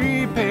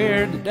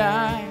 prepared to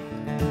die.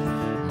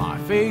 My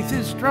faith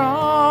is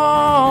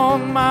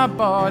strong, my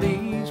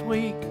body's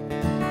weak.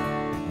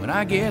 When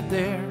I get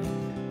there,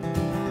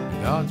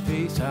 God's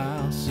face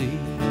I'll see.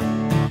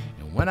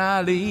 And when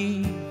I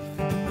leave,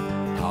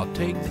 I'll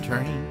take the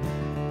train.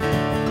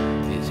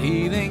 His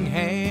healing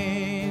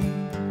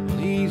hand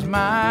will ease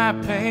my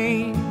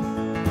pain.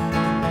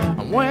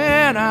 And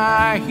when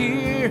I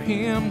hear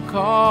him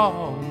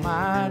call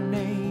my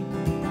name,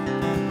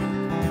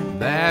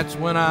 that's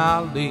when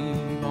I'll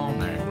leave on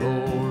that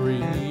glory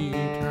train.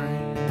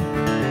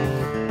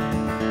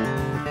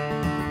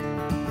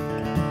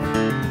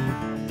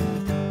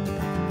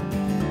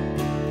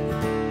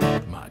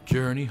 My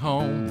journey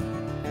home,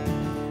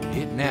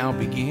 it now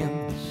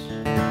begins,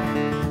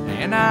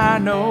 and I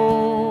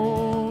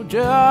know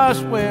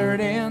just where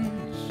it ends.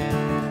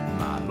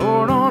 My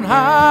Lord on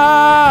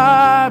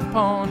high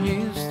upon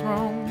his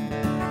throne,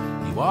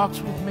 he walks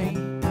with me,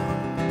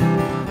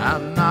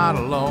 I'm not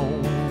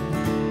alone.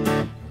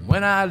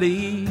 When I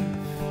leave,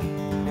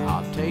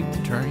 I'll take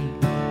the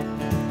train.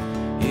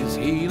 His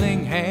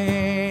healing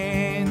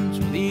hands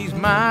will ease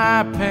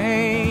my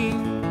pain.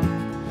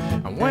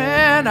 And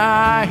when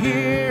I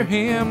hear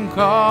him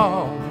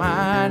call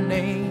my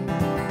name,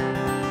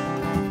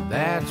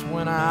 that's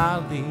when I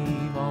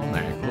leave on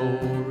that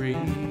glory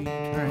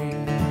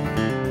train.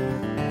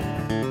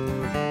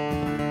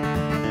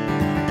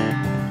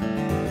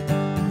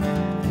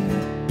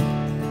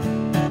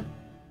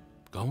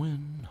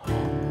 Going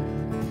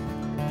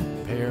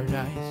home,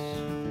 paradise.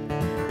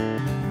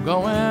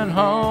 Going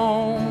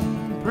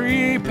home,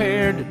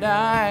 prepared to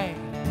die.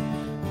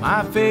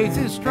 My faith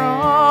is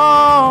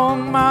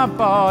strong, my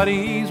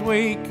body's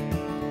weak.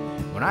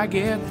 When I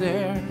get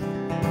there,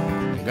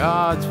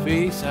 God's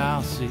face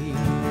I'll see.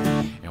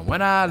 And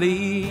when I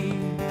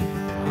leave,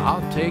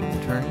 I'll take the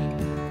train.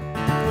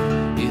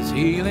 His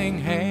healing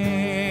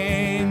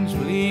hands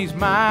will ease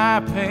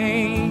my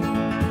pain.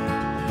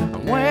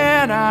 And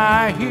when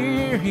I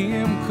hear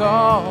him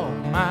call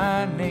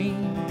my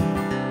name,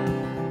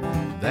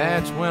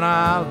 that's when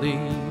I'll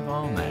leave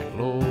on that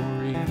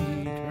glory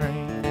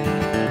train.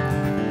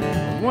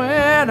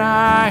 When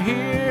I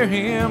hear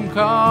him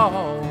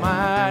call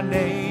my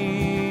name,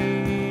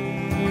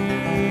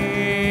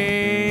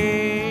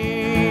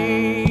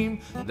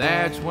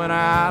 that's when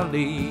I'll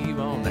leave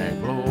on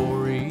that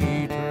glory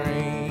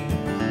train.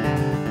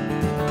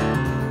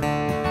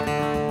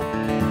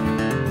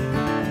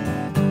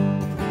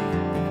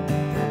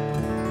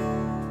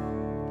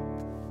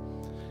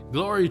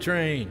 Glory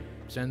train.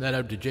 Send that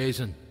out to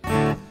Jason.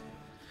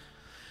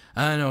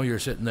 I know you're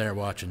sitting there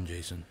watching,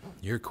 Jason.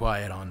 You're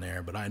quiet on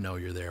there, but I know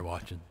you're there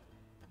watching.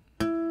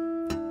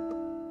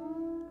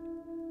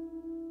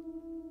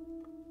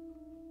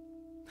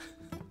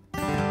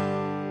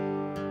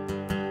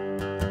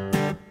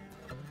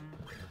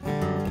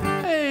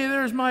 Hey,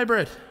 there's my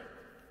Brit.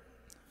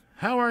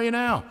 How are you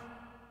now?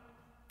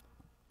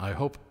 I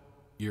hope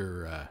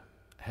you're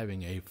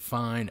having a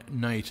fine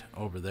night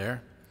over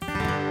there.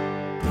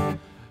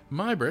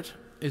 My Brit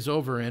is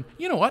over in,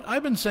 you know what,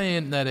 I've been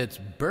saying that it's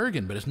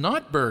Bergen, but it's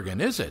not Bergen,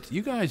 is it?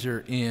 You guys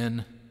are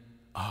in,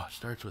 oh, it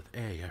starts with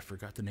A, I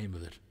forgot the name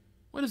of it.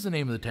 What is the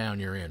name of the town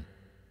you're in?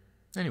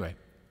 Anyway,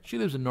 she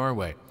lives in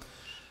Norway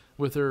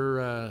with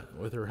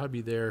her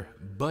hubby there,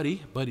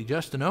 Buddy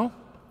Justino.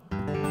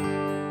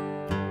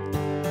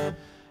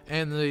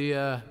 And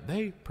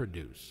they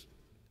produce,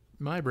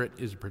 my Brit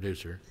is a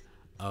producer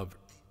of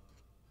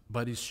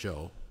Buddy's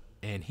show,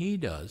 and he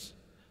does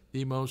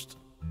the most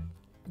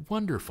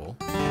wonderful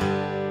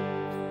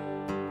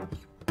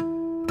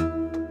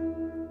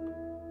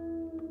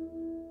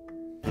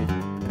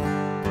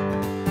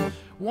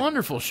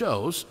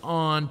shows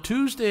on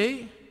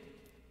Tuesday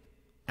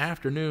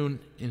afternoon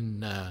in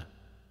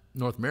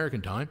North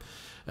American time,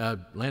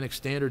 Atlantic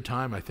Standard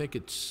Time. I think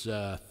it's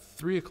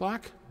 3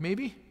 o'clock,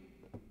 maybe.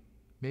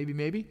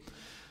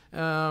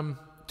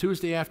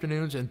 Tuesday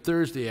afternoons and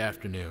Thursday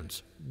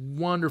afternoons.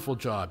 Wonderful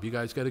job. You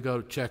guys got to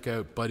go check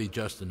out Buddy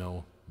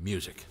Justino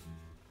music.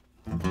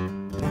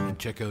 And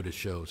check out his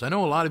shows. I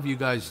know a lot of you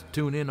guys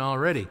tune in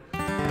already.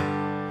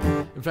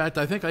 In fact,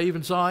 I think I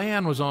even saw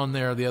Ann was on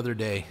there the other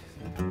day.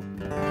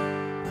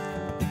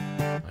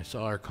 I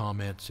saw her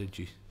comment, said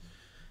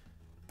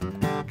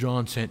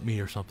John sent me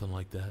or something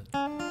like that.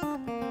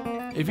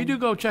 If you do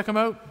go check him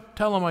out,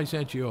 tell him I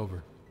sent you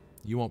over.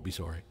 You won't be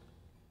sorry.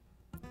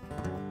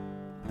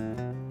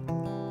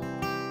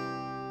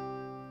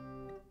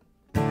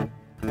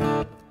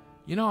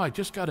 You know, I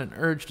just got an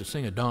urge to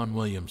sing a Don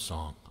Williams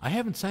song. I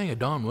haven't sang a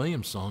Don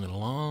Williams song in a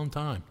long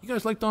time. You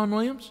guys like Don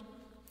Williams?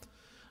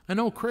 I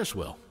know Chris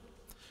will,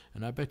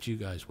 and I bet you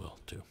guys will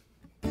too.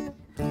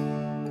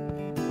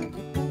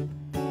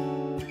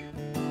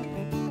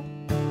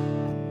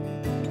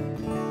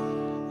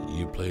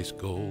 place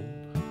gold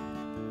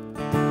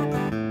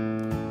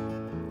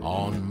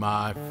on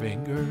my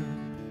finger.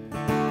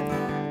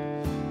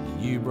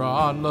 You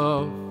brought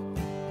love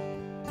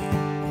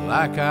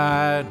like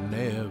I'd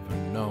never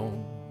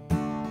known,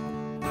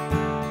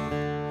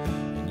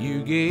 and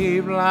you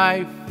gave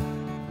life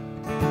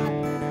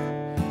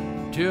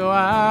to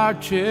our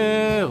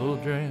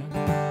children,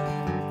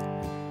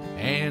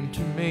 and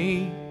to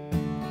me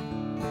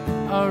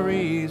a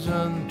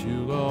reason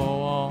to go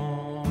on.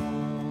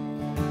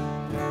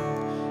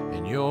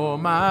 And you're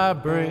my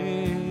bread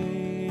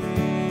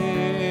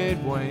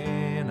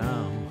when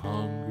I'm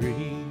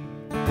hungry,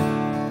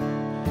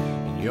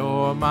 and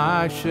you're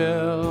my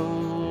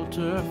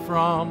shelter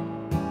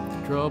from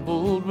the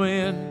troubled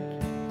wind,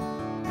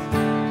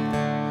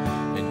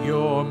 and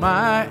you're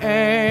my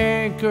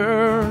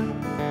anchor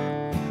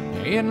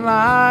in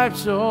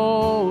life's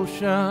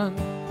ocean.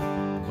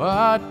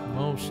 But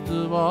most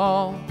of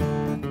all,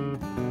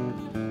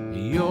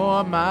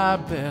 you're my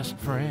best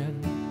friend.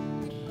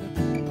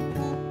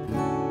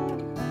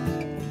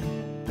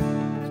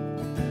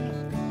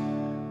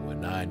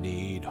 When I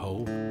need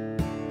hope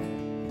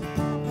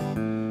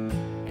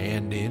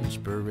and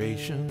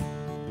inspiration,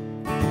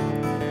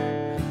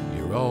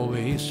 you're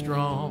always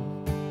strong.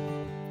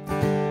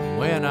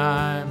 When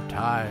I'm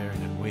tired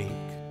and weak,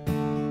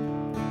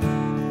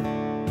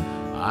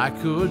 I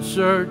could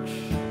search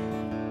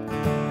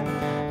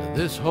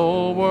this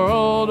whole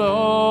world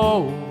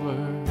over,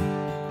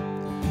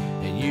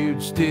 and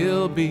you'd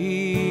still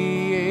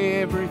be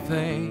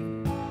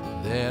everything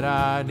that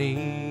I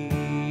need.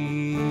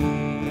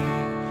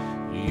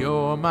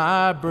 You're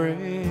my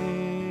bread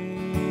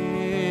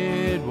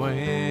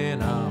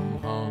when I'm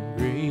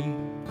hungry,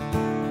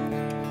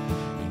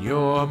 and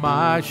you're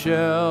my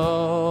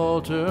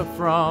shelter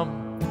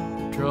from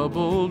the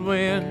troubled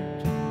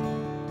wind,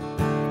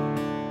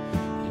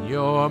 and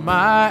you're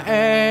my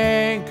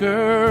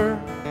anchor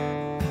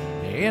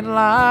in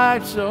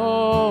life's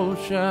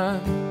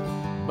ocean.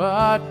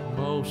 But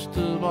most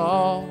of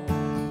all,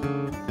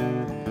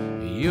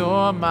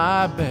 you're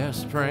my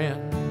best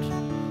friend.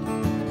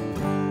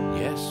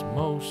 Yes,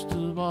 most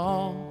of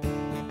all,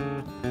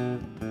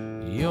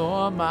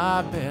 you're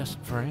my best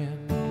friend.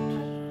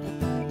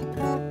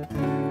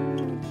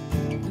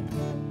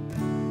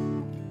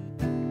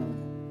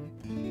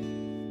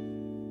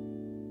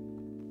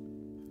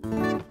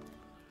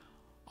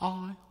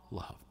 I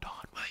love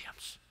Don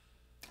Williams.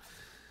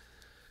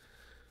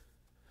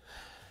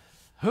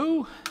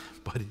 Who?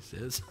 Buddy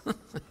says.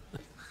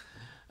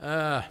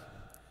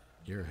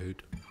 You're a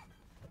hoot.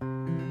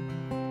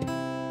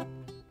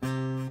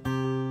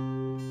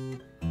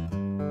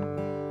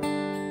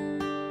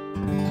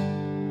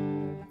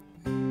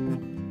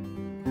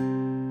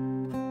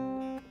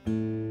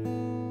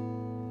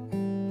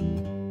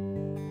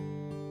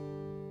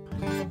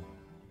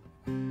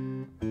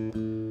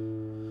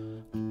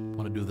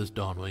 Want to do this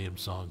Don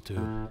Williams song too.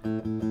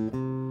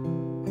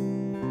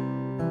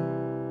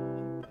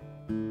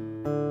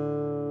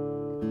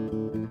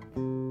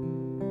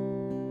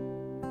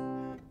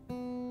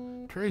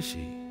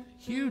 Tracy,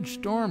 huge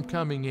storm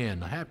coming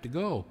in. I have to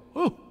go.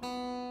 Oh,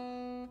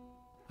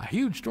 a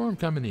huge storm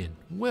coming in.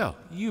 Well,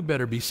 you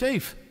better be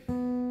safe.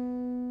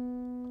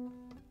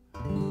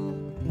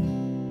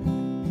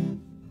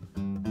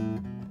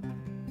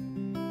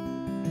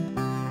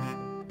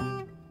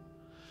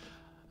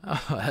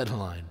 Oh,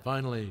 Adeline,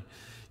 finally,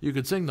 you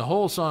could sing the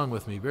whole song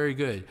with me. Very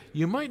good.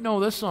 You might know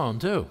this song,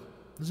 too.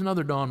 This is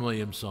another Don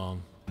Williams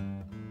song.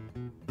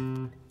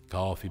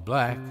 Coffee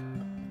black,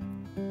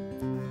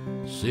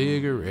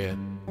 cigarette.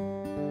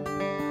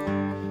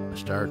 I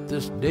start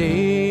this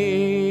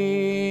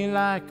day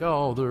like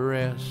all the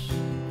rest.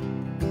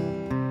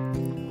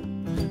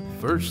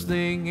 First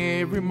thing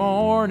every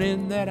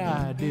morning that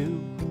I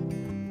do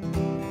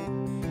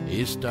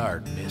is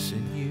start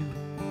missing you.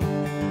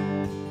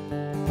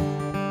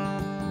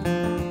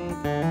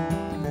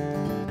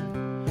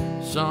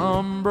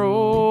 Some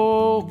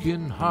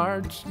broken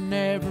hearts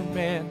never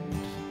mend.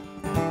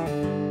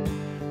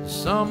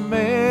 Some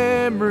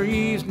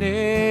memories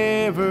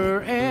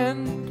never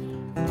end.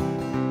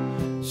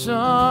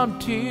 Some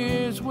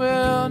tears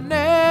will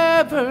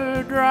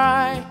never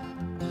dry,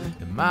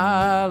 and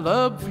my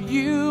love for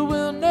you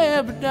will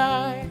never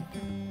die.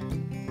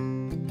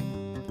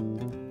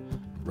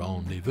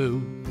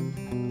 Rendezvous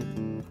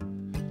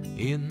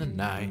in the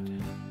night,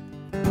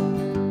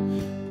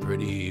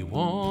 pretty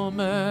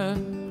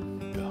woman,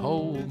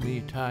 hold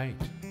me tight.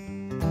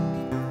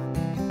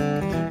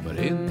 But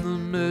in the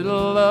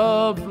middle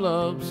of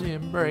love's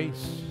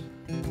embrace,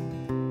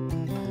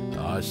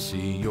 I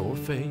see your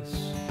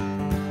face.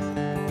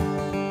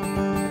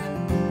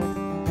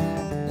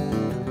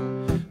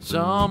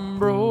 Some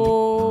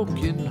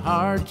broken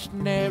hearts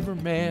never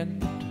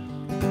mend.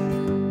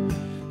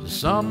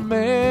 Some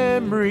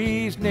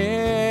memories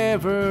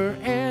never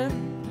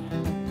end.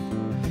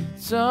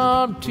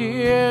 Some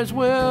tears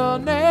will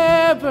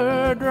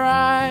never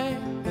dry.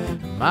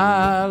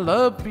 My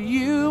love for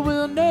you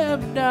will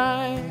never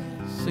die.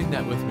 Sing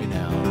that with me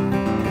now.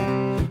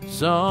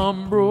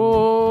 Some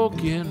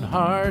broken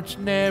hearts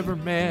never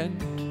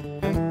mend.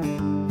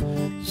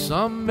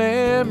 Some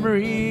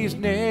memories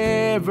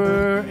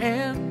never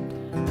end.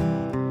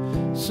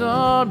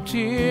 Some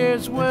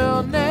tears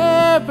will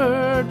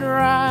never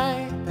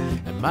dry,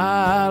 and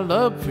my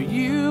love for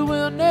you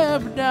will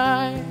never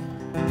die.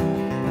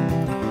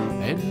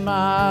 And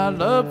my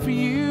love for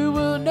you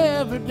will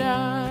never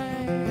die.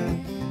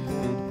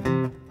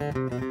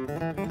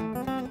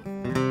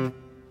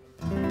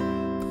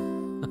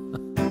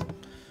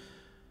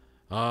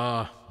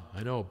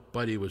 I know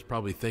Buddy was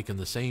probably thinking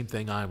the same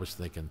thing I was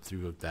thinking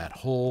through that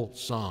whole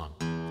song.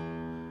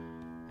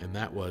 And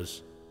that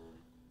was,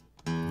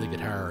 the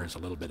guitar is a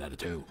little bit out of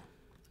tune.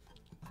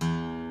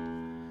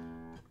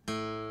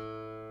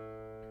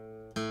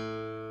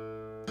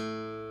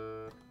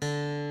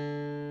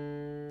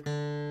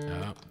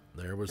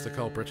 There was the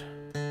culprit.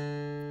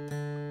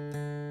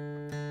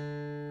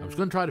 I was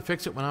going to try to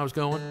fix it when I was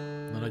going,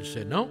 and then I just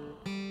said, no,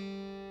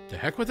 to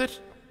heck with it.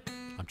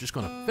 I'm just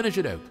going to finish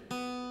it out.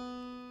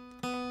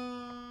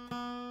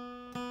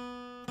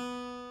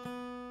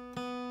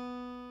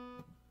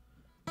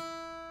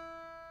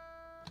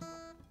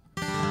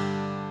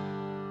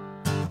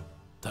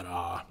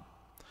 Ta-da.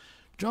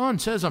 John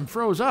says I'm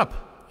froze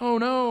up. Oh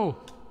no.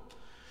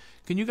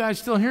 Can you guys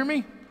still hear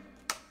me?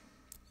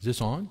 Is this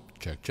on?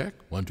 Check, check.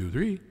 1, 2,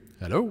 3.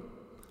 Hello?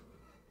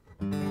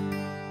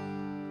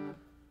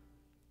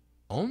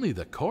 Only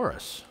the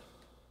chorus.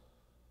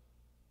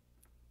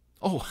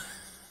 Oh.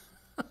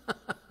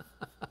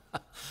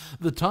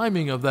 The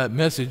timing of that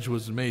message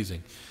was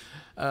amazing.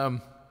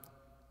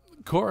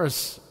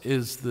 Chorus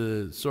is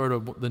the sort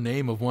of the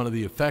name of one of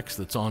the effects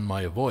that's on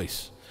my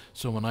voice.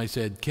 So when I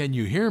said, "Can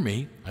you hear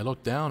me?" I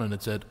looked down and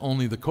it said,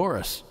 "Only the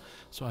chorus."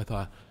 So I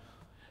thought,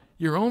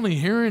 you're only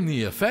hearing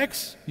the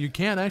effects? You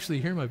can't actually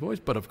hear my voice?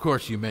 But of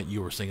course you meant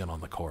you were singing on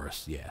the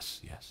chorus.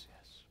 Yes, yes,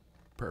 yes.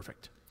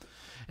 Perfect.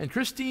 And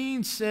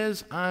Christine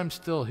says, I'm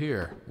still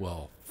here.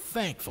 Well,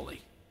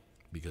 thankfully,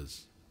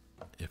 because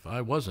if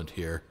I wasn't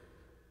here,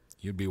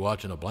 you'd be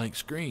watching a blank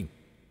screen.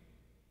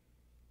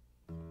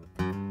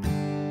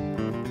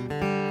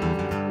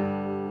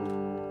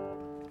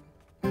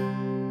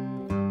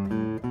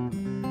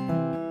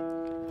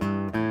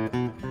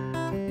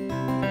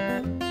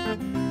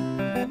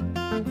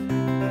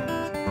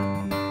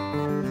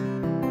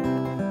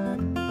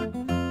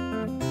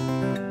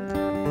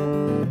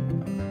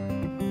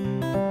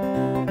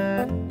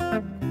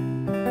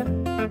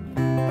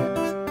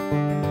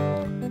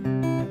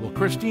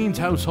 Christine's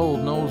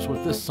household knows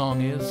what this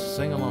song is.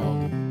 Sing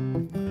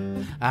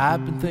along.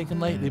 I've been thinking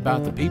lately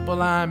about the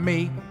people I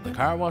meet, the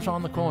car wash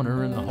on the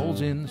corner and the holes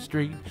in the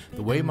street,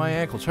 the way my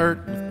ankles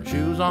hurt with my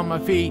shoes on my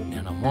feet,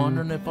 and I'm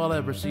wondering if I'll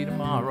ever see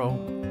tomorrow.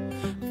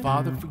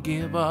 Father,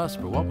 forgive us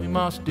for what we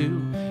must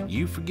do.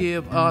 You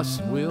forgive us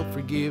and we'll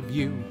forgive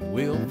you.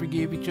 We'll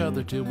forgive each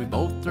other till we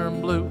both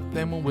turn blue.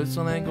 Then we'll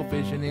whistle and go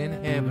fishing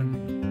in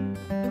heaven.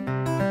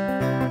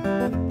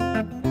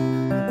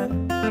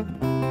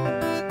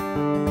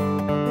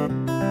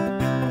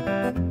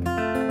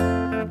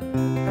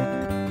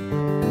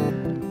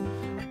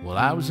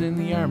 I was in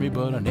the army,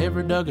 but I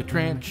never dug a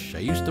trench. I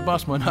used to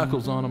bust my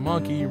knuckles on a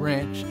monkey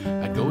wrench.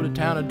 I'd go to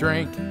town and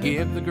drink,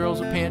 give the girls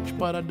a pinch,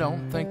 but I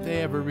don't think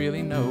they ever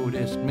really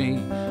noticed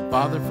me.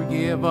 Father,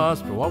 forgive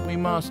us for what we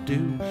must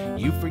do.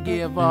 You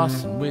forgive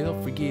us and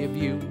we'll forgive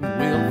you.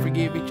 We'll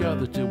forgive each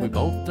other till we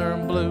both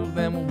turn blue.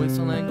 Then we'll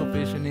whistle and go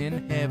fishing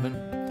in heaven.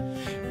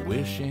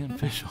 Wish and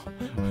fish.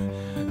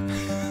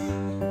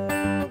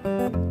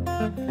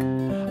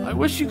 I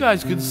wish you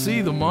guys could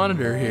see the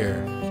monitor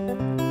here.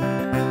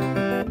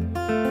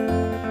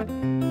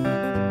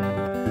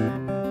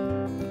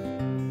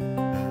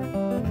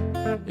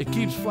 It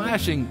keeps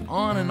flashing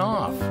on and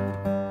off.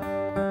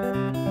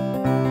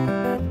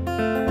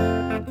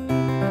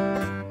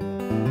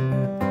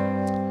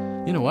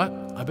 You know what?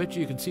 I bet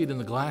you can see it in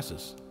the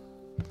glasses.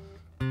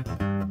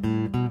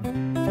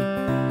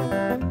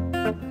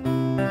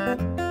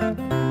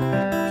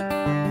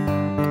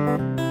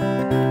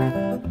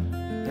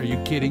 Are you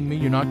kidding me?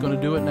 You're not going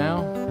to do it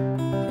now?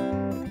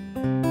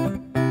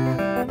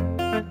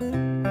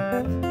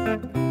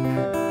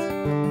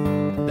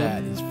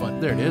 That is fun.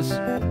 There it is.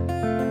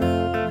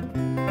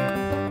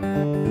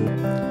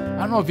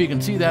 I don't know if you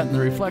can see that in the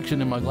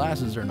reflection in my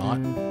glasses or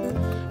not,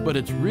 but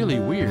it's really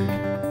weird.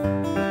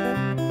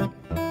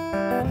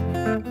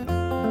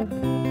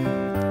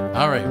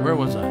 All right, where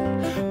was I?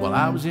 Well,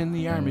 I was in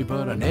the army,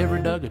 but I never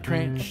dug a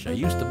trench. I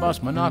used to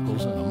bust my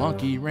knuckles in a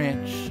monkey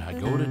wrench. I'd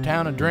go to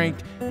town and drink,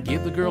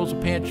 give the girls a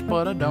pinch,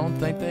 but I don't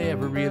think they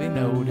ever really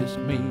noticed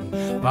me.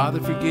 Father,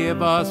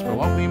 forgive us for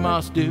what we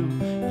must do.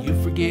 You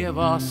forgive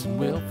us and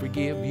we'll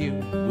forgive you.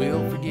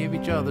 We'll forgive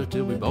each other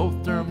till we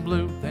both turn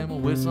blue. Then we'll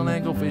whistle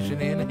and go fishing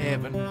in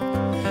heaven.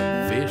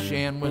 Fish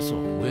and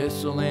whistle,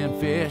 whistle and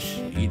fish.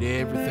 Eat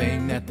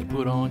everything that they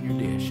put on your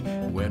dish.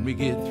 When we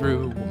get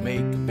through, we'll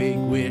make a big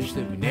wish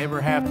that we never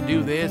have to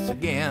do this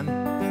again.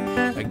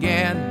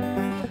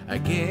 Again,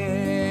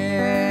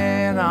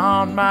 again.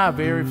 on my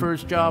very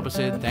first job, I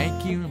said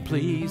thank you and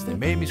please. They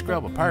made me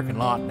scrub a parking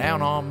lot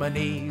down on my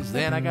knees.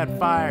 Then I got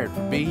fired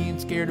for being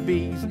scared of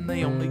bees, and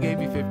they only gave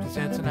me 50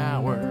 cents an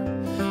hour.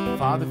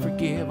 Father,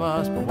 forgive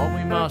us for what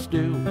we must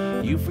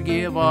do. You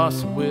forgive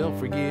us and we'll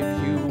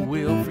forgive you.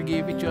 We'll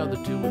forgive each other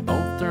too. We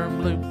both turn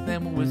blue,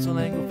 then we'll whistle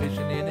and go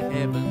fishing into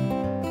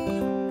heaven.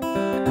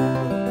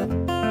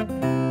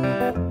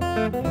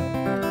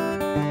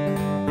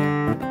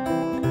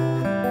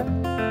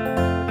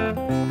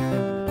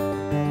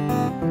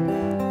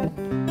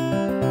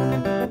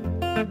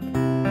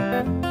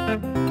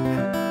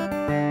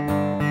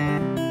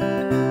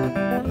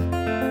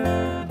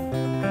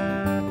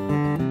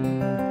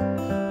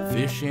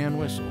 Fish and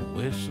whistle,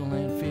 whistle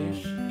and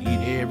fish.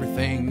 Eat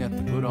everything that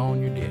they put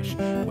on your dish.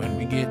 When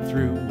we get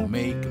through, we'll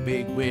make a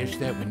big wish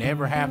that we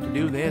never have to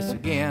do this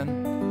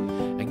again.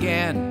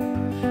 Again.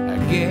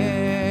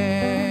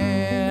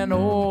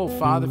 Oh,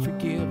 Father,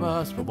 forgive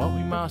us for what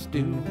we must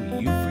do.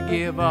 You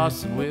forgive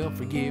us and we'll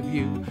forgive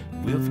you.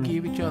 We'll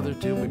forgive each other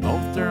till we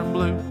both turn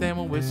blue. Then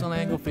we'll whistle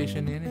and go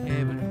fishing in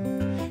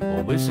heaven.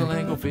 We'll whistle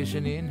and go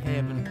fishing in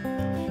heaven.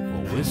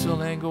 We'll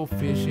whistle and go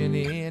fishing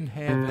in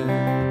heaven.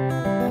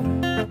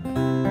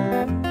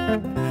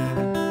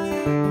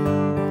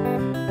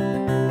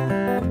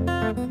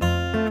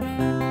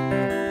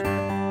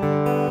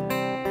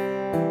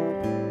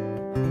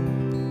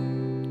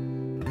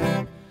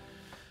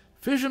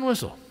 Fish and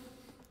whistle,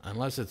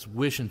 unless it's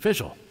wish and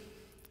fischel,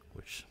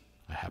 which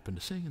I happen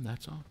to sing in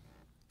that song.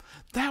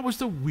 That was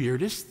the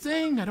weirdest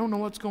thing. I don't know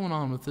what's going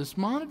on with this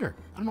monitor.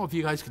 I don't know if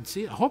you guys can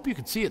see it. I hope you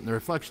can see it in the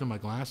reflection of my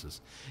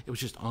glasses. It was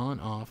just on,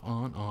 off,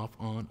 on, off,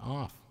 on,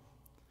 off.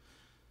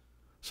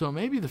 So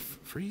maybe the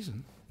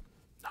freezing.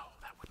 No,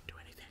 that wouldn't do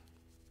anything.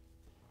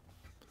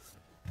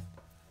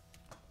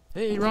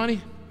 Hey,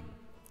 Ronnie.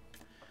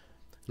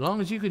 As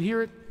long as you could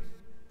hear it,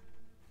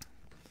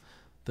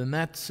 then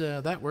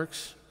that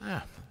works.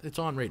 It's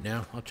on right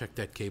now. I'll check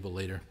that cable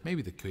later.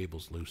 Maybe the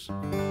cable's loose. As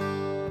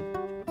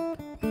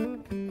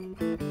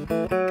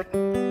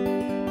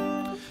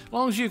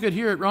long as you could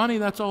hear it, Ronnie,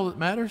 that's all that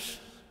matters.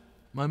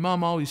 My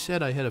mom always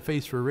said I had a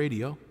face for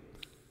radio.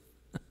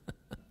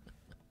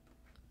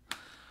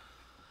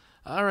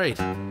 All right.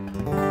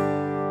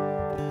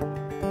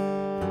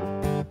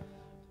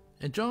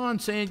 And John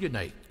saying good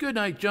night. Good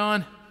night,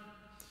 John.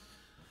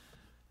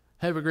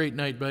 Have a great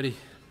night, buddy.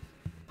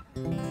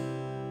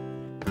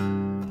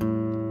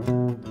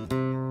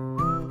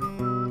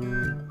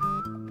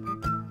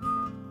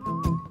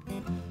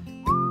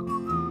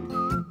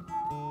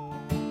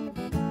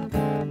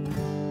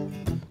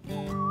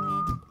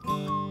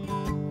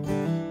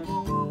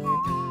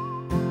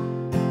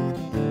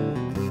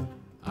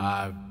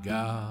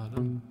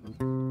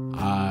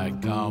 I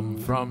come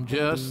from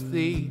just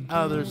the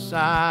other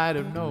side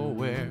of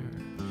nowhere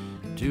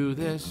to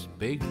this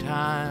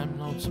big-time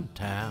lonesome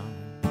town.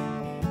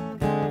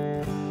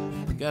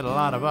 Got a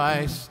lot of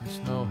ice and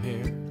snow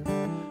here,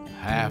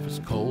 half as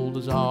cold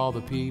as all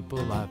the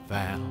people I've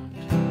found.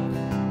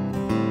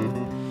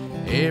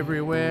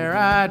 Everywhere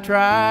I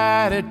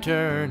try to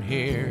turn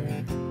here,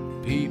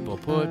 people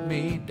put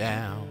me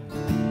down.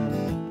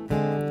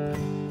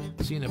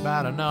 Seen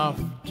about enough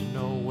to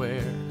know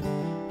where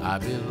I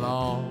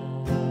belong.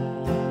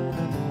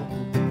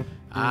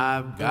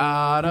 I've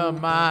got a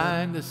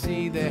mind to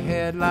see the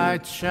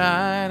headlights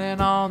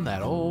shining on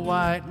that old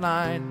white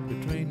line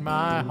between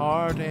my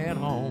heart and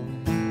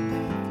home.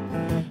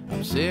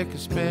 I'm sick of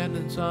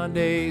spending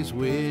Sundays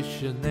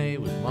wishing they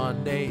was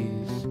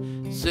Mondays,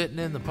 sitting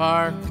in the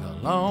park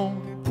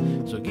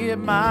alone. So give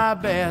my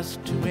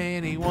best to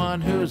anyone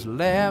who's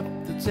left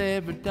that's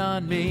ever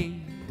done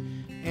me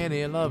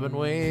any loving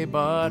way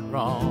but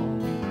wrong.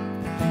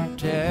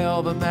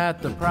 Tell them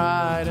that the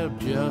pride of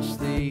just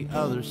the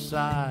other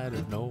side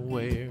of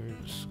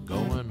nowhere's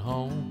going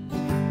home.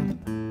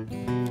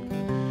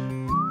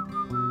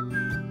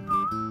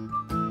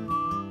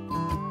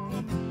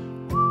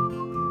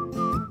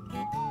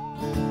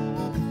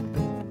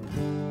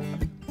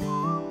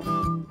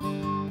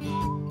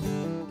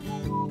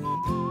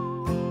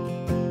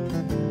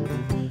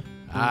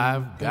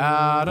 I've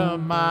got a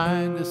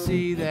mind to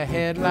see the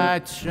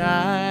headlights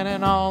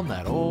shining on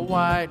that old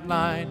white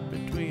line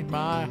between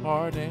my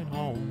heart and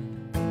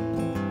home.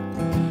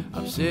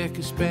 I'm sick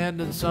of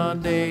spending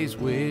Sundays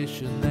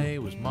wishing they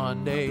was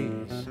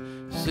Mondays,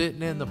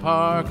 sitting in the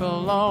park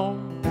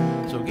alone.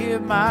 So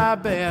give my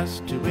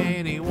best to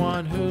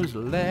anyone who's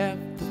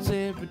left that's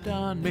ever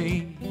done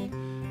me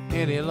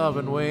any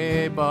loving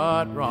way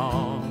but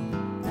wrong.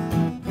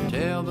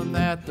 Tell them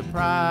that the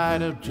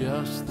pride of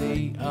just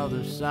the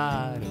other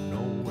side of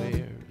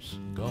nowhere's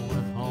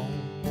going home.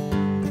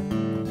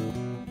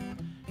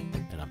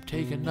 And I'm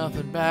taking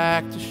nothing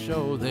back to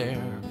show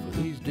there for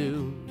these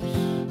dues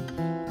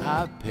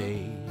I've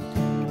paid.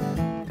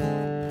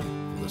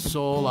 For the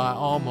soul I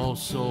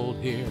almost sold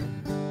here,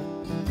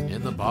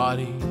 in the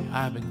body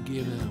I've been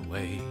giving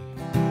away.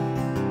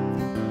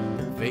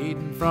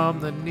 Fading from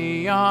the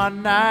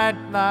neon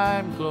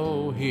nightlight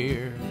glow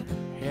here,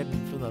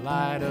 heading for the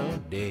light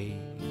of day.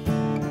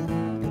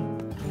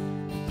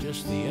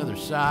 just the other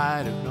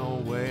side of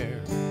nowhere,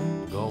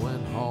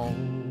 going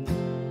home.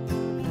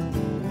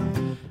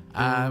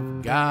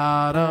 I've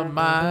got a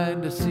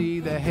mind to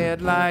see the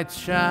headlights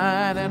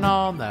shining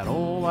on that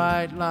old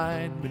white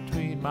line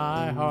between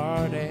my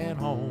heart and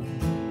home.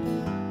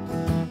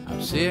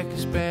 I'm sick of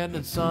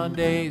spending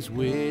Sundays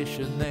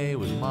wishing they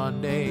was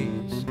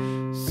Mondays,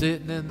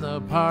 sitting in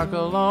the park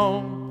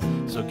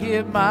alone. So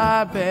give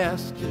my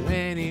best to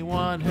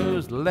anyone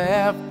who's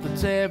left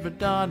that's ever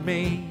done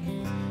me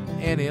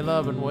any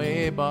loving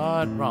way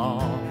but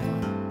wrong.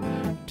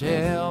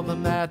 Tell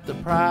them that the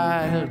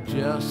pride of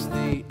just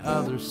the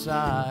other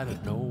side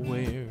of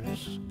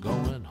nowhere's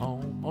going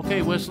home.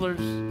 Okay, whistlers.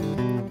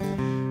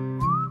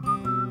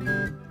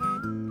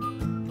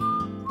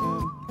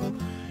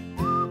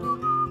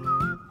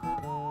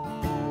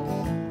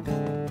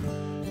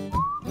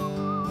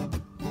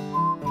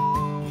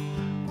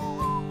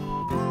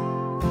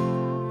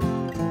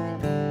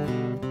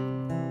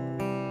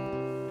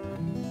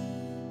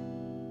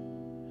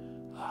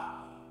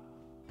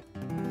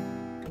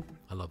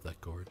 I love that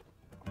chord.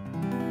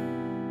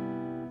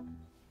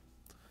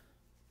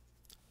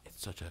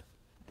 It's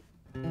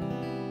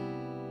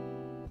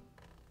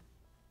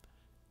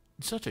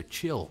such a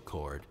chill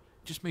chord.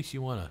 It just makes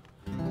you want to.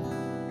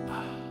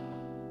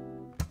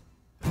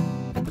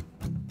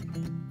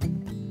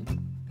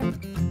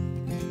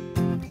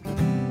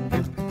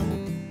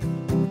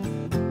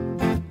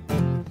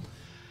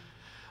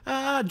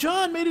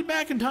 John made it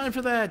back in time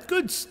for that.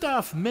 Good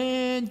stuff,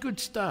 man. Good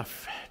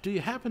stuff. Do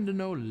you happen to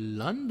know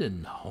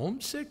London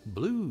Homesick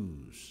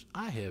Blues?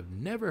 I have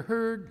never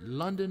heard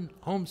London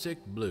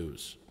Homesick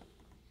Blues.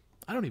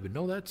 I don't even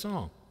know that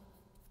song.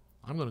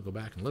 I'm going to go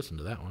back and listen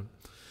to that one.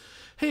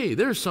 Hey,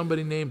 there's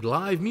somebody named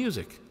Live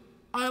Music.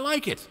 I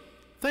like it.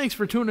 Thanks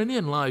for tuning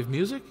in, Live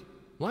Music.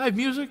 Live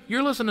Music?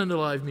 You're listening to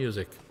Live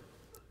Music.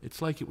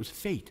 It's like it was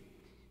fate.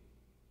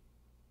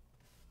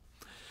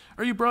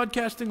 Are you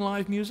broadcasting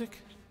live music?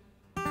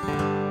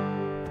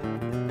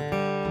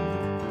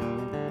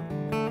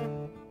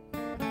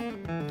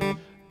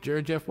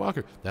 Jerry Jeff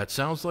Walker. That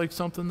sounds like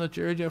something that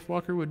Jerry Jeff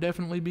Walker would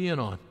definitely be in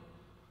on.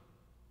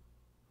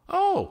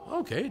 Oh,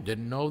 okay.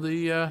 Didn't know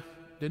the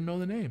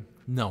name.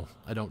 No,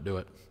 I don't do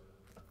it.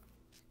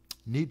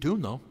 Neat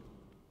tune though.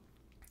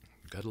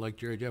 Gotta like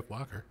Jerry Jeff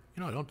Walker.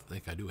 You know, I don't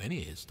think I do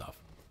any of his stuff.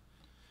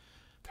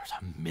 There's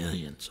a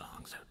million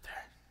songs out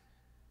there.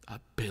 A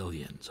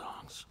billion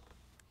songs.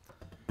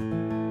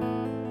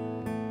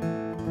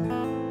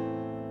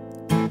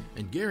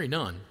 And Gary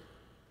Nunn,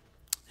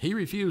 he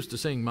refused to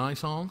sing my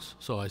songs,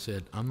 so I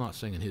said, I'm not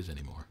singing his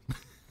anymore.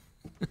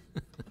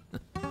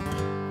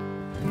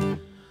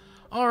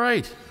 All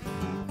right.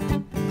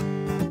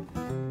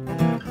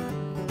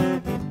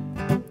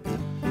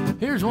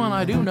 Here's one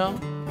I do know.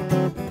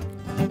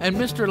 And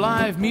Mr.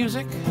 Live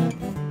Music.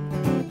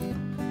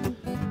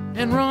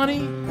 And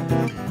Ronnie.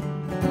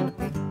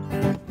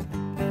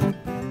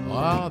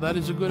 Wow, that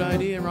is a good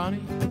idea,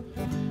 Ronnie.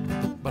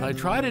 But I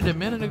tried it a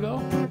minute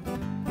ago,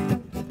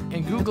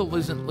 and Google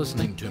isn't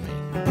listening to me.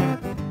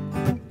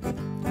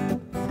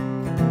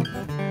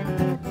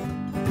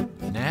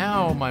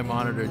 Now my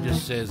monitor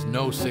just says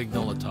no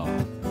signal at all.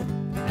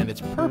 And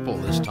it's purple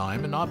this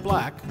time and not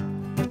black.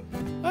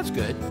 That's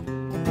good.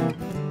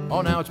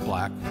 Oh, now it's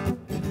black.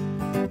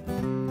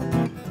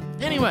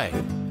 Anyway,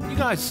 you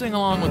guys sing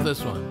along with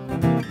this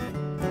one.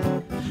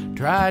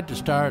 Tried to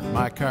start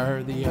my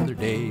car the other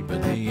day,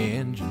 but the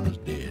engine was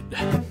dead.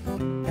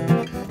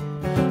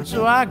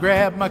 So I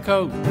grabbed my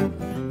coat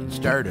and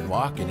started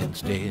walking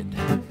instead.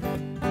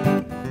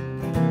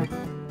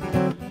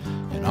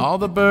 And all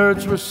the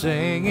birds were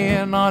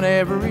singing on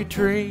every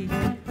tree.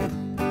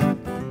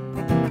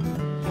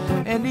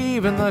 And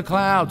even the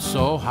clouds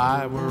so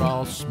high were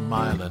all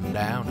smiling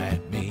down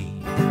at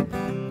me.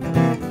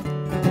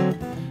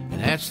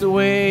 And that's the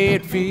way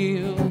it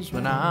feels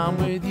when I'm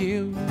with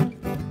you.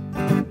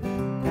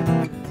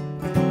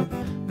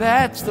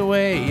 That's the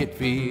way it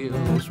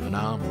feels when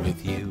I'm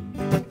with you.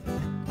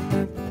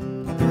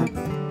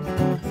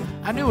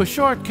 I knew a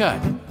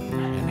shortcut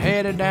and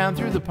headed down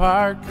through the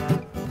park.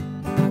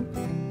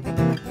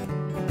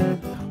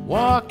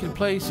 Walking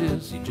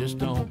places you just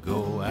don't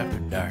go after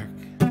dark.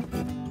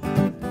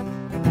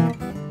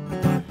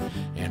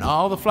 And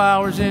all the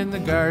flowers in the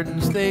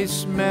gardens, they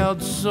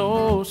smelled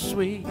so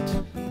sweet.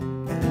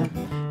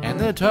 And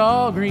the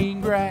tall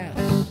green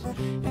grass,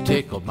 it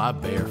tickled my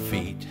bare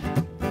feet.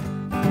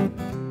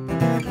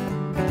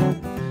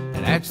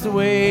 And that's the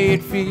way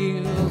it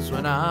feels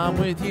when I'm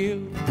with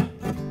you.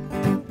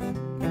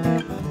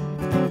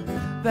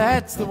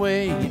 That's the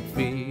way it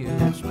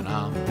feels when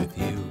I'm with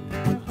you.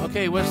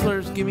 Okay,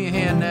 whistlers, give me a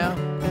hand now.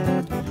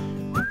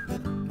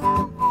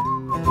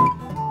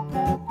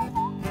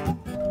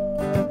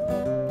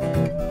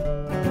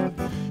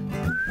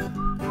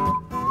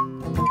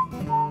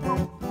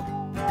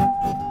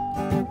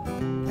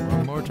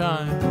 One more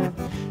time.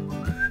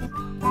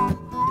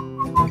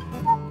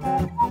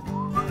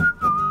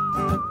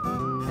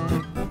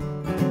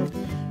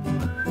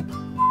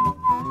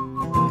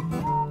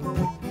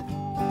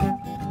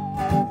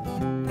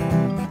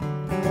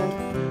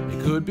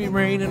 Could be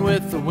raining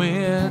with the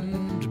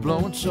wind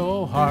blowing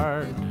so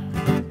hard.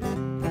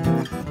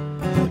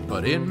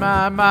 But in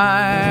my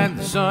mind,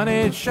 the sun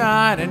is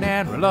shining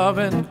and we're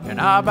loving in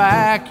our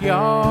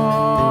backyard.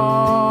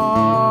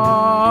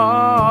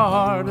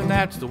 And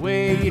that's the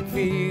way it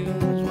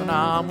feels when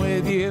I'm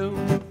with you.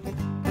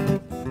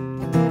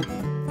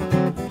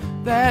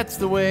 That's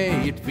the way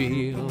it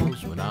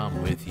feels when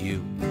I'm with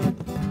you.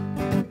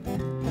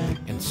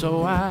 And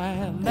so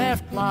I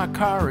left my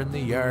car in the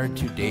yard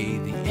today.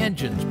 The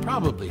engine's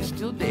probably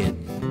still dead.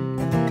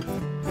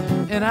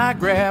 And I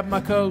grabbed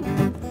my coat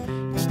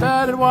and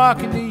started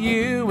walking to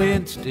you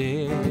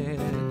instead.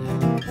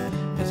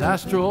 As I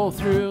stroll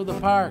through the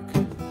park,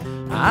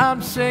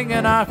 I'm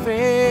singing our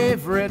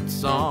favorite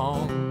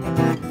song.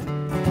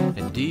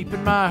 And deep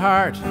in my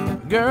heart,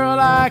 girl,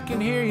 I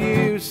can hear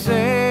you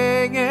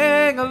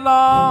singing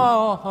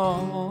along.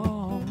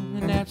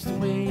 And that's the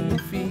way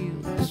it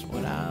feels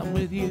when I'm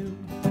with you.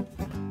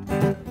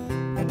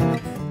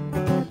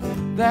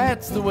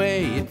 That's the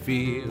way it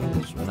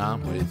feels when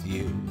I'm with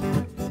you.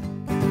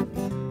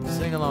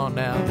 Sing along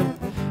now.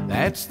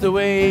 That's the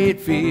way it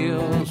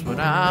feels when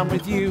I'm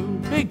with you.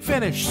 Big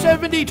finish,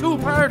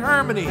 72-part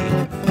harmony.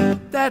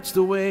 That's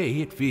the way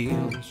it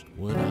feels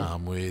when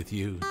I'm with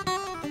you.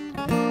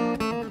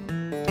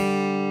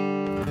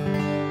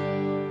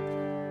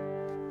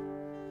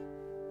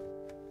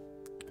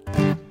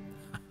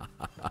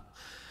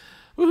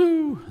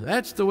 Woohoo!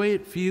 That's the way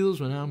it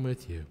feels when I'm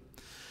with you.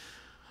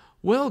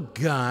 Well,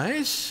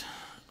 guys,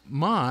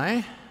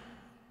 my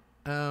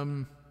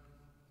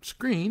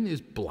screen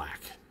is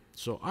black,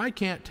 so I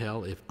can't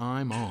tell if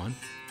I'm on.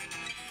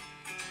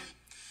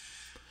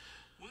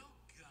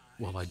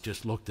 Well, I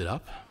just looked it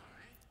up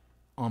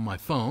on my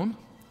phone,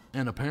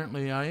 and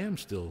apparently I am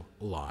still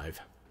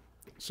live.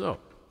 So,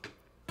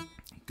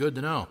 good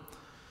to know.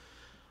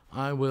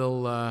 I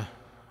will, I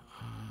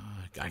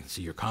can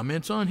see your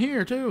comments on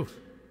here, too.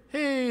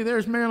 Hey,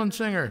 there's Marilyn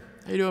Singer.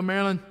 How you doing,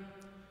 Marilyn?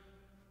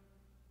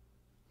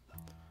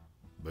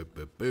 Boo,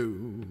 boo,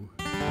 boo.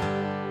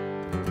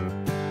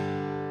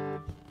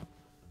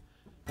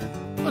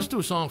 Let's do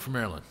a song for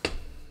Marilyn.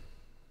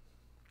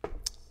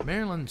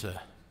 Marilyn's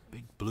a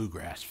big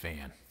bluegrass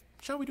fan.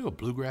 Shall we do a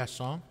bluegrass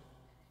song?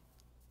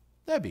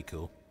 That'd be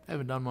cool.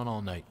 Haven't done one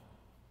all night.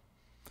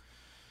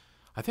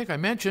 I think I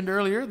mentioned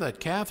earlier that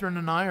Catherine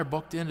and I are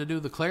booked in to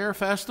do the Clare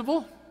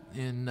Festival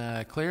in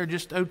Clare,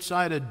 just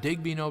outside of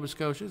Digby, Nova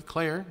Scotia.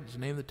 Clare is the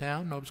name of the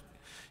town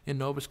in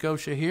Nova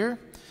Scotia here.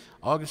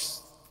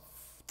 August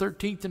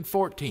 13th and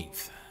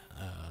 14th,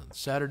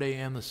 Saturday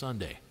and the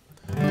Sunday.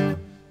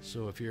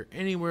 So if you're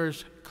anywhere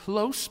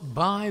close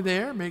by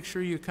there, make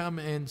sure you come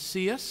and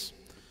see us.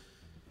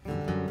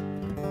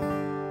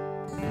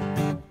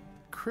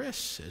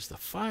 Chris is the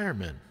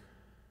fireman.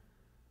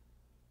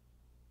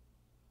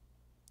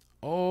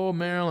 Oh,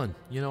 Marilyn,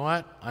 you know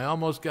what? I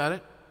almost got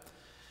it.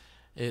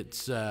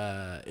 It's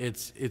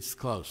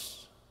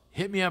close.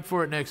 Hit me up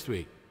for it next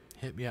week.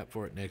 Hit me up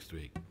for it next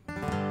week.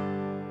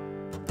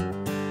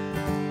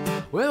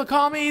 Well,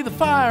 call me the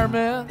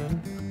fireman.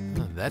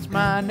 That's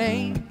my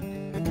name.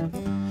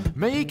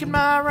 Making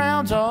my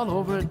rounds all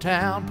over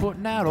town,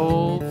 putting out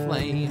old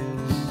flames.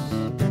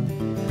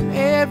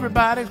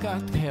 Everybody's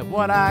got to have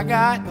what I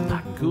got. I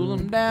can cool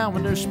them down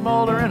when they're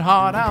smoldering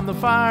hot. I'm the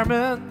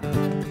fireman.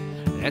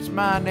 That's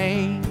my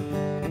name.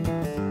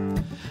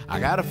 I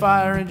got a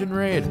fire engine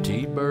red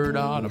T-Bird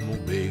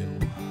automobile.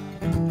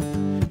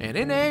 And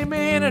in a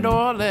minute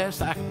or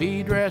less, I can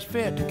be dressed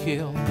fit to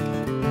kill.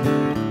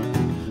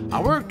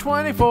 I work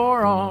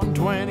 24 on,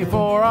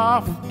 24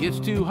 off.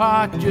 Gets too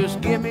hot, just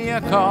give me a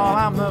call.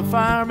 I'm the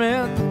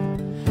fireman,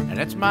 and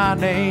that's my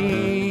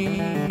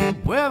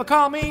name. Well, they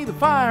call me the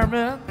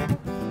fireman.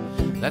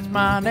 That's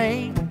my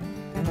name.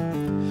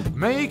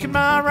 Making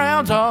my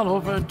rounds all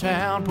over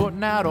town,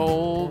 putting out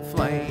old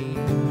flames.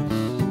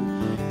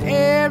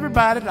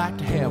 Everybody'd like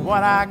to have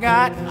what I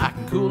got. I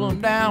can cool them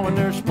down when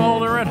they're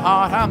smoldering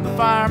hot. I'm the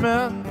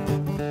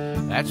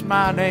fireman. That's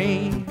my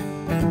name.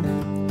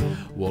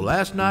 Well,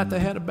 last night they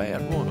had a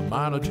bad one a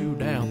mile or two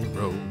down the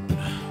road.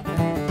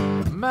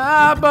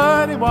 My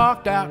buddy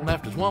walked out and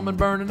left his woman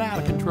burning out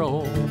of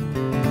control.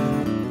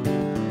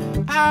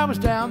 I was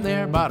down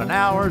there about an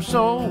hour or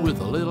so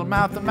with a little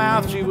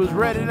mouth-to-mouth. She was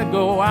ready to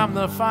go. I'm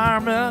the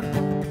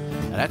fireman.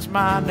 That's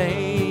my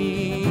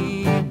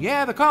name.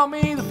 Yeah, they call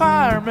me the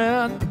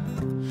fireman.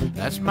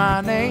 That's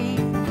my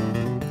name.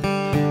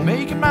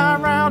 Making my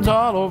rounds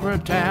all over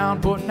town,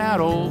 putting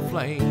out old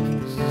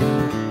flames.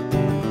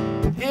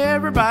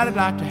 Everybody'd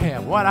like to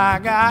have what I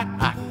got.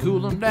 I can cool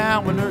them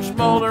down when they're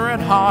smoldering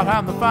hot.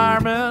 I'm the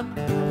fireman.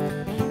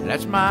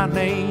 That's my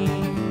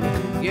name.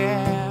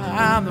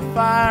 Yeah, I'm the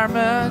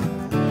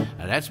fireman.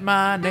 That's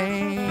my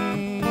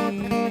name.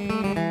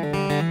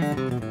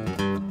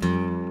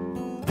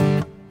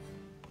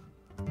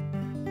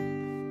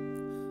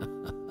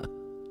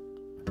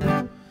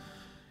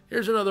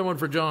 Here's another one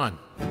for John.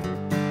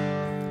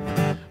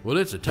 Well,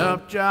 it's a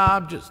tough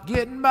job just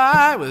getting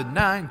by with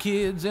 9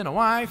 kids and a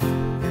wife.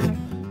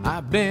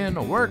 I've I've been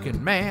a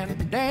working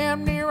man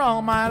damn near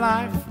all my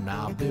life, and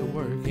I'll be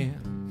working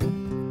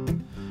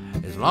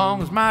as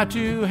long as my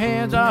two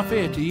hands are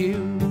fit to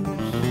use.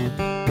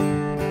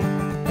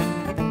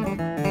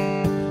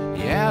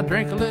 Yeah, I'll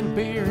drink a little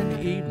beer in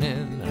the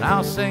evening, and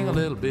I'll sing a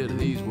little bit of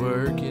these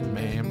working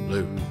man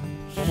blues.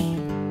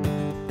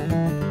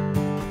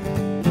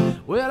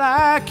 Well,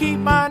 I keep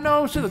my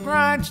nose to the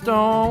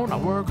grindstone. I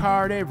work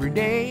hard every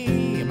day.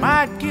 It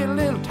might get a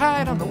little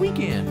tight on the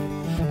weekend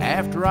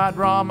after I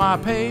draw my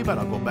pay, but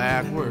I'll go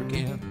back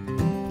working.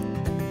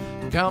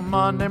 Come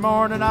Monday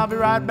morning, I'll be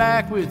right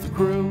back with the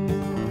crew.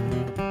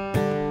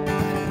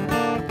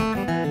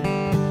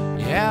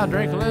 Yeah, I'll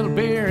drink a little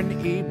beer in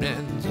the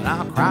evenings, and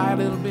I'll cry a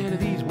little bit of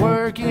these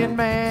working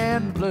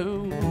man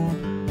blues.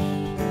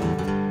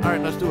 All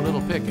right, let's do a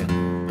little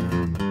picking.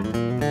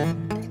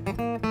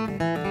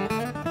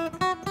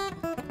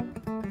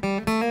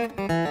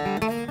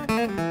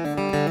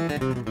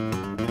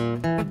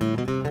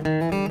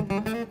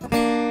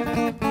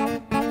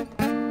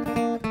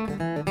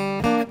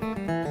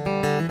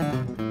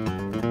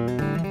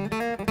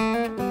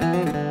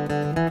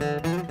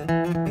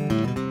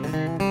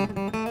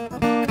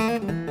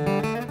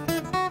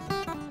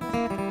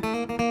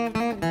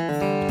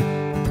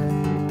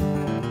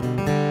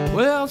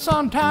 Well,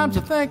 sometimes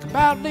I think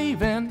about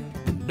leaving,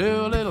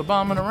 do a little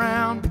bumming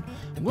around.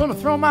 I'm gonna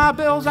throw my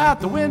bills out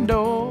the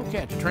window,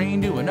 catch a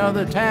train to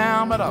another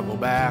town, but I'll go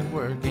back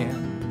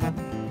working.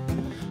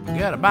 I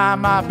gotta buy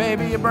my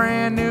baby a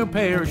brand new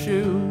pair of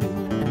shoes.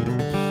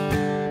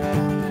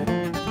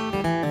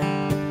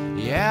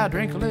 Yeah, I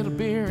drink a little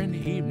beer in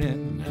the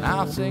evening, and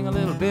I'll sing a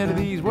little bit of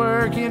these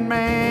working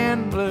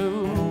man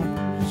blues.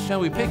 Shall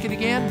we pick it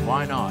again?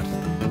 Why not?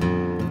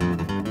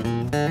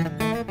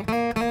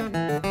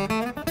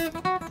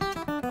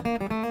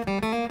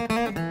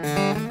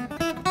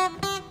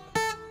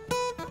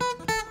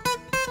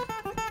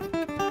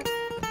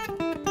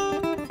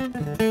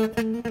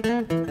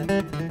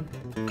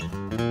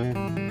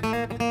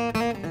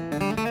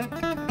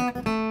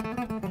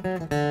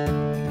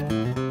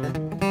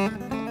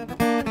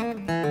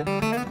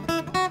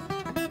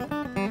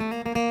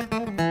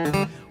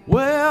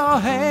 Well,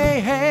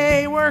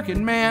 hey,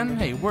 working man,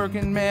 hey,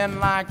 working man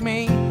like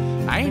me.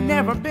 I ain't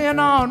never been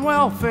on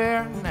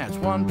welfare, and that's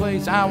one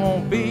place I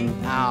won't be.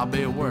 I'll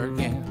be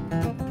working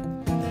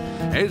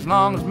as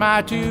long as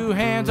my two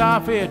hands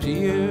are fit to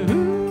use.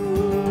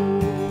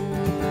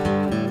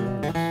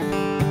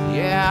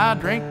 Yeah, I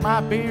drink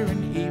my beer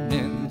in the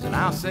evenings, and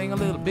I'll sing a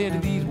little bit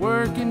of these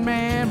working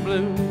man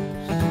blues.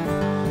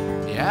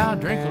 Yeah, I'll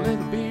drink a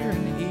little beer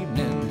in the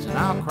evenings, and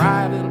I'll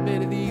cry a little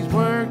bit of these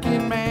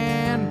working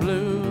man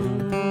blues.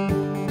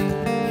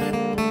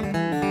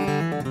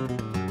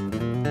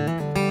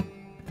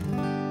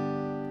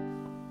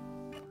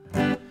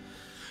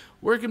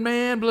 Working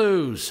man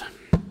blues.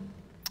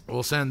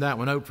 We'll send that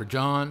one out for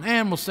John,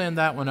 and we'll send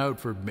that one out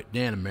for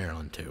Dan and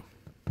Marilyn too.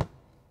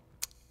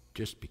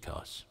 Just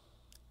because.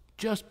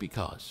 Just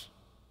because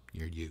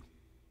you're you.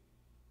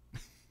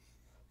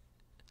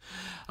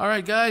 All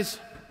right, guys.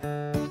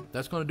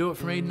 That's going to do it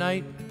for me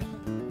tonight.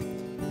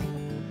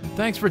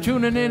 Thanks for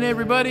tuning in,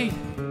 everybody.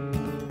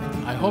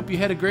 I hope you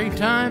had a great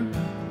time.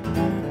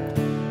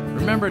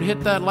 Remember to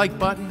hit that like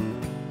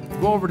button.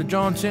 Go over to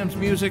John Sims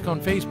Music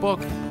on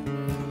Facebook.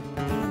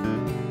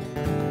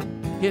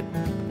 Hit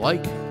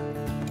like,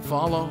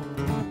 follow,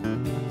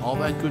 all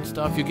that good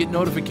stuff. You get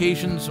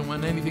notifications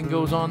when anything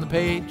goes on the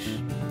page.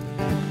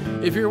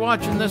 If you're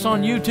watching this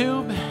on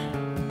YouTube,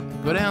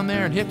 go down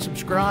there and hit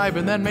subscribe,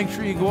 and then make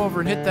sure you go over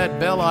and hit that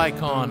bell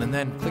icon and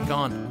then click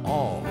on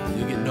all.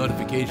 You'll get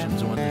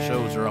notifications when the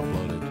shows are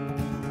uploaded.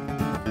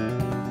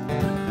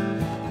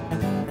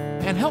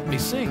 And help me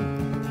sing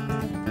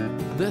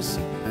this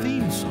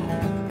theme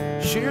song.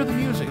 Share the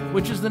Music,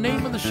 which is the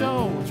name of the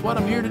show. It's what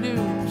I'm here to do.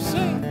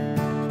 Sing.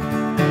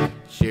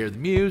 Share the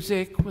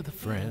music with a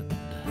friend.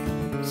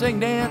 Sing,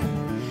 Dan.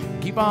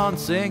 Keep on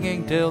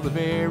singing till the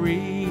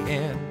very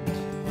end.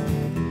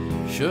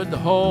 Should the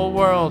whole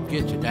world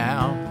get you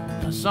down,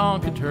 a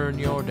song can turn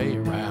your day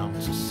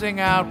around. So sing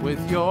out with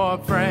your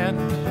friend.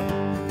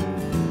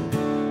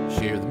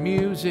 Share the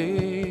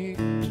music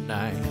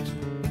tonight,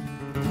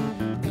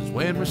 'cause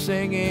when we're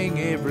singing,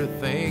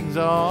 everything's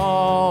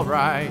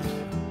alright.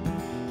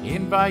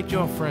 Invite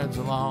your friends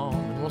along,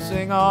 and we'll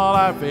sing all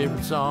our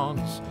favorite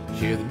songs.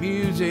 Share the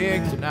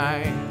music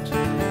tonight.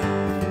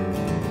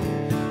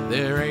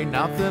 There ain't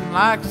nothing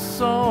like a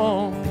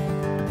song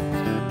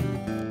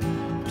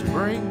to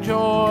bring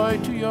joy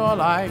to your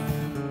life.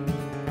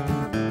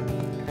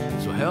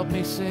 So help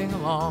me sing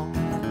along.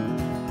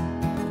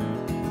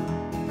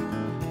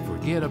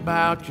 Forget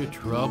about your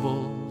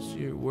troubles,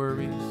 your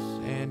worries,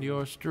 and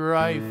your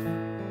strife.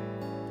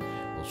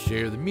 We'll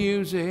share the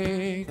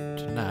music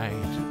tonight.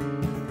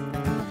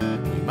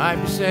 We might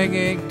be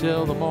singing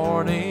till the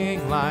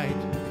morning light.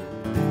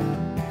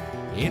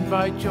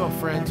 Invite your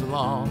friends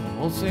along, and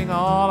we'll sing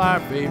all our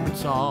favorite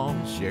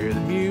songs. Share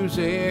the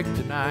music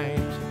tonight.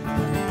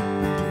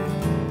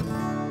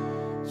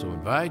 So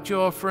invite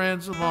your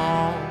friends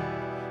along,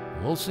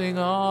 We'll sing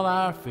all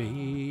our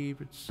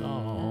favorite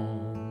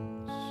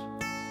songs.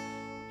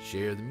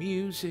 Share the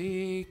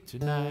music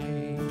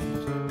tonight.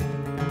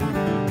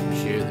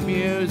 Share the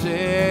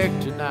music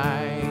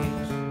tonight.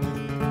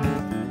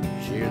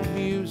 Share the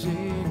music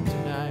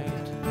tonight.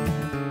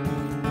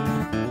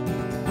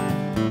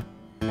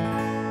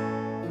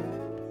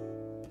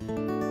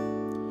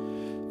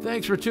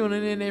 Thanks for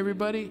tuning in,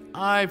 everybody.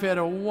 I've had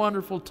a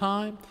wonderful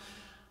time.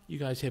 You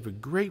guys have a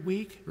great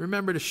week.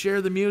 Remember to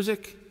share the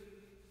music.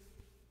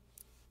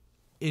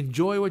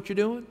 Enjoy what you're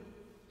doing.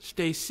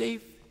 Stay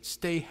safe.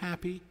 Stay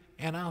happy.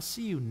 And I'll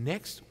see you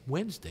next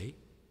Wednesday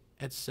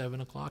at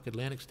 7 o'clock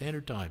Atlantic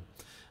Standard Time.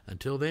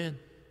 Until then,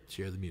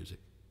 share the music.